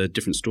out the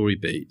different story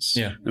beats.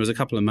 Yeah. There was a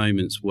couple of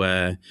moments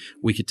where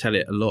we could tell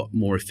it a lot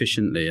more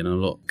efficiently and a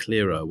lot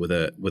clearer with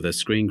a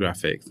screen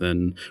graphic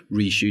than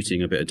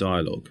reshooting a bit of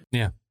dialogue.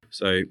 Yeah.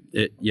 So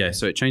it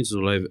changes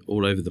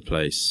all over the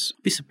place.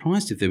 I'd be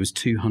surprised if there was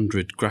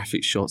 200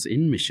 graphic shots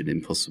in Mission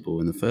Impossible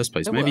in the first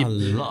place. Maybe a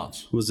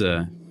lot. Was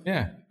there?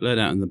 Yeah. Blurred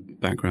out in the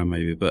background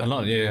maybe, but a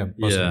lot. Yeah.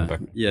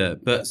 Yeah.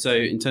 But so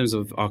in terms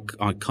of our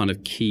kind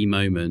of key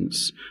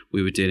moments,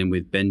 we were dealing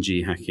with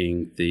Benji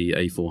hacking the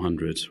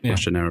A400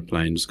 Russian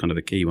aeroplane was kind of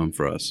a key one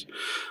for us,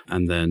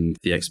 and then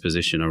the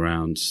exposition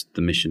around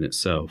the mission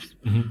itself,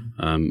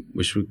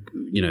 which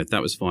that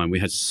was fine.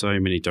 We had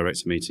so many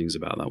director meetings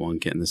about that one,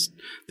 getting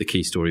the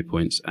key story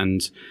points,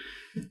 and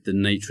the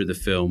nature of the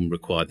film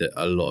required that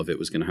a lot of it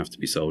was going to have to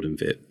be sold in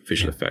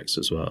visual effects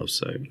as well.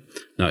 So,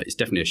 no, it's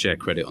definitely a shared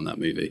credit on that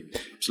movie.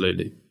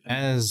 Absolutely.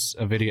 As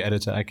a video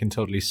editor, I can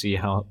totally see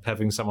how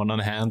having someone on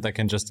hand that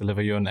can just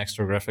deliver you an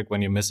extra graphic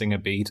when you're missing a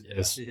beat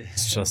is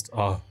just,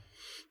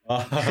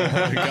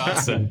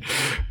 godsend.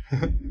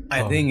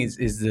 I think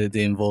it's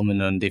the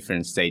involvement on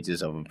different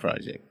stages of a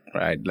project,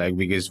 right? Like,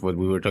 because what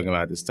we were talking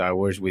about the Star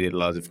Wars, we did a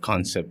lot of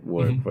concept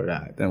work for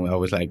that. And I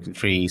was like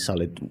 3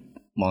 solid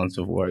months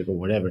of work or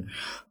whatever.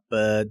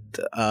 But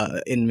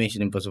in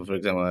Mission Impossible, for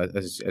example,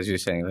 as you're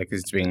saying, like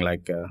it's being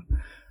like a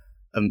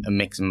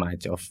mix and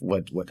match of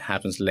what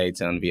happens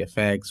later on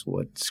VFX,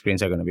 what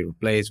screens are going to be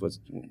replaced,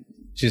 what's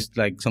just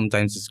like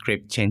sometimes the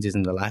script changes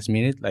in the last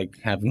minute, like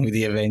happened with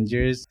the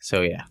Avengers.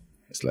 So yeah,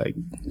 it's like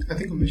I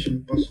think on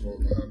Mission Impossible,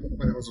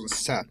 when I was on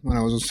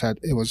set,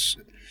 it was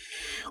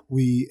I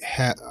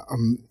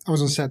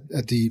was on set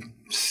at the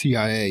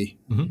CIA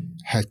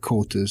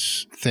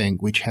headquarters thing,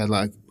 which had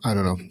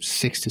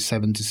 60,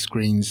 70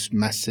 screens,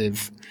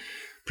 massive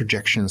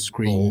projection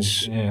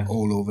screens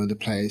all over the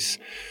place.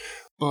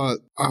 But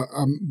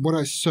what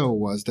I saw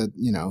was that,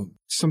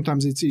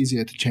 sometimes it's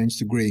easier to change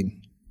the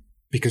green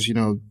because,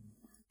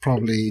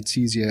 probably it's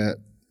easier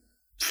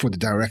for the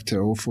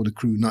director or for the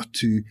crew not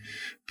to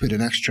put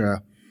an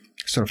extra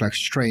sort of like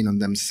strain on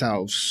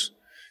themselves.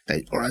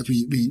 All right,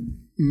 we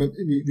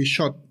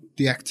shot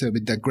the actor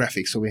with that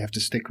graphic, so we have to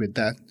stick with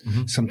that.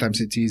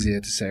 Sometimes it's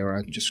easier to say, all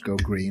right, just go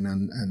green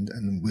and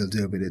we'll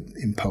deal with it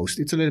in post.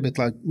 It's a little bit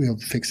like we'll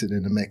fix it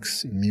in the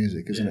mix in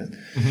music, isn't it?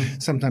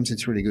 Sometimes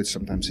it's really good,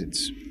 sometimes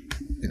it's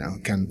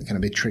can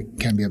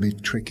be a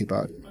bit tricky,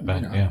 but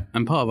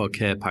And part of our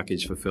care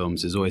package for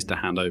films is always to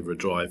hand over a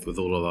drive with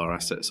all of our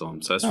assets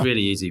on. So it's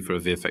really easy for a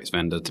VFX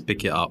vendor to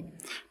pick it up,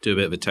 do a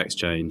bit of a text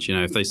change.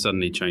 If they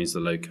suddenly change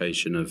the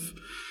location of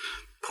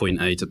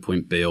point A to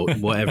point B or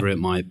whatever it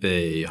might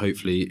be,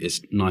 hopefully it's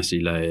nicely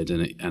layered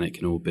and it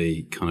can all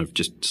be kind of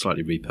just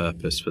slightly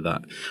repurposed for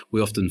that. We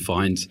often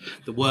find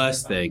the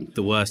worst thing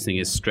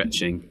is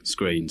stretching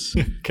screens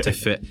to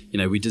fit.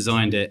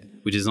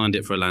 We designed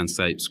it for a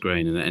landscape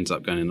screen and it ends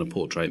up going in a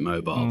portrait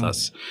mobile.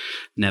 That's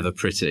never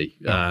pretty,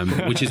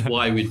 which is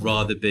why we'd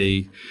rather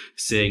be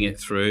seeing it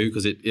through,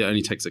 because it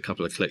only takes a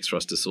couple of clicks for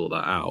us to sort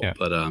that out. Yeah.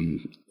 But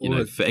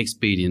for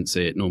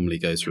expediency, it normally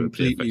goes through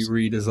completely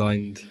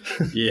redesigned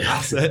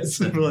assets.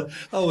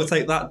 We'll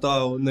take that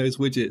dial and those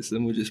widgets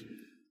and we'll just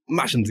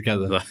mash them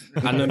together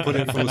and then put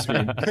it full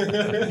screen and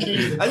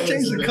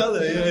change the colour.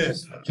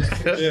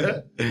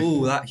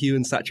 Oh, that hue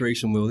and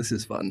saturation wheel, this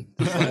is fun.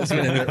 Like,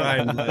 spinning it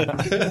around.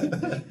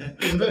 That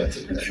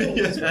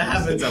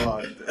happens a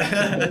lot.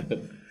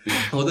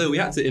 Although we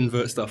had to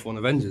invert stuff on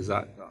Avengers,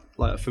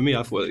 for me,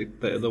 I thought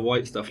the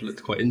white stuff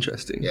looked quite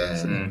interesting.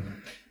 Yes,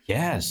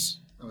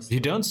 you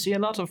don't see a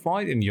lot of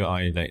white in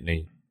UI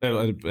lately.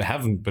 It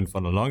haven't been for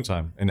a long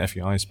time, in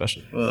FEI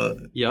especially. I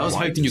was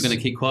hoping you're going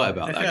to keep quiet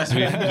about that,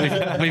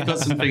 because we've got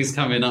some things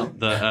coming up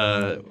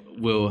that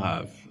we'll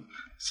have.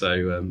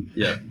 So,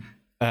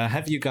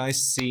 have you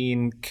guys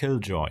seen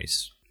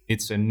Killjoys?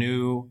 It's a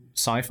new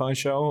sci-fi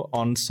show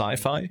on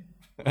Sci-Fi.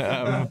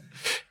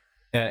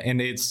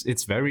 And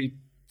it's very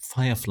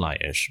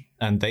Firefly-ish.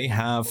 And they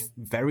have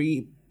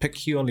very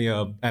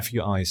peculiar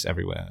FUIs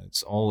everywhere.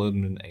 It's all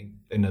in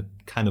a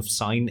kind of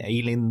sign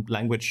alien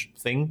language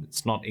thing.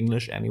 It's not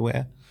English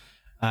anywhere.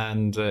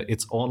 And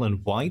it's all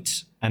in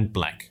white and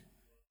black.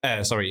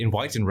 In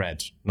white and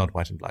red, not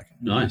white and black.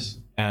 Nice.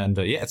 And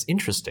it's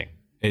interesting.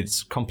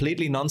 It's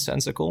completely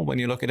nonsensical. When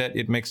you look at it,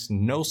 it makes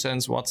no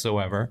sense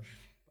whatsoever.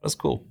 That's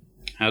cool.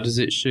 How does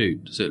it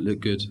shoot? Does it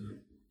look good?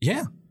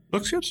 Yeah,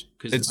 looks good.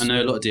 Because I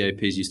know a lot of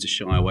DOPs used to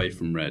shy away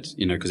from red,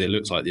 because it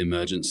looks like the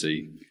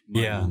emergency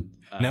moment.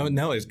 No,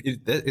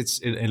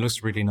 it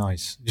looks really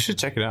nice. You should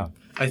check it out.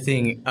 I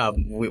think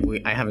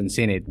I haven't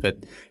seen it, but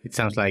it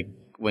sounds like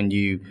when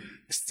you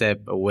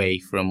step away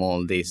from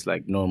all this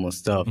like normal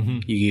stuff,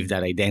 you give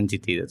that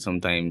identity that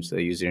sometimes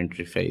the user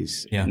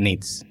interface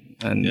needs.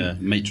 And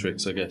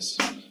Matrix, I guess.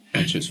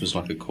 Matrix was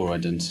like a core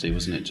identity,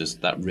 wasn't it? Just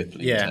that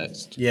rippling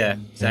text. Yeah,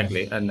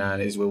 exactly. And that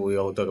is where we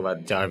all talk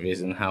about Jarvis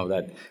and how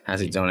that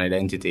has its own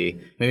identity.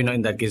 Maybe not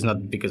in that case,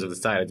 not because of the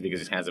style, it's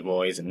because it has a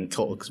voice and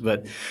talks.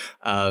 But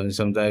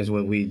sometimes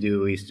what we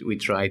do is we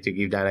try to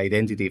give that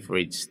identity for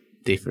each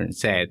different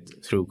set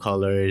through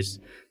colors,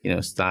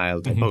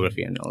 style,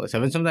 typography, and all that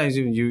stuff. And sometimes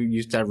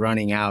you start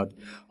running out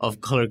of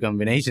color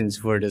combinations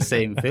for the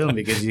same film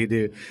because you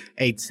do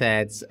 8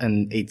 sets,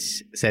 and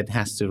each set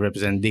has to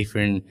represent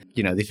different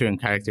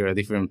character, or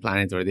different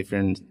planet, or a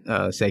different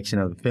section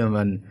of the film,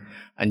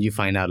 and you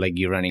find out like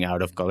you're running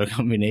out of color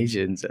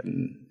combinations.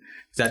 And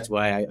that's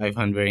why I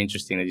found very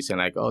interesting that you said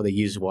like, oh, they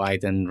use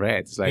white and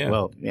red. It's like,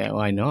 well, yeah,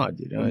 why not?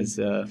 It's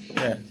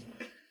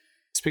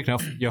Speaking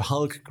of your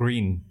Hulk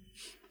green.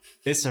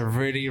 It's a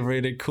really,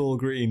 really cool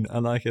green. I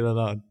like it a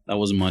lot. That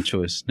wasn't my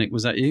choice. Nick,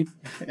 was that you?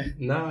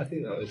 No, I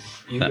think that was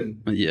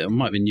Eugen. It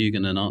might have been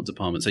Eugen in art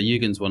department. So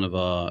Eugen's one of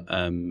our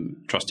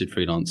trusted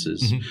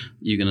freelancers.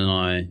 Eugen and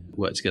I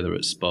worked together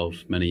at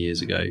Spov many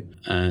years ago.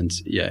 And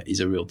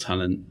he's a real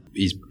talent.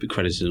 He's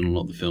credited on a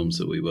lot of the films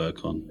that we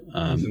work on.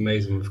 He's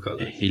amazing with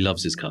colours. He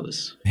loves his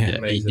colours.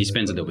 He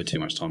spends a little bit too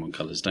much time on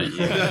colours, don't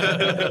you?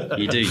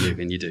 You do,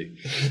 Eugen, you do.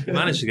 He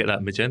managed to get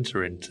that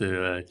magenta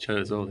into Cho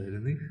as well,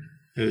 didn't he?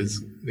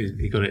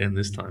 He got it in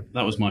this time.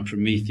 That was my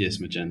Prometheus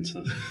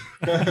magenta.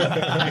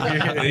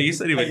 You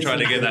said he was trying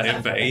to get that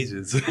in for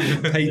ages.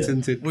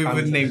 Patented. We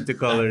would name the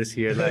colors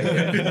here like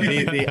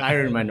the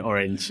Iron Man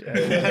orange,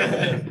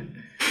 the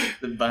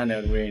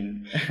Banner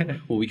green.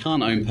 Well, we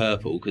can't own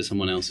purple because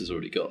someone else has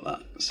already got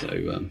that. So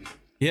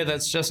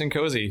that's Justin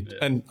Cozy,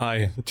 and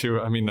I too.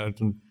 I mean, I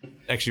don't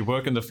actually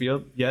work in the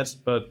field yet,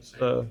 but.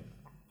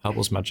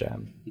 Purple's my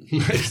jam.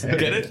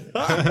 Get it?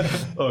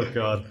 Oh,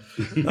 God.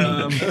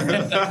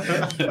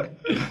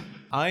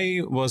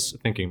 I was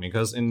thinking,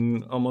 because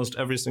in almost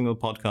every single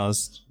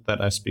podcast that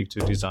I speak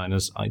to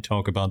designers, I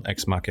talk about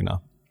Ex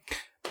Machina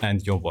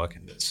and your work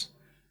in this.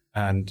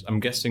 And I'm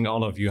guessing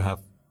all of you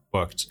have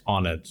worked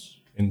on it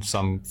in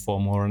some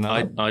form or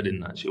another. I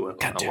didn't actually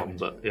work on that one,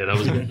 but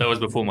that was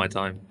before my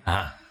time.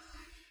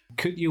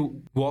 Could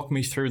you walk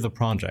me through the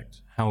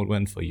project, how it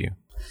went for you?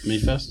 Me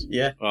first?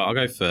 Yeah. Well, I'll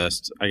go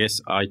first. I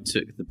guess I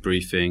took the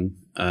briefing.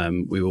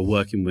 We were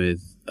working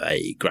with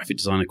a graphic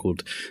designer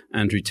called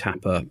Andrew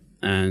Tapper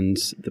and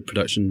the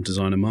production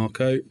designer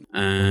Marco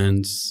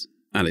and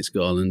Alex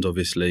Garland,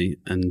 obviously.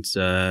 And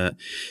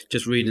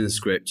just reading the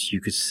script, you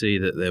could see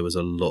that there was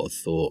a lot of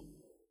thought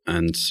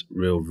and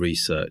real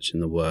research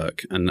in the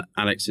work. And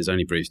Alex's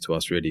only brief to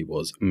us really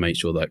was make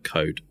sure that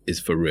code is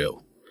for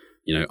real.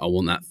 I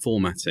want that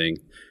formatting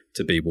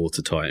to be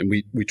watertight, and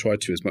we try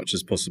to as much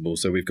as possible.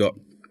 So we've got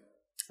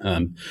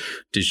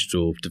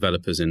digital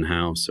developers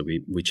in-house, so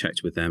we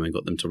checked with them and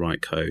got them to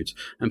write code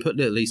and put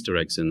little Easter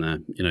eggs in there,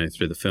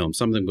 through the film.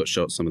 Some of them got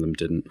shot, some of them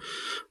didn't.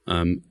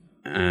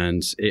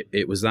 And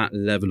it was that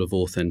level of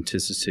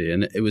authenticity,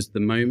 and it was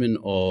the moment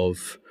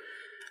of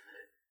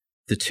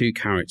the two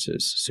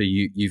characters. So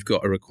you've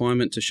got a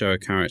requirement to show a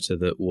character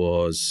that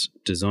was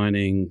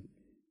designing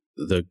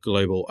the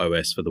global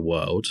OS for the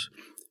world,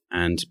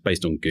 and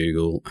based on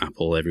Google,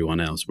 Apple, everyone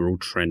else, we're all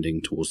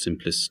trending towards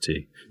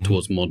simplicity,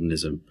 towards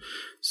modernism.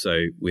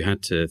 So we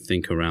had to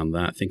think around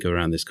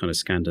this kind of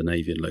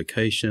Scandinavian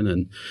location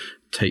and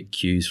take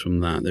cues from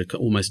that. They're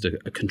almost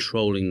a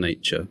controlling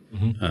nature,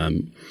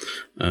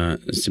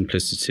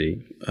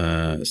 simplicity,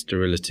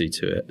 sterility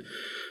to it.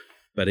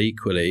 But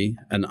equally,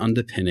 an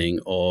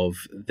underpinning of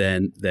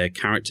then their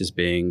characters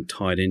being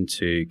tied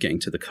into getting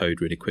to the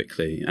code really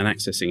quickly and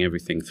accessing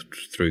everything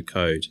through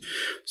code.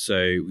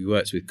 So we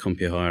worked with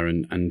CompuHire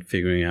and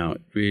figuring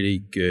out really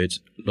good,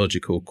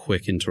 logical,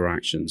 quick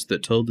interactions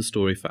that told the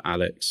story for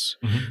Alex,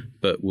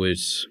 but would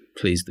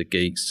please the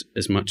geeks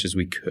as much as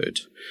we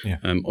could. Yeah.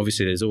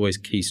 Obviously, there's always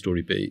key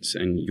story beats,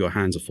 and your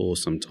hands are full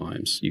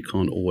sometimes. You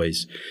can't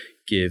always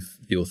give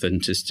the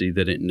authenticity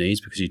that it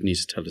needs because you need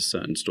to tell a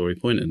certain story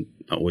point, and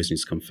that always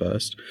needs to come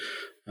first.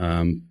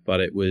 But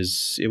it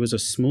was a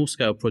small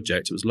scale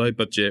project. It was low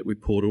budget. We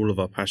poured all of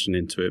our passion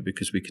into it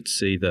because we could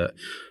see that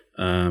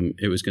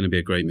it was going to be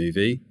a great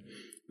movie.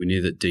 We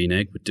knew that Dean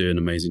Egg would do an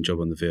amazing job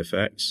on the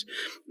VFX.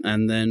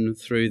 And then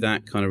through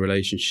that kind of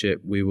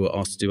relationship, we were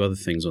asked to do other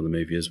things on the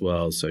movie as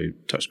well. So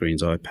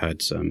touchscreens,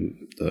 iPads,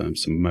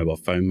 some mobile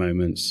phone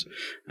moments,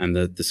 and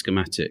the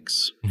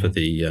schematics for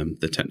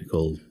the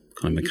technical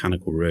kind of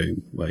mechanical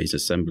room where he's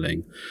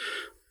assembling.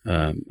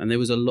 And there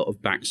was a lot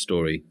of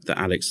backstory that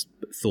Alex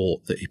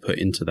thought that he put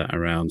into that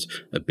around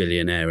a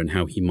billionaire and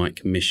how he might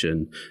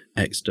commission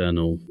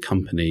external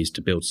companies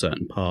to build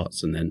certain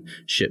parts and then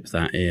ship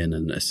that in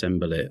and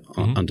assemble it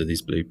under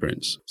these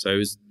blueprints. So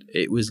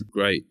it was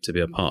great to be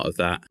a part of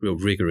that real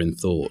rigor in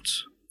thought.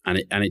 And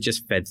it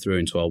just fed through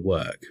into our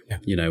work.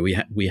 Yeah.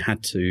 We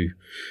had to.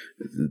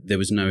 There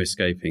was no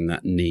escaping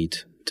that need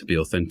to be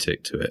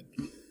authentic to it.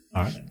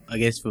 All right. I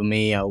guess for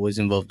me, I was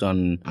involved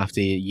after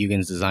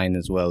Eugen's design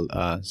as well,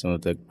 some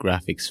of the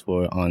graphics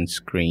for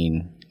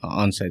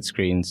on-set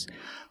screens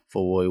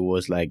for what it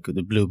was like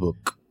the Blue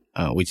Book,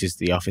 which is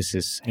the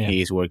offices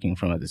he is working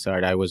from at the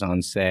start. I was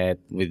on set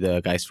with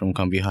the guys from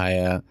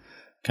CompuHire,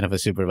 kind of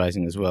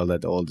supervising as well,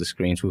 that all the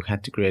screens, we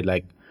had to create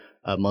like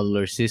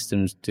modular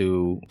systems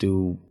to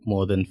do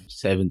more than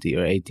 70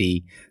 or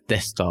 80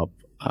 desktop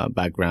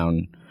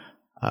background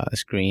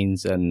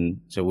screens, and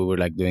so we were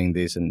like doing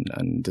this and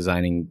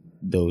designing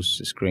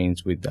those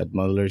screens with that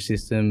modular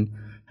system,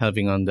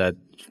 helping on that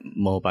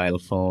mobile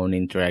phone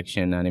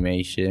interaction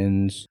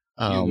animations.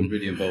 You were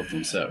really involved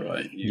on set,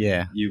 right?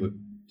 You were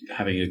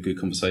having a good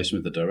conversation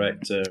with the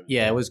director.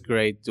 Yeah, it was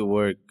great to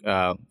work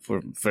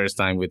for first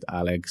time with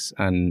Alex,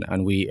 and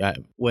we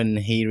when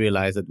he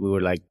realized that we were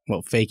like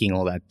faking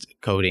all that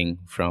coding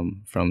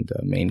from the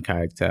main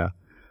character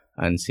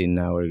and seeing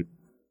our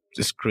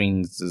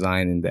screens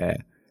design in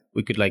there,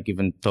 we could like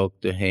even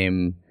talk to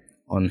him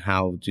on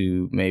how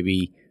to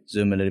maybe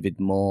zoom a little bit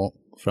more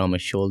from a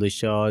shoulder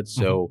shot.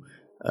 So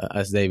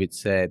as David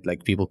said,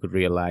 like people could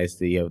realize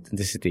the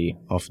authenticity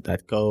of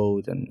that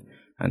code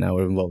and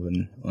our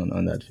involvement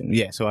on that film.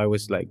 Yeah, so I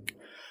was like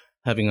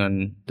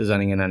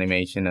designing an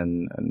animation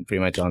and pretty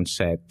much on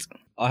set.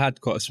 I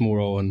had quite a small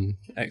role on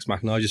Ex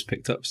Machina. I just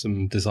picked up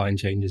some design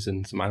changes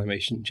and some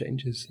animation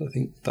changes. I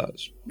think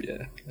that's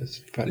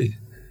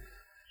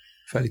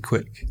fairly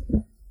quick.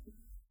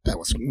 That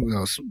was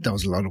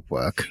a lot of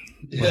work.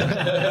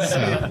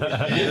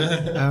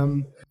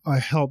 I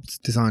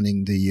helped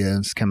designing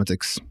the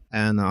schematics,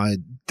 and I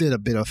did a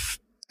bit of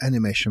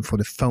animation for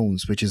the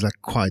phones, which is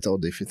like quite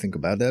odd if you think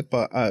about it,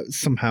 but I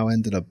somehow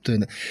ended up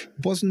doing it.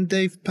 Wasn't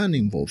Dave Penn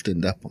involved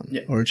in that one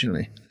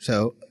originally?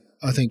 So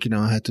I think,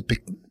 I had to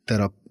pick that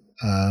up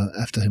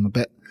after him a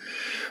bit.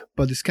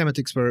 But the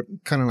schematics were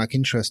kind of like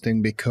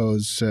interesting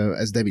because,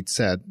 as David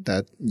said,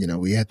 that,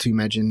 we had to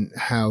imagine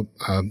how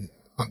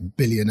a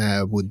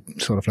billionaire would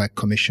sort of like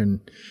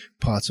commission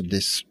parts of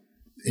this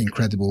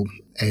incredible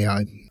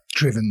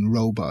AI-driven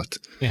robot.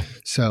 Yeah.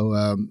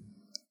 So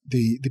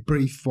the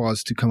brief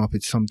was to come up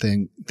with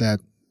something that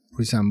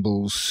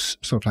resembles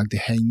sort of like the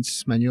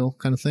Haynes manual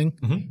kind of thing.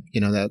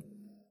 Mm-hmm. That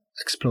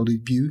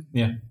exploded view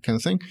kind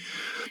of thing.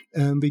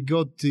 And we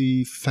got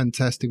the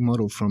fantastic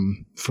model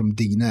from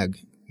Dean Egg,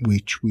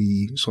 which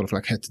we sort of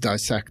like had to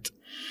dissect.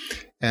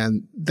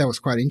 And that was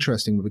quite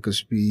interesting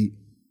because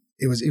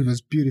it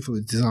was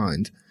beautifully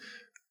designed,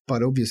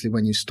 but obviously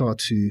when you start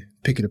to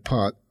pick it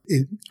apart,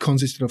 it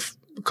consisted of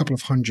a couple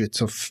of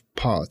hundreds of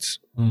parts,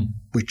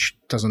 which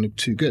doesn't look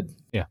too good.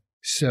 Yeah.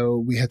 So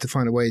we had to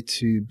find a way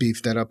to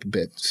beef that up a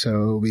bit.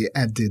 So we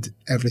added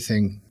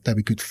everything that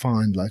we could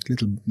find, like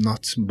little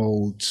nuts and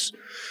bolts,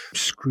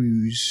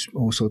 screws,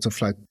 all sorts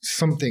of like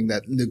something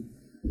that looked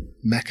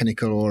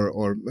mechanical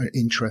or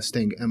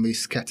interesting, and we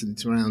scattered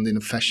it around in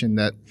a fashion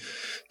that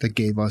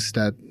gave us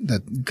that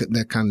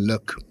kind of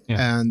look.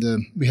 Yeah. And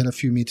we had a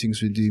few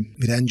meetings with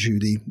Andrew,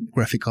 the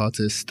graphic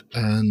artist,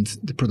 and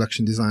the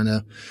production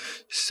designer.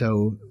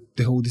 So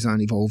the whole design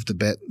evolved a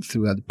bit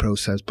throughout the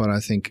process, but I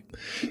think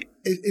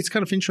it's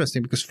kind of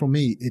interesting because for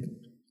me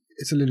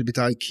it's a little bit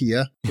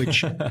IKEA,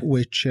 which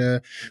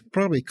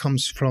probably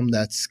comes from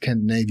that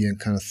Scandinavian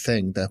kind of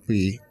thing that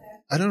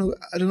I don't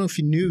know if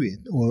you knew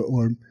it,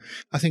 or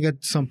I think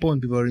at some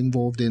point we were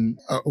involved in,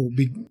 or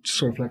we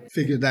sort of like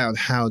figured out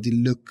how the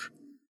look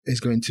is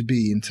going to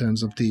be in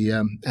terms of the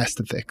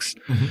aesthetics.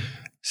 Mm-hmm.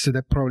 So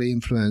that probably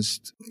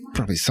influenced,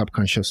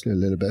 subconsciously a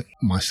little bit,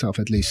 myself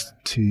at least,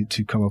 to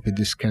come up with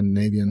this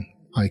Scandinavian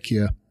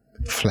IKEA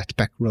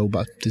flatback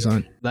robot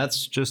design.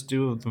 Let's just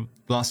do the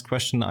last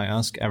question I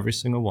ask every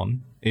single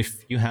one.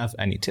 If you have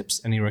any tips,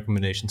 any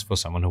recommendations for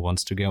someone who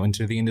wants to go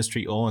into the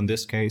industry, or in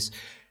this case,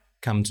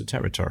 come to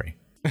Territory.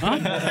 We're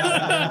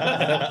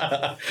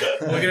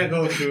gonna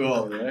go through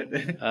all,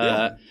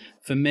 right?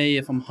 For me,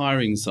 if I'm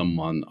hiring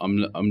someone,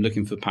 I'm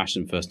looking for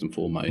passion first and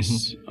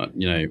foremost.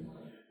 Mm-hmm.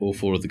 All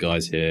four of the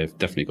guys here have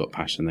definitely got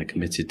passion. They're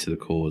committed to the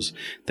cause.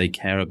 They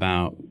care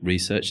about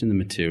researching the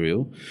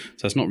material.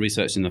 So it's not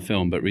researching the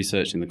film, but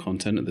researching the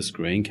content of the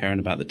screen, caring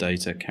about the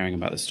data, caring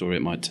about the story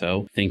it might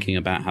tell, thinking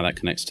about how that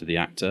connects to the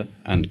actor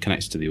and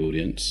connects to the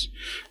audience.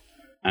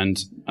 And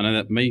I know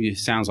that maybe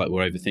sounds like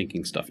we're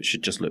overthinking stuff. It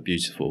should just look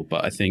beautiful,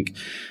 but I think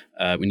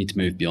we need to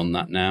move beyond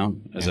that now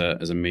as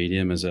a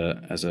medium, as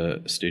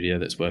a studio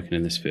that's working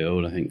in this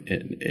field. I think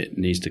it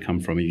needs to come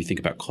from, if you think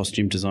about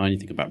costume design, you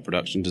think about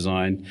production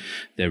design,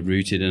 they're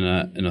rooted in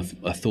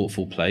a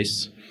thoughtful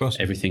place.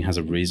 Everything has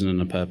a reason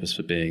and a purpose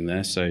for being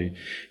there. So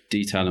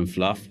detail and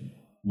fluff,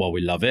 while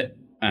we love it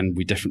and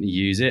we definitely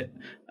use it,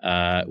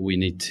 we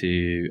need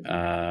to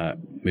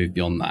move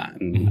beyond that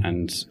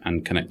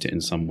and connect it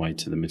in some way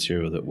to the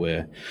material that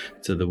we're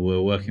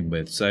working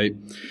with. So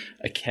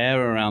a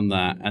care around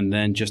that, and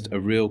then just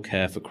a real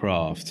care for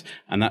craft,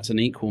 and that's an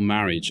equal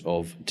marriage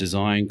of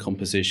design,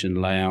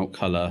 composition, layout,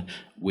 color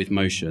with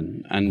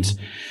motion. And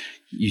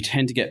you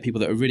tend to get people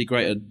that are really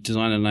great at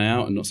design and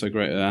layout and not so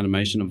great at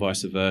animation and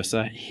vice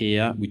versa.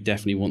 Here, we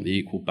definitely want the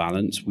equal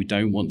balance. We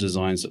don't want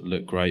designs that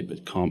look great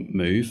but can't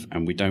move,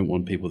 and we don't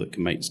want people that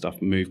can make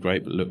stuff move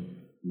great but look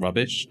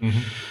rubbish.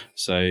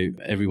 So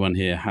everyone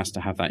here has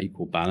to have that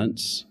equal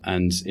balance,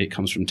 and it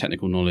comes from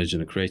technical knowledge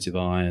and a creative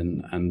eye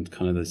and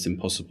kind of this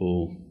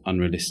impossible,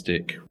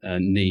 unrealistic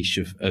niche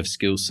of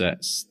skill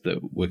sets that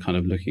we're kind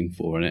of looking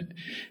for, and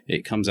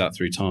it comes out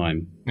through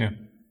time.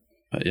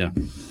 But yeah.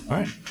 All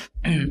right.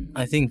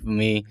 I think for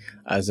me,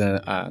 as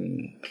a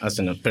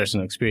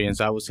personal experience,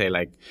 I would say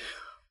like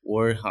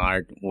work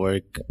hard,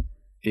 work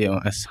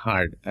as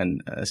hard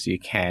and as you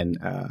can.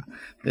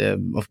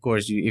 Of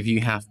course, if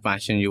you have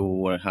passion, you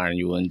will work hard and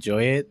you will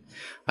enjoy it.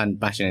 And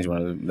passion is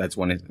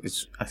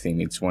I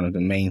think it's one of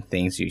the main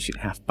things. You should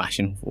have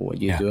passion for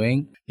what you're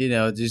doing.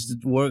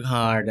 Just work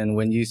hard, and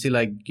when you see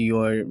like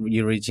you're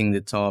reaching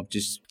the top,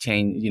 just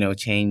change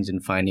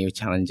and find new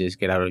challenges,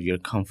 get out of your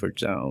comfort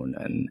zone,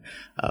 and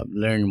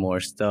learn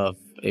more stuff.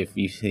 If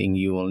you think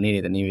you will need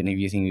it, and even if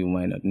you think you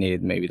might not need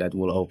it, maybe that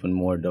will open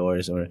more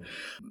doors. Or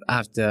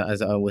after,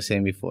 as I was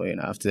saying before,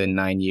 after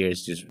 9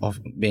 years just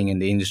of being in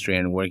the industry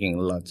and working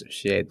lots of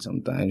shit,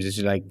 sometimes it's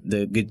like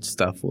the good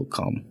stuff will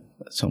come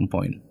at some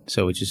point.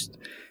 So just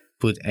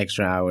put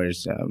extra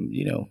hours,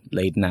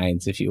 late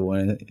nights if you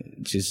want to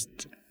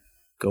just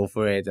go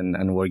for it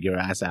and work your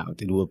ass out.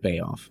 It will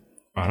pay off.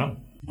 Uh-huh.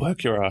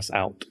 Work your ass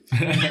out. Is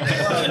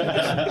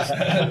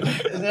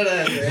that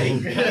a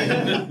thing?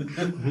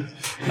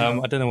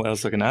 I don't know what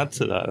else I can add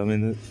to that. I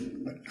mean,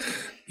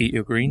 eat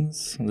your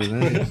greens.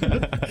 It's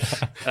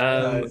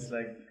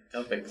like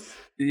topics.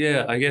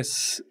 Yeah, I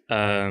guess.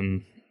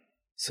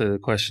 So the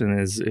question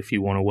is, if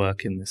you want to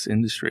work in this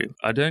industry,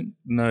 I don't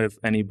know if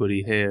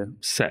anybody here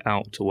set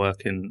out to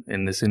work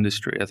in this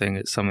industry. I think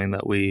it's something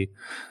that we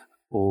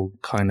all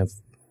kind of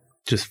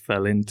just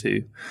fell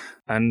into.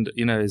 And,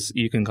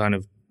 you can kind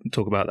of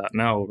talk about that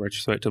now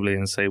retrospectively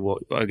and say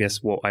what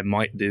I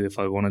might do if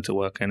I wanted to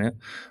work in it.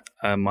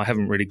 I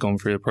haven't really gone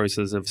through the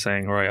process of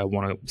saying, all right, I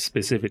want to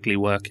specifically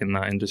work in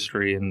that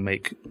industry and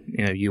make,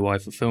 UI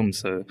for film.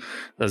 So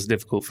that's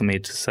difficult for me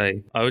to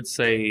say. I would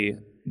say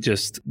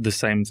just the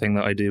same thing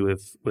that I do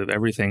with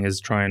everything is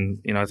try and,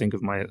 I think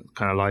of my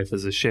kind of life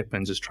as a ship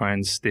and just try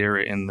and steer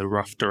it in the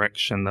rough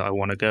direction that I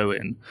want to go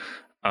in.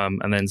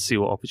 And then see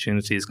what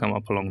opportunities come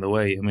up along the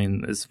way. I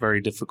mean, it's very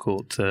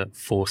difficult to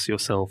force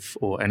yourself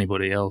or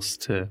anybody else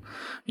to,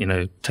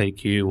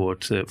 take you or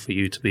for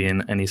you to be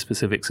in any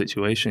specific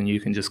situation. You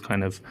can just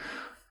kind of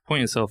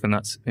point yourself in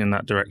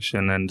that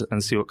direction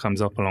and see what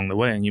comes up along the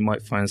way. And you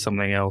might find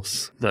something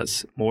else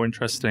that's more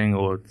interesting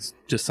or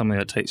just something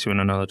that takes you in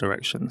another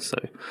direction. So,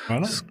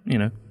 just,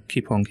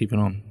 keep on keeping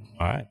on.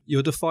 All right.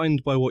 You're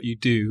defined by what you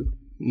do,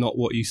 not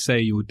what you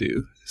say you'll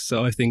do.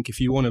 So I think if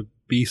you want to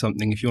be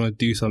something, if you want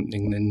to do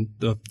something, then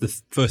the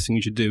first thing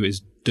you should do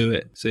is do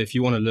it. So if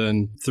you want to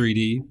learn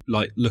 3D,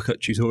 like look at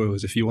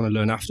tutorials. If you want to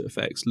learn After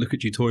Effects, look at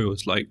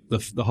tutorials. Like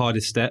the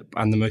hardest step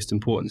and the most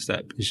important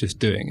step is just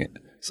doing it.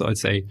 So I'd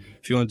say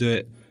if you want to do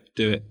it,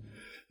 do it.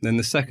 Then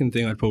the second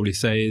thing I'd probably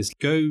say is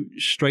go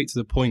straight to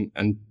the point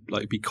and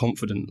like be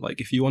confident.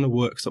 Like if you want to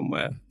work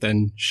somewhere,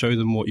 then show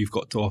them what you've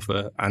got to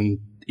offer and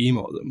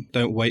email them.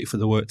 Don't wait for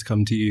the work to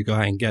come to you. Go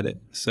out and get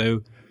it.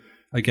 So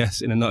I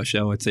guess in a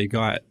nutshell, I'd say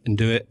go out and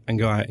do it and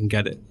go out and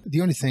get it. The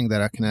only thing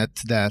that I can add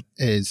to that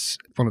is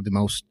one of the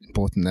most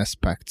important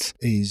aspects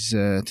is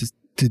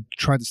to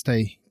try to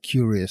stay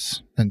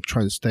curious and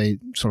try to stay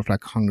sort of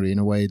like hungry in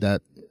a way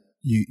that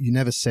you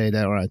never say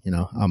that, all right,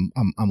 I'm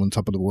on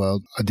top of the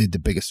world. I did the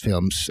biggest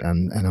films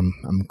and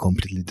I'm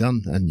completely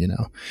done. And,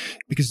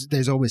 because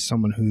there's always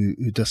someone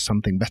who does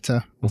something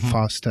better or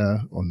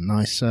faster or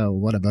nicer or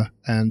whatever.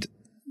 And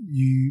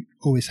you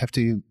always have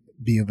to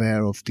be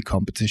aware of the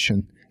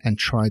competition and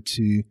try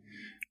to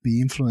be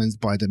influenced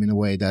by them in a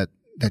way that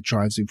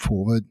drives you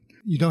forward.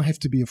 You don't have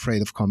to be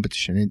afraid of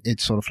competition.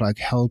 It sort of like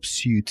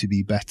helps you to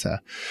be better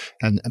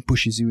and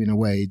pushes you in a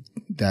way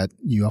that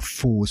you are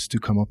forced to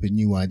come up with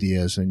new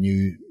ideas and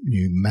new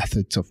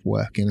methods of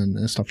working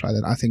and stuff like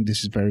that. I think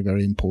this is very,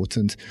 very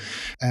important.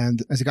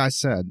 And as the guy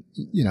said,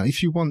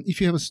 if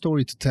you have a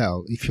story to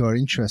tell, if you are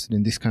interested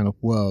in this kind of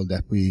world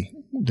that we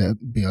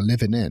are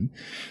living in,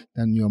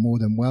 then you're more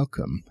than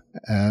welcome.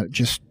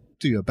 Just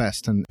do your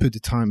best and put the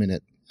time in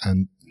it,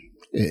 and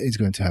it's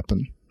going to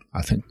happen,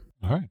 I think.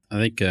 All right. I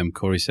think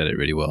Corey said it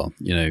really well.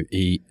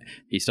 He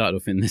started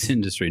off in this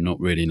industry not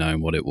really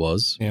knowing what it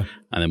was, and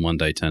then one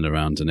day turned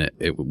around and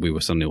we were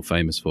suddenly all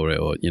famous for it,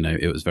 or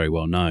it was very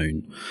well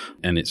known.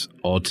 And it's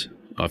odd.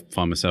 I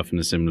find myself in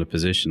a similar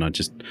position. I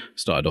just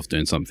started off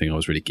doing something I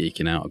was really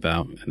geeking out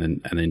about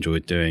and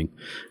enjoyed doing.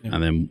 Yeah.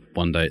 And then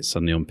one day it's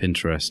suddenly on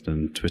Pinterest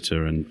and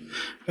Twitter and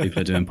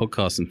people are doing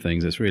podcasts and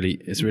things. It's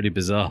really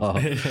bizarre.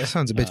 It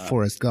sounds a bit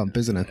Forrest Gump,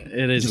 isn't it?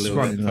 It is just a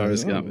little bit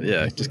Forrest Gump.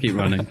 Yeah, just keep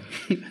running.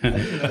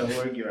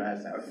 Work your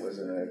ass out was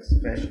an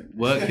expression.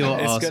 Work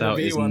your ass out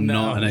is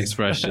not an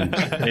expression.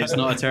 It's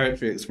not a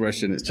territory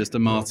expression. It's just a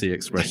Marty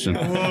expression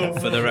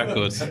for the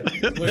record.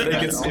 I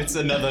think it's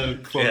another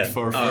quote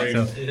for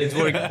frame. It's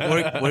work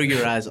work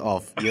your ass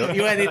off. You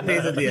edit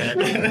this at the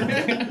end.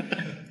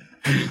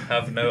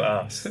 Have no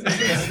ass.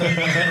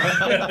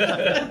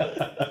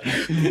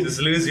 Just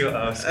lose your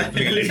ass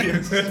completely.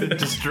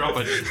 Just drop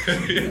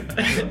it.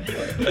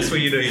 That's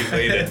when you know you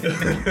made it.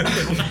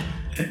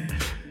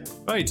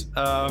 Right.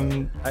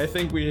 I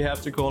think we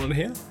have to call it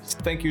here.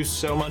 Thank you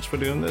so much for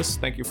doing this.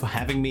 Thank you for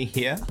having me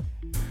here.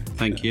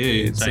 Thank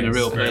you. It's been a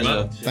real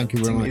pleasure. Thank you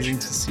very much. Amazing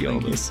to see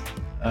all this.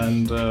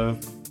 And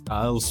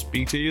I'll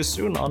speak to you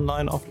soon,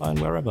 online, offline,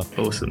 wherever.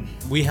 Awesome.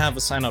 We have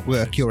a sign-up.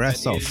 Work your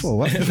ass off, or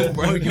what?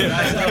 Work your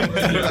ass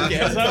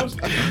out.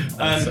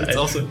 And it's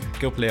also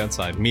go play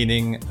outside,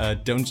 meaning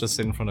don't just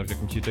sit in front of your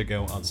computer,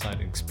 go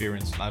outside and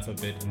experience life a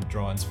bit and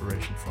draw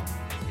inspiration from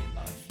real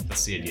life.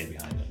 That's the idea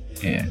behind it.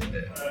 Yeah.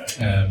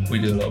 We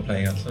do a lot of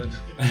playing outside.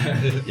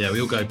 Yeah,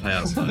 we all go play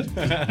outside.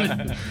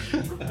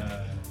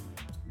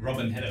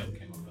 Robin Heddo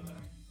came